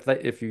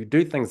if you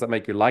do things that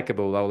make you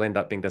likable, they'll end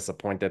up being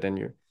disappointed in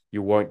you.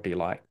 You won't be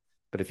liked.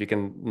 But if you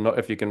can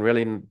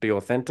really be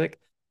authentic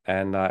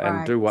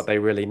and do what Right. they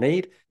really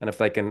need, and if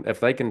they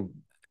can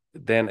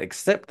then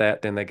accept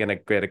that, then they're going to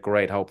get a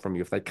great help from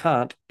you. If they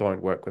can't,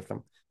 don't work with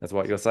them. That's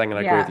what you're saying, and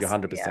I agree with you Yes,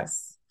 100%.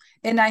 yes.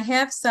 And I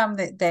have some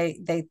that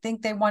they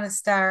think they want to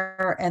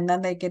start, and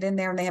then they get in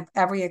there and they have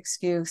every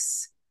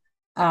excuse.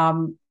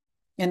 Um,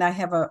 and I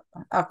have a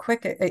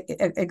quick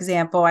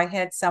example. I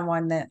had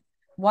someone that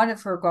one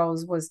of her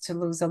goals was to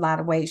lose a lot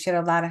of weight. She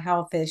had a lot of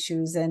health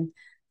issues, and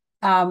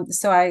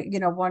so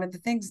one of the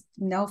things,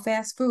 no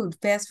fast food.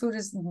 Fast food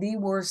is the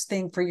worst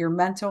thing for your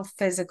mental,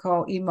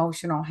 physical,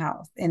 emotional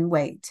health and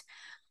weight.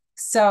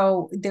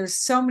 So there's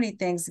so many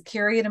things.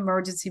 Carry an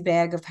emergency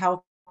bag of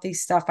healthy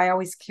stuff. I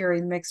always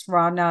carry mixed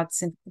raw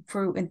nuts and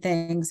fruit and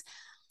things.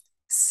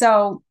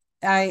 So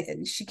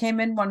she came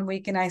in one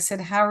week and I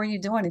said, "How are you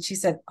doing?" And she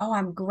said, "Oh,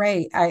 I'm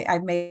great. I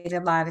made a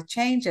lot of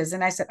changes."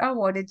 And I said, "Oh,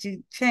 what did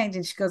you change?"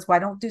 And she goes, "Well, I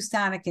don't do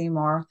Sonic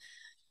anymore,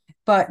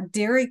 but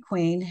Dairy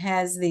Queen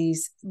has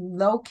these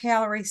low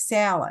calorie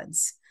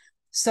salads.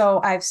 So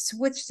I've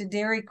switched to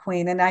Dairy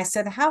Queen." And I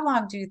said, "How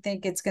long do you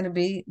think it's going to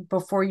be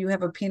before you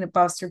have a peanut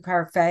butter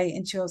parfait?"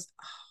 And she goes,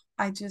 "Oh,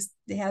 I just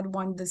had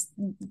one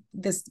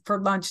this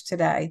for lunch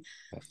today."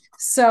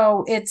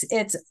 So it's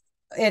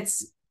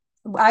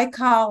I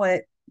call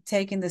it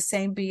taking the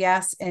same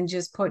BS and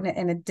just putting it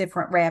in a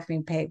different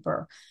wrapping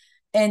paper.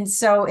 And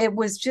so it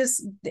was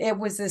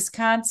this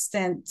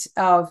constant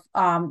of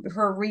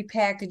her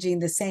repackaging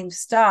the same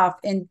stuff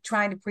and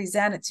trying to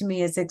present it to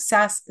me as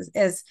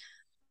acceptable.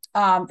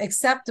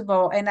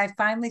 And I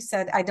finally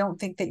said, "I don't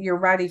think that you're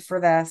ready for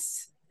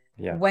this.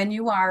 Yeah. When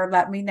you are,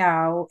 let me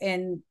know."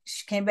 And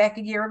she came back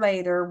a year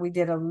later. We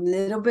did a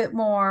little bit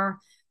more,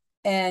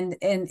 and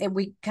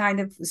we kind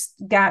of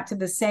got to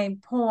the same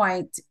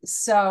point.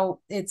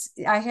 So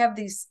I have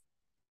these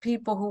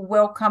people who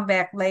will come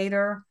back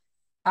later.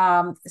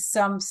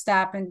 Some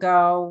stop and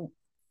go,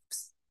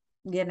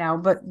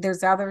 but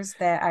there's others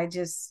that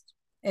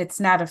it's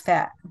not a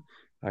fit.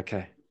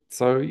 Okay.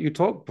 So you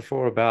talked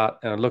before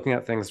about looking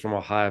at things from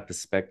a higher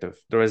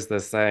perspective. There is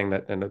this saying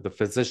that the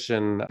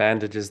physician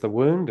bandages the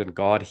wound and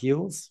God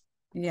heals.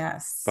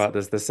 Yes. But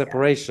there's the Yeah.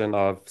 separation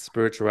of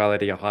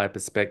spirituality, a higher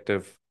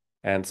perspective.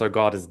 And so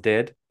God is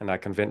dead in our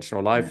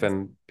conventional life, Yes.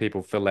 and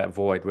people fill that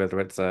void, whether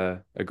it's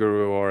a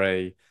guru or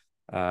a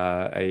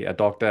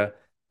doctor.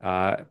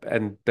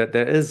 And that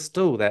there is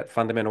still that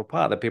fundamental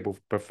part that people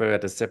prefer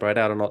to separate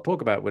out and not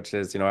talk about, which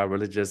is, our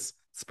religious,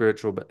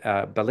 spiritual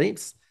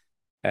beliefs.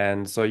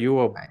 And so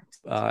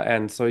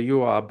Right.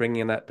 you are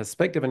bringing in that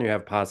perspective, and you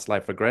have past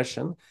life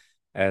regression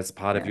as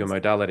part of your Yes.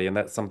 modality, and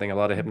that's something a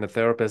lot of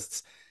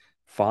hypnotherapists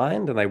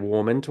find, and they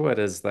warm into it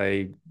as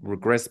they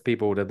regress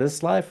people to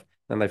this life.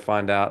 Then they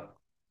find out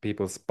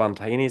people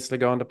spontaneously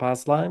go into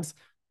past lives,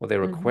 or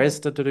they're Mm-hmm.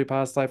 requested to do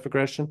past life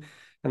regression.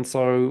 And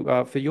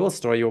so, for your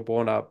story, you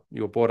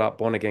were brought up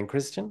born again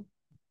Christian.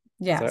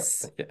 So,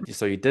 Yes.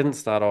 so you didn't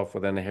start off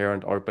with an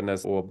inherent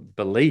openness or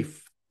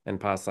belief in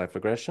past life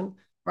regression.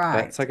 But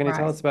Right. so can you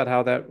tell Right. us about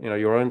how that,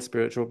 your own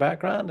spiritual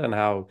background and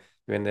how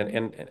you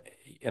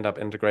end up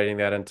integrating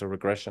that into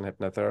regression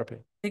hypnotherapy?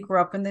 They grew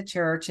up in the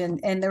church,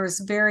 and there was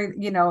very,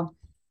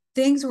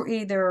 things were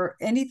either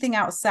anything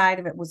outside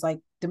of it was like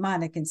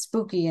demonic and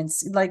spooky, and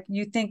like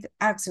you think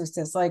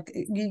exorcist, like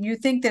you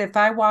think that if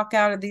I walk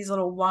out of these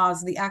little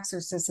walls, the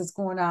exorcist is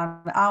going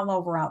on all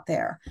over out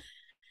there.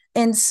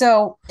 And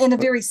so in a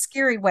But, very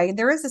scary way,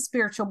 there is a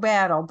spiritual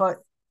battle, but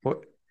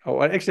what,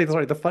 oh, actually,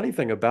 sorry, the funny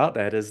thing about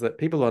that is that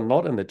people who are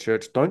not in the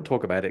church don't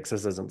talk about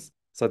exorcisms.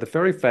 So the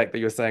very fact that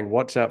you're saying,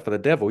 watch out for the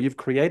devil, you've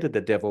created the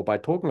devil by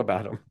talking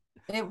about him.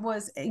 it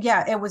was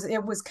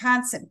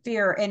constant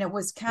fear, and it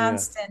was Yeah.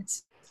 constant.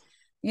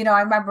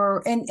 I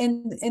remember, and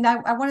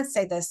I want to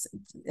say this,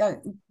 uh,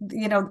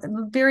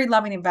 very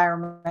loving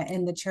environment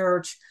in the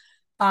church.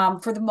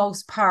 For the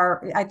most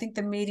part, I think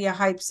the media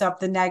hypes up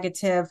the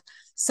negative.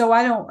 So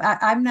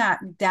I'm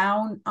not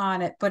down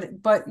on it, but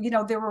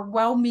there were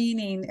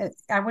well-meaning.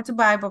 I went to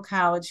Bible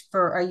college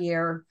for a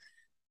year,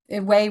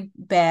 way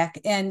back,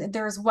 and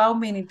there's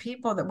well-meaning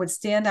people that would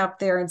stand up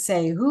there and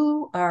say,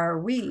 "Who are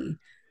we?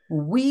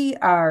 We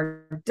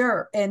are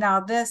dirt," and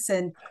all this,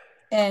 and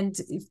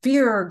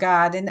fear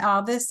God and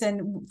all this.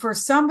 And for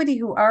somebody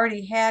who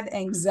already had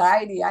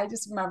anxiety, I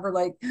just remember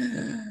like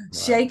Right.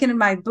 shaking in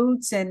my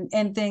boots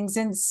and things.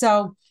 And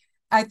so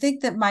I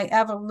think that my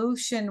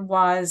evolution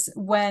was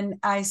when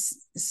I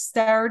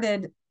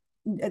started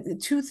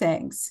two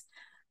things.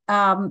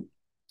 Um,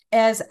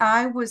 as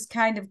I was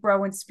kind of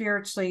growing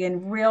spiritually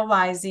and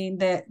realizing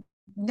that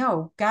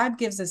no, God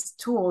gives us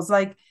tools.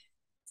 Like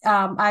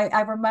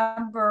I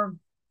remember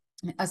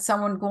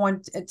someone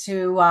going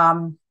to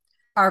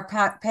our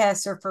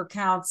pastor for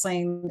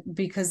counseling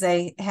because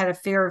they had a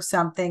fear of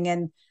something,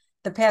 and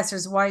the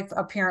pastor's wife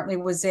apparently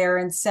was there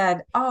and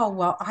said, "Oh,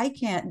 well, I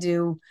can't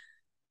do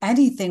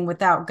anything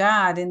without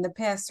God." And the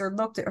pastor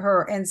looked at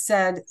her and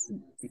said,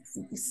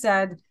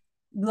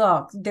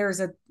 "Look, there's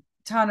a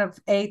ton of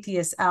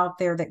atheists out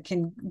there that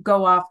can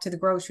go off to the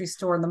grocery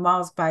store and the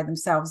malls by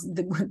themselves.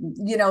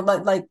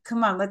 Like,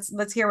 come on,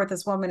 let's hear what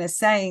this woman is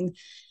saying."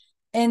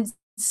 And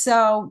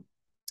so,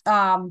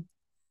 um,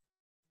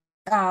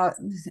 uh,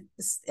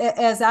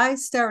 as I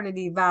started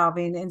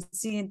evolving and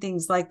seeing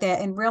things like that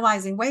and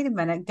realizing, wait a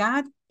minute,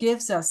 God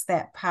gives us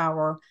that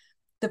power.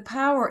 The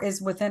power is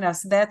within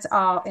us. That's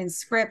all in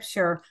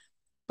scripture.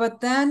 But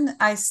then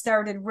I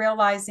started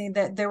realizing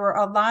that there were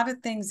a lot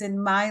of things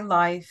in my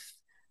life,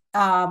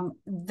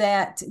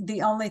 that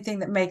the only thing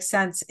that makes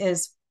sense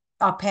is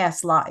a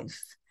past life.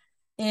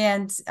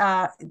 And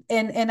I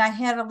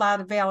had a lot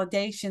of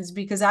validations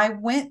because I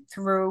went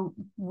through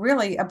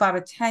really about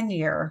a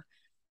 10-year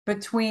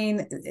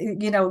between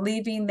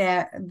leaving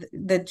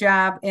the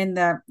job in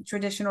the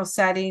traditional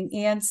setting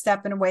and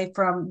stepping away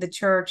from the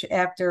church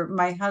after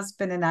my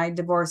husband and I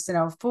divorced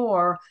in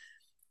 04.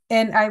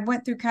 And I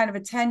went through kind of a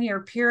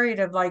 10-year period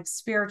of like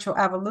spiritual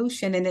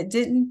evolution, and it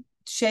didn't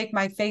shake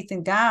my faith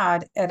in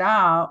God at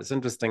all. It's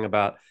interesting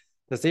about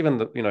this, even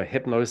the,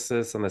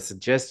 hypnosis and the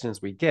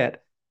suggestions we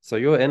get. So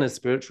you're in a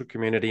spiritual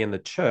community in the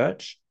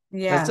church.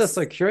 It's just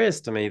so Yes.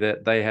 curious to me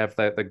that they have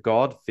the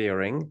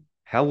God-fearing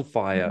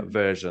hellfire Mm-hmm.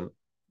 version,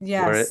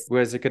 Yes.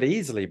 whereas it could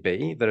easily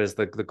be that is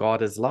the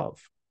God is love.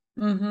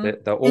 Mm-hmm.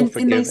 They're all And they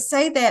forgiven.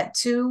 say that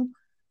too,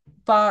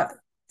 but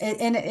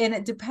and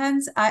it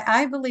depends.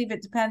 I believe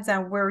it depends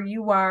on where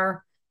you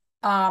are,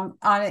 on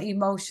an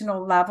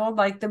emotional level.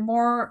 Like the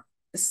more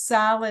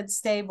solid,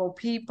 stable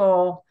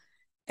people,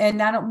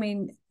 and I don't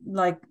mean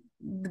like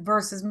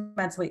versus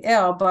mentally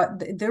ill, but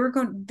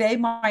they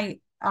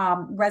might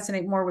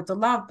resonate more with the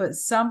love. But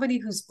somebody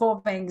who's full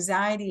of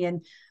anxiety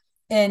and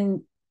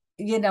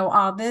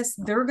all this,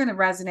 they're going to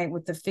resonate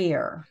with the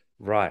fear.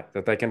 Right,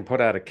 that they can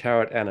put out a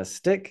carrot and a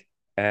stick,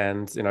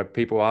 And,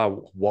 people are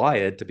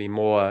wired to be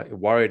more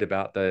worried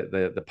about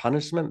the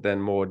punishment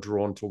than more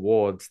drawn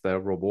towards the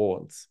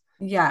rewards.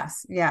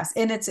 Yes, yes.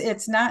 And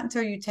it's not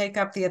until you take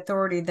up the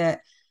authority that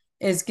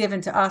is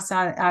given to us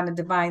on a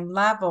divine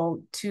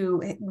level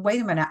to,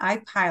 wait a minute,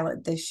 I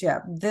pilot this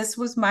ship. This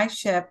was my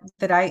ship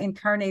that I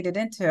incarnated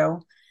into,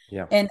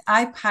 Yeah. and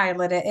I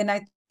pilot it. And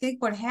I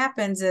think what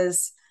happens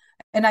is,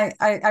 and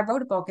I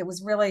wrote a book, it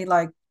was really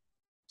like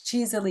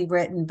cheesily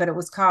written, but it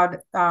was called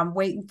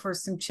Waiting for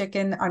Some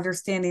Chicken,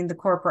 Understanding the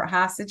Corporate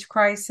Hostage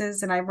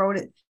Crisis. And I wrote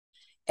it,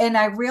 and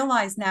I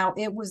realize now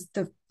it was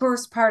the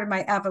first part of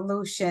my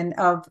evolution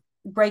of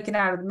breaking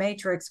out of the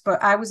matrix,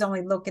 but I was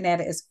only looking at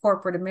it as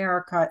corporate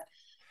America.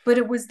 But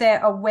it was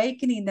that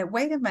awakening that,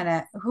 wait a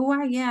minute, who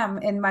I am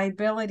and my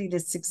ability to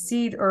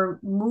succeed or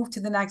move to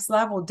the next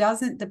level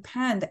doesn't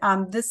depend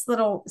on this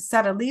little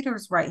set of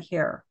leaders right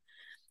here.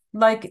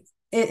 Like,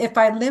 if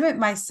I limit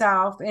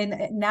myself,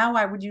 and now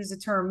I would use the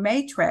term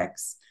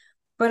matrix,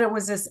 but it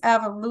was this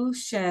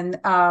evolution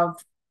of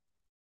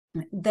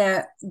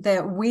that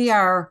we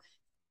are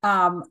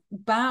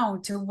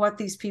bound to what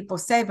these people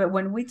say. But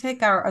when we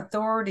take our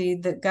authority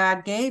that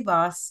God gave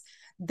us,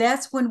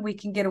 that's when we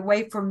can get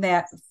away from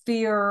that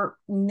fear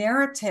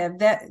narrative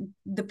that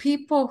the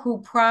people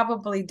who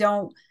probably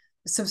don't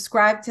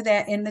subscribe to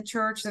that in the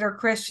church that are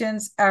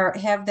Christians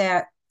have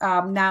that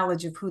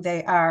knowledge of who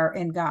they are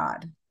in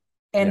God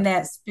and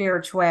that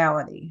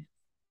spirituality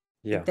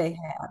that they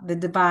have, the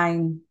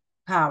divine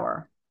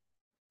power.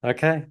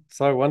 Okay.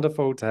 So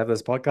wonderful to have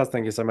this podcast.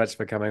 Thank you so much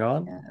for coming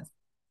on. Yes.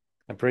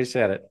 I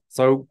appreciate it.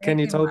 So can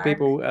you tell Mark.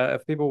 people,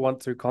 if people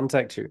want to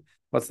contact you,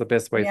 what's the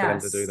best way for them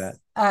to do that?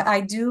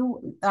 I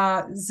do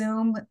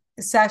Zoom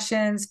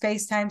sessions,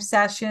 FaceTime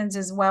sessions,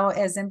 as well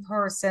as in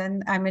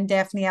person. I'm in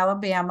Daphne,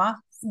 Alabama.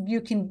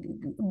 You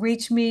can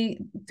reach me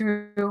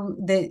through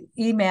the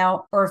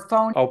email or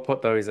phone. I'll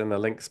put those in the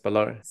links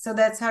below. So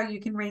that's how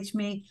you can reach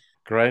me.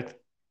 Great.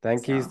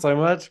 Thank you so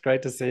much.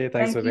 Great to see you.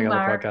 Thanks for being on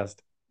the podcast.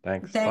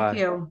 Thanks. Thank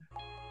you.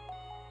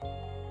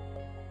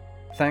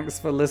 Thanks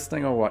for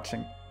listening or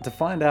watching. To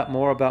find out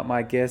more about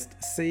my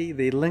guest, see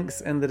the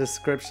links in the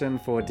description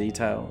for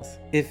details.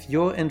 If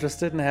you're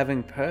interested in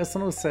having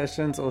personal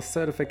sessions or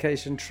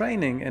certification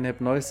training in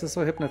hypnosis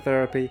or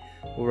hypnotherapy,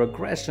 or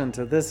regression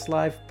to this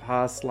life,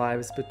 past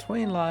lives,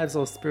 between lives,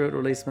 or spirit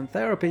releasement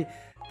therapy,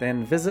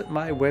 then visit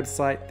my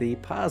website,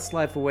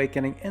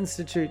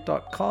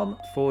 thepastlifeawakeninginstitute.com,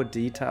 for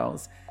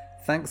details.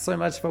 Thanks so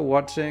much for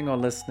watching or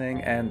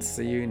listening, and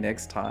see you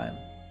next time.